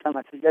girls at halftime.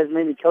 I said, you guys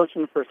made me coach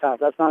in the first half.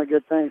 That's not a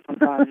good thing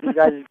sometimes. You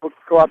guys just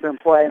go out there and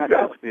play. And I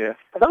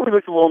thought we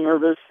looked a little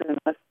nervous, and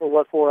that's for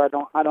what for, I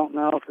don't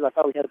know, because I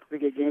thought we had a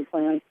pretty good game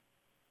plan.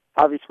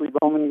 Obviously,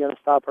 Bowman, you got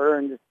to stop her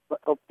and just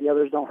hope the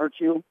others don't hurt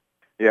you.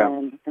 Yeah.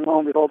 And lo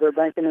and behold, they're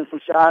banking in some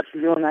shots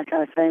and doing that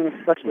kind of thing,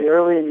 especially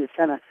early, and you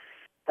kind of,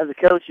 as a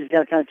coach, you've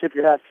got to kind of tip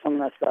your hat to some of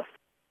that stuff.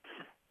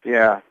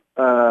 Yeah.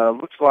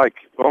 Looks like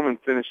Bowman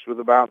finished with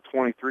about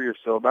 23 or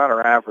so, about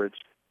her average.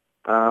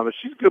 But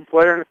she's a good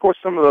player, and, of course,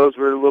 some of those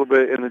were a little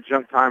bit in the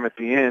junk time at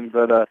the end,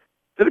 but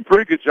did a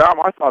pretty good job,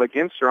 I thought,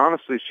 against her,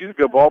 honestly. She's a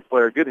good ball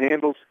player, good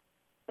handles,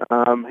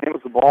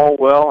 handles the ball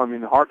well. I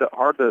mean, hard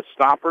to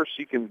stop her.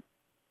 She can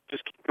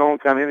just keep going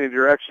kind of any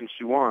direction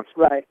she wants.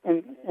 Right,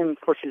 and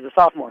of course she's a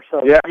sophomore,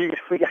 so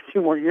we got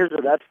 2 more years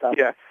of that stuff.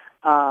 Yeah.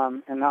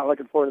 And not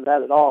looking forward to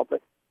that at all.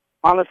 But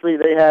honestly,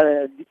 they had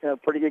a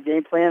pretty good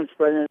game plan,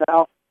 spreading it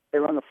out. They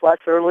run the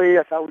flex early.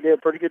 I thought we did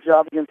a pretty good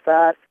job against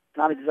that.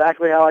 Not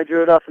exactly how I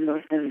drew it up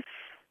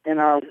in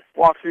our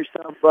walkthrough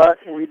stuff, but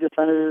we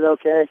defended it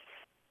okay.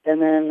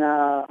 And then,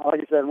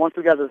 like I said, once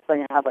we got to the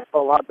second half, I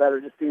felt a lot better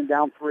just being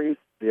down 3.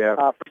 Yeah.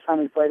 First time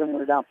we played them, we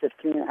were down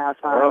 15 at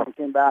halftime and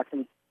came back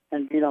and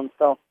beat them.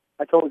 So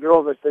I told the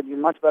girls, I said, you're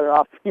much better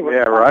off than you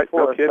were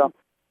before. No so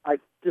I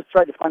just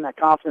tried to find that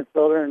confidence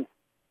builder, and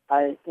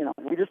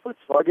we just looked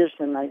sluggish,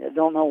 and I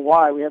don't know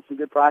why. We had some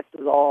good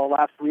practices all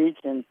last week,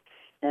 and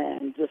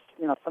just,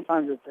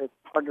 sometimes it's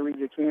hard to read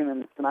your team,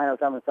 and tonight I was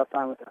having a tough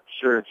time with it.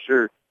 Sure.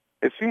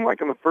 It seemed like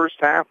in the first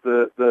half,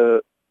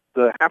 the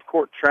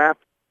half-court trap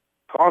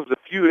caused a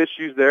few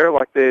issues there,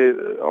 like they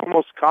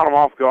almost caught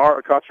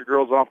your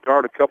girls off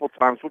guard a couple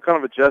times. What kind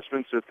of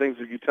adjustments or things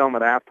did you tell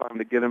them at halftime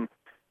to get them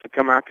to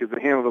come out, because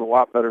they handled it a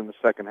lot better in the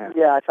second half?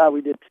 Yeah, I thought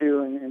we did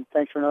too, and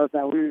thanks for noticing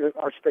that.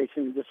 Our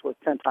spacing just was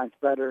 10 times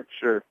better.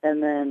 Sure.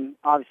 And then,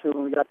 obviously,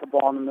 when we got the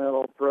ball in the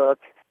middle, Brooke,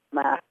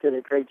 Matt did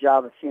a great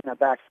job of seeing that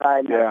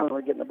backside, and that's when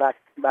we're getting the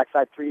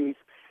backside threes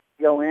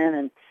go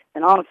in.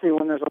 And honestly,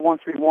 when there's a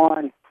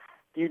 1-3-1,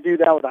 you do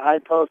that with a high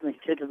post and you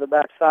kick to the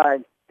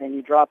backside, and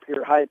you drop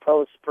your high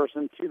post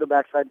person to the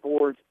backside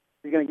boards,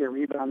 you're going to get a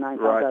rebound 9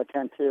 times out of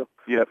 10 too.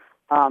 Yep.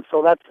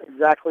 So that's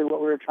exactly what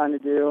we were trying to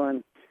do,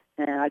 and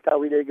I thought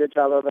we did a good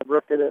job of it.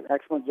 Brooke did an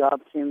excellent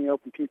job seeing the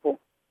open people.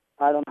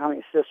 I don't know how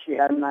many assists she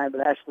had tonight,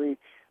 but actually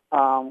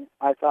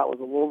I thought was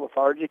a little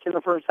lethargic in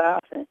the first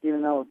half, and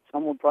even though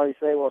some would probably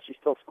say, well, she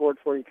still scored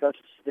for you, coach.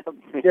 She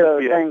did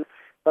other things.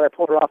 But I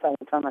pulled her off that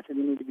one time. I said,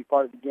 you need to be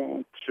part of the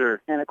game.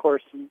 Sure. And, of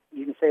course,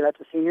 you can say that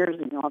to seniors,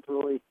 and you don't have to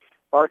really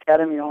bark at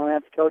them. You don't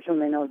have to coach them.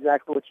 They know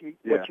exactly what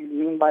you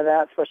mean by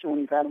that, especially when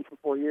you've had them for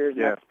 4 years.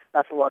 Yeah.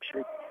 That's a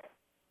luxury.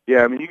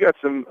 Yeah, I mean, you got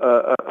some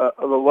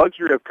the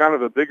luxury of kind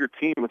of a bigger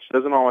team, which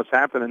doesn't always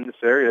happen in this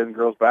area in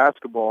girls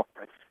basketball.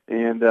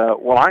 And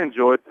what I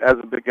enjoyed as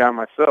a big guy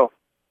myself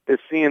is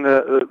seeing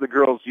the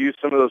girls use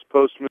some of those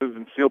post moves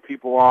and seal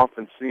people off,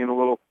 and seeing a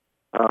little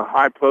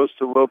high post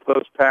to low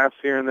post pass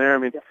here and there. I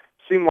mean, it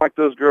seemed like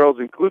those girls,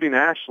 including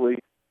Ashley,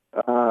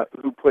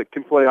 who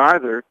can play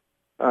either,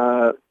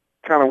 kind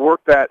of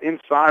work that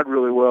inside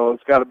really well.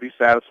 It's got to be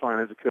satisfying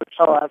as a coach.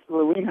 Oh,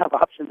 absolutely. We have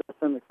options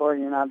in the court.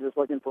 You're not just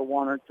looking for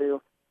 1 or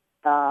 2.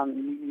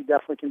 You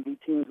definitely can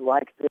beat teams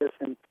like this,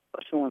 and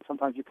especially when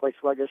sometimes you play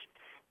sluggish.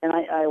 And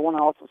I want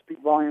to also speak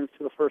volumes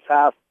to the first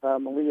half.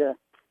 Malia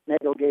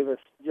Nago gave us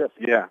just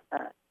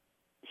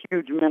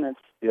huge minutes.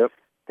 Yep.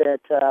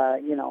 That,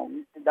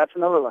 that's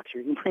another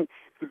luxury.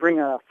 You bring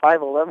a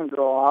 5'11"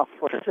 girl off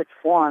for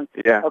 6'1".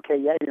 Yeah. Okay,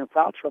 you're in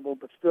foul trouble,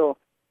 but still,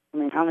 I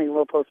mean, how many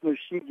low post moves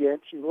she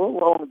get? She's a little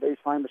low on the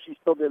baseline, but she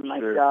still did a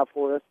nice job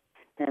for us.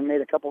 and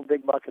made a couple of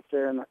big buckets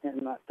there in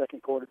the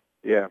second quarter.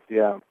 Yeah.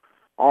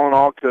 All in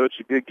all, Coach,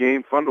 a good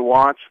game, fun to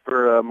watch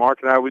for Mark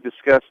and I. We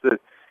discussed that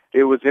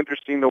it was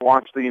interesting to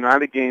watch the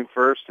United game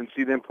first and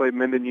see them play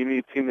Minden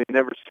Union, a team they'd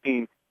never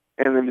seen,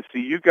 and then to see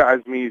you guys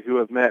meet who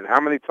have met how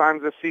many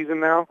times this season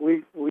now?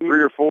 We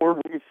 3 or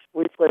 4?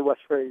 We played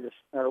West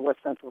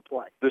Central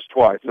twice. Just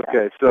twice, yeah.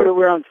 Okay. So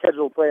we're on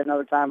schedule to play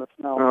another time if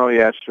snow. Oh,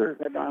 yeah, sure.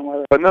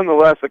 But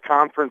nonetheless, a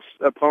conference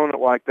opponent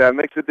like that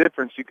makes a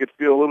difference. You could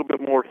feel a little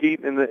bit more heat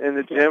in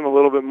the gym, a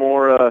little bit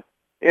more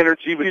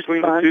energy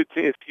between the two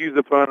teams. Excuse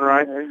the pun,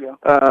 right? There you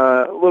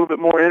go. A little bit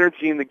more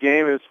energy in the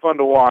game. It was fun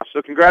to watch.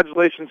 So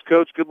congratulations,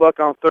 Coach. Good luck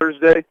on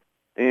Thursday,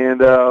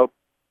 and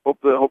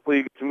hopefully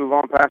you get to move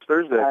on past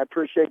Thursday. I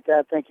appreciate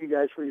that. Thank you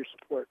guys for your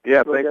support.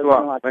 Yeah, thanks a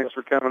lot. Thanks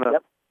for coming up.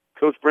 Yep.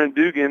 Coach Brent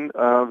Dugan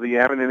of the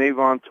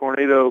Abingdon-Avon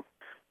Tornado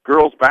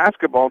girls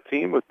basketball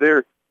team with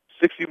their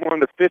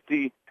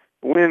 61-50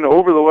 win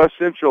over the West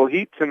Central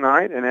Heat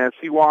tonight, and as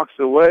he walks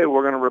away,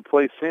 we're going to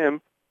replace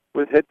him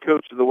with head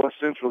coach of the West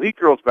Central Heat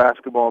girls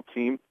basketball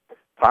team,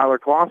 Tyler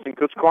Clausing.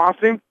 Coach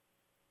Clausing,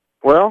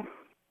 well,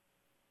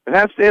 it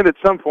has to end at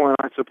some point,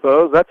 I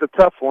suppose. That's a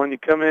tough one. You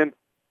come in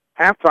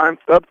halftime,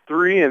 up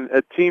 3, and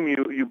a team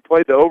you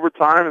played the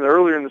overtime and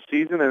earlier in the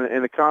season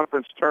in the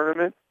conference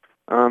tournament.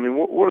 I mean,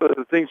 what are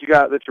the things you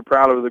got that you're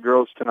proud of the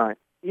girls tonight?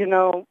 You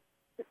know,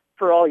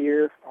 for all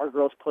year, our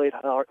girls played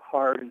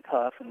hard and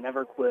tough and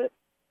never quit.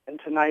 And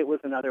tonight was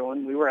another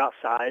one. We were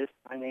outsized.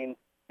 I mean,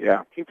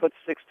 yeah. He puts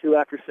 6'2"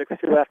 after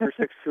 6'2" after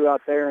 6'2"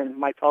 out there, and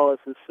my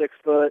tallest is 6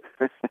 foot,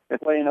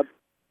 weighing up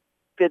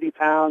 50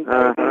 pounds.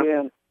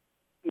 And,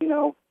 you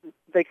know,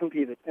 they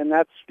competed. And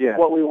that's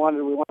what we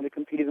wanted. We wanted to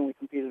compete, and we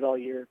competed all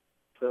year.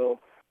 So,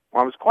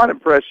 well, I was quite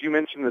impressed. You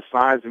mentioned the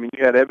size. I mean,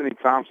 you had Ebony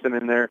Thompson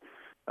in there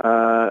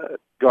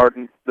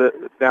guarding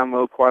down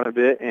low quite a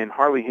bit, and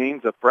Harley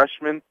Haynes, a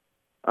freshman,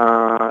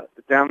 down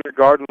there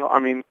guarding. I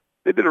mean,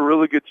 they did a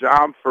really good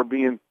job for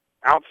being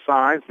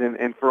outsized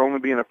and for only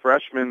being a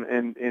freshman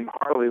in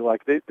Harley.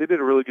 Like, they did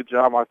a really good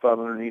job, I thought,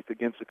 underneath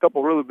against a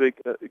couple really big,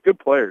 good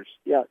players.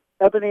 Yeah.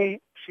 Ebony,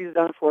 she's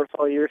done for us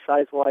all year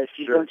size-wise.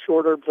 She's done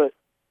shorter, but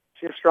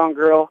she's a strong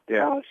girl.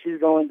 Yeah. She's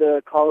going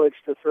to college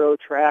to throw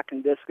track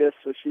and discus,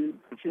 so she's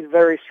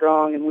very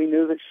strong, and we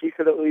knew that she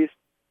could at least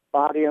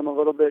body him a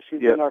little bit. She's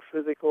been our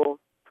physical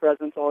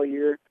presence all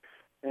year,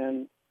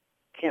 and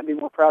can't be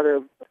more prouder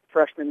of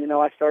freshmen. You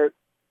know, I start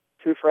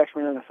 2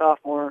 freshmen and a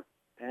sophomore,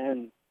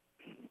 and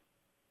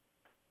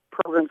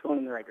program's going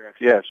in the right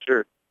direction. Yeah,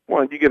 sure.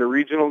 Well, you get a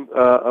regional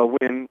a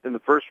win in the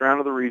first round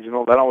of the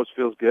regional. That always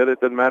feels good. It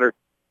doesn't matter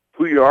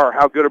who you are,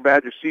 how good or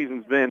bad your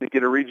season's been. To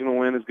get a regional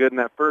win is good in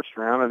that first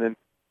round. And then,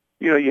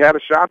 you know, you had a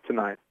shot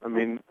tonight. I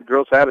mean, the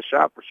girls had a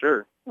shot for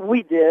sure.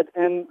 We did,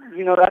 and,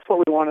 you know, that's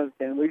what we wanted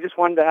to do. We just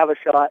wanted to have a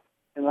shot.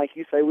 And like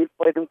you say, we've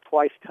played them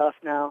twice tough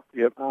now.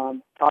 Yep.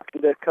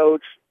 Talking to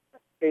Coach,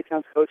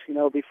 A-Town's coach, you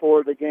know,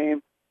 before the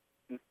game,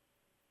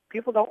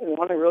 people don't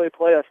want to really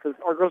play us because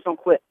our girls don't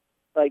quit.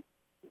 Like,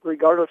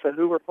 regardless of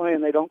who we're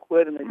playing, they don't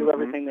quit, and they do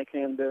everything they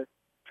can to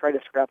try to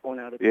scrap one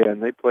out of it. Yeah,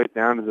 and they played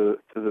down to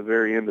the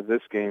very end of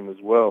this game as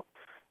well.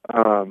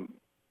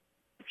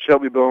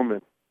 Shelby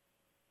Bowman,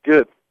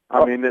 good.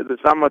 I mean,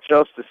 there's not much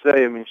else to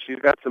say. I mean, she's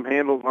got some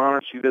handles on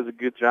her. She does a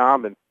good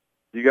job, and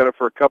you got her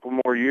for a couple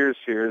more years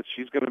here.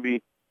 She's going to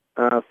be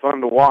fun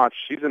to watch.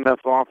 She's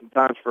enough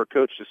oftentimes for a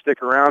coach to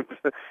stick around,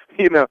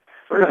 you know.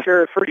 For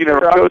sure.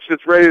 A coach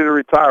that's ready to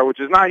retire, which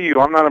is not you.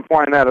 I'm not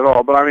implying that at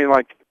all. But I mean,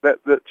 like that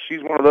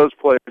she's one of those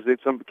players that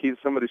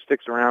somebody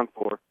sticks around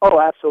for. Oh,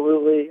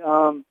 absolutely.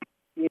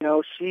 You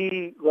know,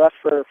 she left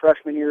for her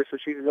freshman year so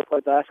she could go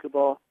play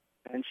basketball,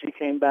 and she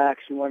came back.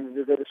 She wanted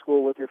to go to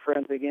school with her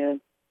friends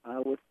again.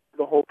 With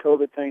the whole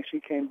COVID thing, she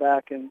came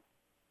back, and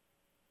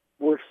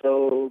we're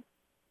so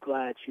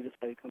glad she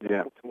decided to come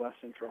back to West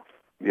Central.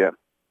 Yeah,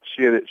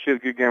 she had a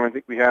good game. I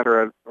think we had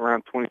her at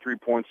around 23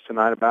 points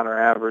tonight, about her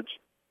average.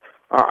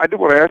 I did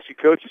want to ask you,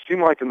 Coach, it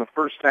seemed like in the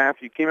first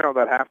half you came out with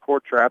that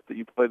half-court trap that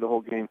you played the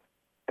whole game.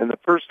 In the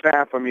first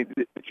half, I mean,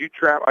 did you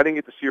trap? I didn't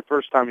get to see your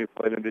first time you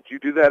played him. Did you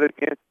do that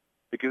again?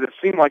 Because it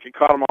seemed like you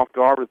caught him off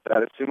guard with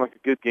that. It seemed like a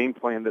good game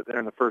plan there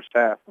in the first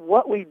half.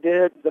 What we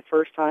did the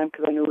first time,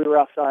 because I knew we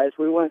were outsized,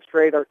 we went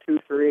straight our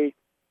 2-3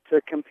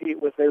 to compete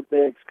with their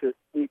bigs. Because,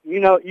 you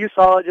know, you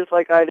saw it just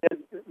like I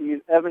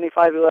did. Ebony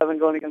 5'11"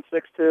 going against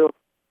 6'2".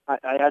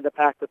 I had to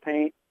pack the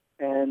paint.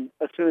 And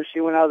as soon as she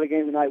went out of the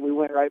game tonight, we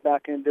went right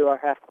back into our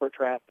half-court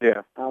trap.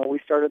 Yeah. We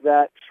started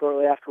that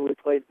shortly after we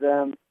played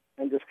them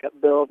and just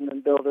kept building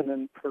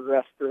and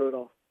progressed through it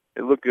all.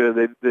 It looked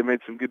good. They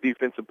made some good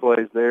defensive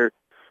plays there.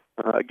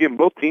 Again,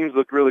 both teams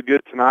looked really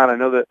good tonight. I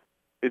know that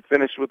it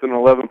finished with an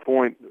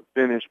 11-point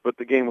finish, but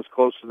the game was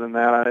closer than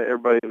that.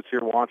 Everybody that was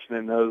here watching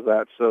it knows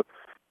that. So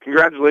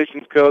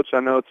congratulations, Coach.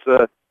 I know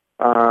it's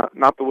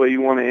not the way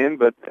you want to end,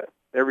 but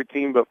every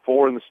team but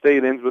 4 in the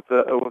state ends with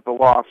a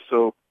loss.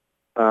 So,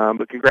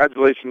 but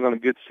congratulations on a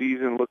good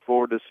season. Look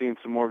forward to seeing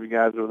some more of you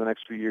guys over the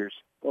next few years.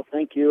 Well,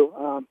 thank you.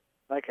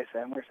 Like I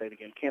said, I'm going to say it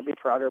again. Can't be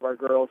prouder of our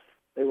girls.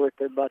 They worked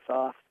their butts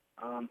off.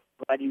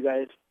 Glad you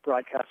guys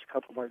broadcast a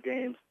couple more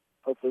games.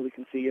 Hopefully we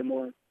can see you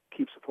more, keep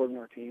keep supporting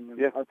our team and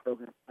our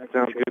program.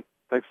 Sounds good.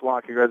 Thanks a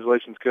lot.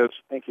 Congratulations, Coach.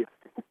 Thank you.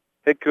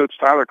 Head Coach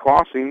Tyler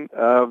Clausing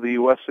of the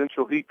West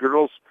Central Heat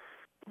girls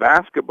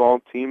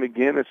basketball team.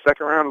 Again, a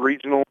second-round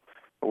regional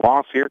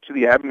loss here to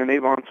the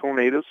Abingdon-Avon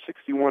Tornadoes.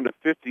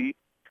 61-50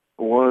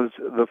 was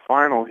the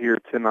final here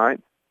tonight.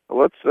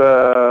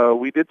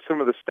 We did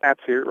some of the stats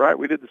here, right?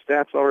 We did the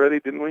stats already,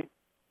 didn't we?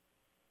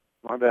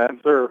 My bad,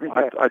 sir.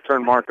 I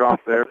turned Mark off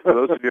there. For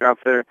those of you out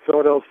there, so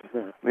what else?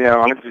 Yeah,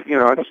 I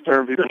just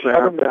turn people down.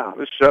 Shut them down.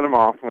 Just shut them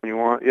off when you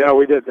want. Yeah,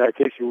 we did that.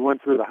 Casey, we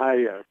went through the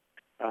high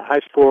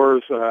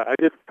scores. I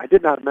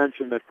did not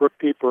mention that Brooke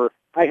Pieper.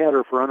 I had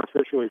her for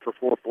unofficially for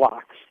 4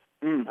 blocks.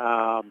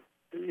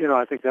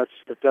 I think that's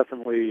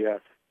definitely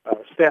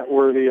stat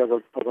worthy of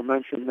a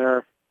mention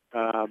there.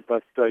 So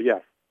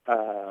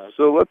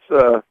let's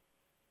go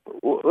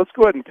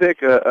ahead and pick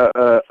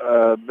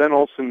Ben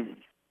Olson,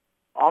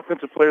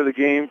 Offensive Player of the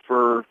Game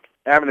for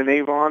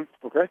Abingdon-Avon.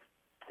 Okay.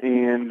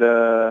 And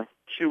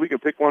we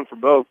could pick one for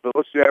both, but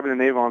let's do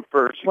Abingdon-Avon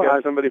first. You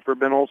got somebody for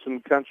Ben Olson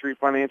Country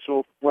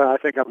Financial? Well, I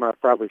think I'm going to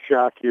probably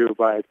shock you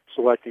by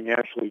selecting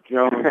Ashley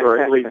Jones, or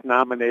at least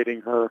nominating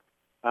her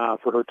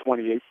for her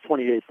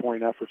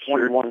 28-point effort,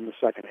 21 in the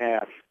second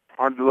half.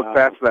 Hard to look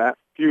past that.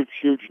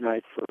 Huge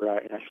night for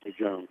Ashley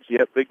Jones.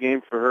 Yep, big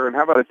game for her. And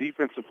how about a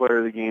Defensive Player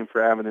of the Game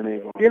for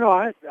Abingdon-Avon?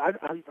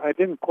 I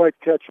didn't quite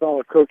catch all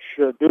of Coach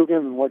Dugan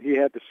and what he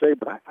had to say,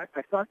 but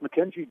I thought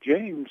Mackenzie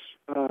James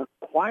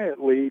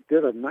quietly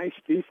did a nice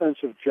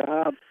defensive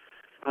job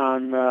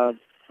on,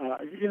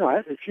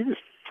 she was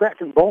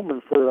tracking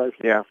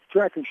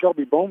tracking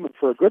Shelby Bowman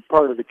for a good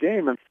part of the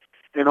game.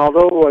 And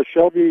although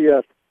Shelby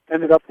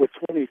ended up with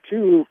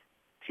 22,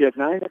 she had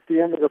 9 at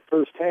the end of the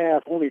first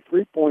half, only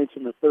 3 points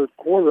in the third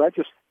quarter. I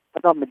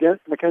thought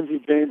Mackenzie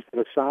James did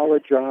a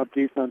solid job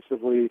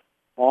defensively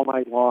all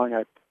night long.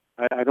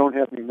 I don't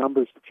have any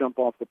numbers to jump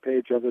off the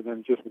page other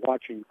than just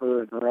watching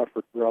her and her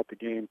effort throughout the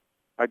game.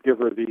 I'd give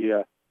her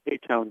the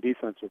A-Town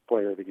Defensive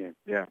Player of the Game.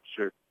 Yeah,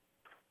 sure.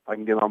 I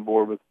can get on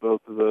board with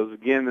both of those.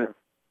 Again, a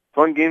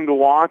fun game to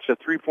watch. A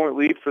 3-point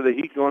lead for the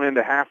Heat going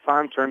into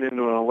halftime turned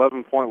into an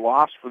 11-point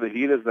loss for the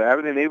Heat as the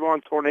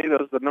Abingdon-Avon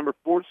Tornadoes, the number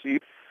 4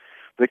 seed,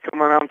 they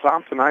come out on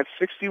top tonight,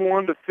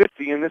 61-50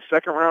 in this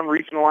second-round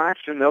regional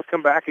action. They'll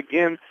come back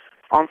again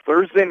on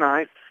Thursday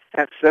night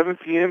at 7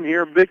 p.m.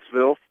 here in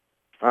Biggsville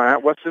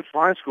at West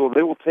Central High School.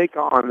 They will take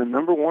on the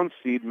number 1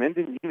 seed,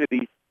 Minden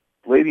Unity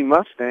Lady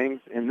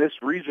Mustangs, in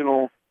this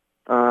regional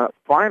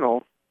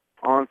final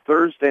on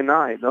Thursday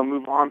night. They'll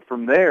move on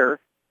from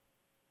there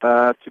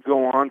to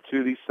go on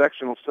to the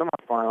sectional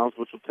semifinals,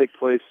 which will take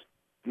place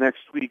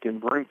next week in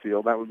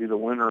Broomfield. That would be the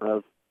winner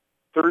of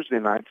Thursday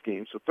night's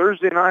game. So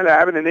Thursday night,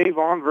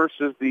 Abingdon-Avon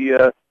versus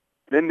the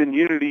Minden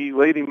Unity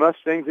Lady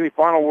Mustangs. Any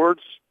final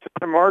words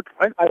to Mark?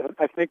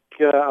 I think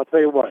I'll tell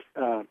you what.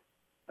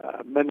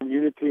 Minden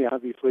Unity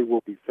obviously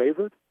will be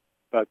favored,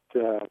 but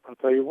I'll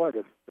tell you what.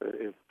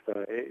 If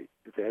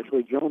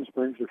Ashley Jones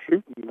brings her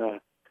shooting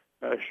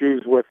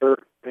shoes with her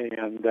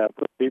and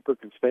Brooke Pieper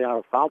can stay out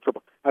of foul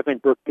trouble, I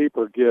think Brooke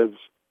Pieper gives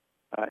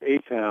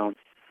A-Town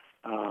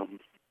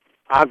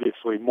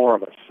obviously more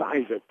of a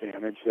size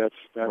advantage. That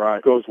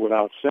right. Goes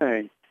without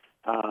saying.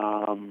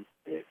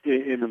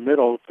 In the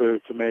middle to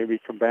maybe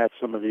combat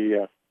some of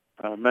the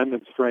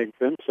Menden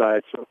strength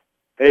inside. So,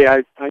 hey,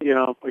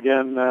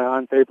 again,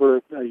 on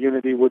paper,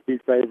 Unity would be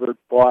favored,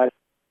 but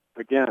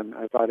again,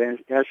 I thought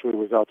Ashley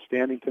was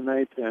outstanding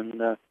tonight,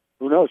 and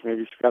who knows,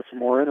 maybe she's got some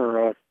more in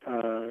her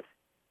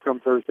come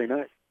Thursday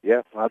night.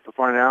 Yeah, we'll have to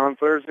find out on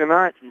Thursday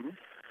night. Mm-hmm.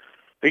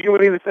 Again, we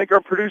need to thank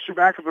our producer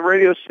back at the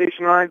radio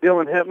station tonight,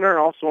 Dylan Hebner. I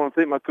also want to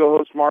thank my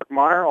co-host, Mark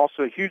Meyer.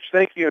 Also, a huge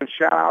thank you and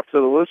shout-out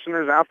to the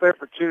listeners out there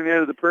for tuning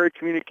in to the Prairie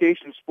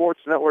Communications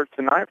Sports Network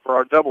tonight for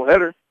our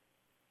doubleheader.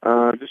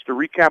 Just to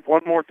recap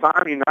one more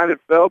time, United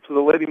fell to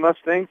the Lady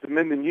Mustangs and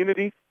Minden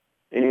Unity,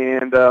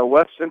 and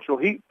West Central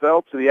Heat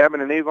fell to the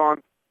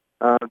Abingdon-Avon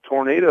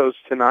Tornadoes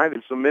tonight.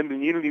 And so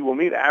Minden Unity will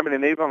meet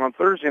Abingdon-Avon on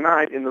Thursday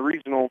night in the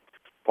regional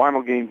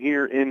final game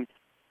here in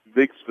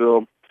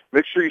Biggsville.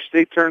 Make sure you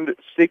stay tuned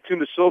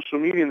to social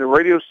media and the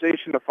radio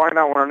station to find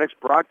out when our next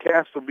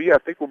broadcast will be. I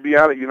think we'll be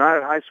out at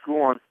United High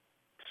School on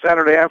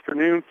Saturday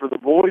afternoon for the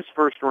boys'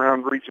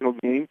 first-round regional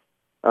game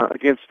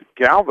against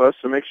Galva,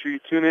 so make sure you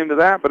tune into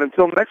that. But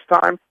until next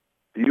time,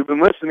 you've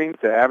been listening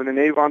to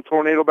Abingdon-Avon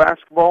Tornado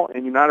Basketball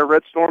and United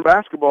Red Storm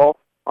Basketball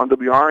on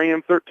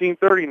WRAM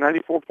 1330,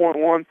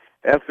 94.1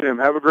 FM.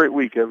 Have a great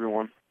week,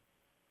 everyone.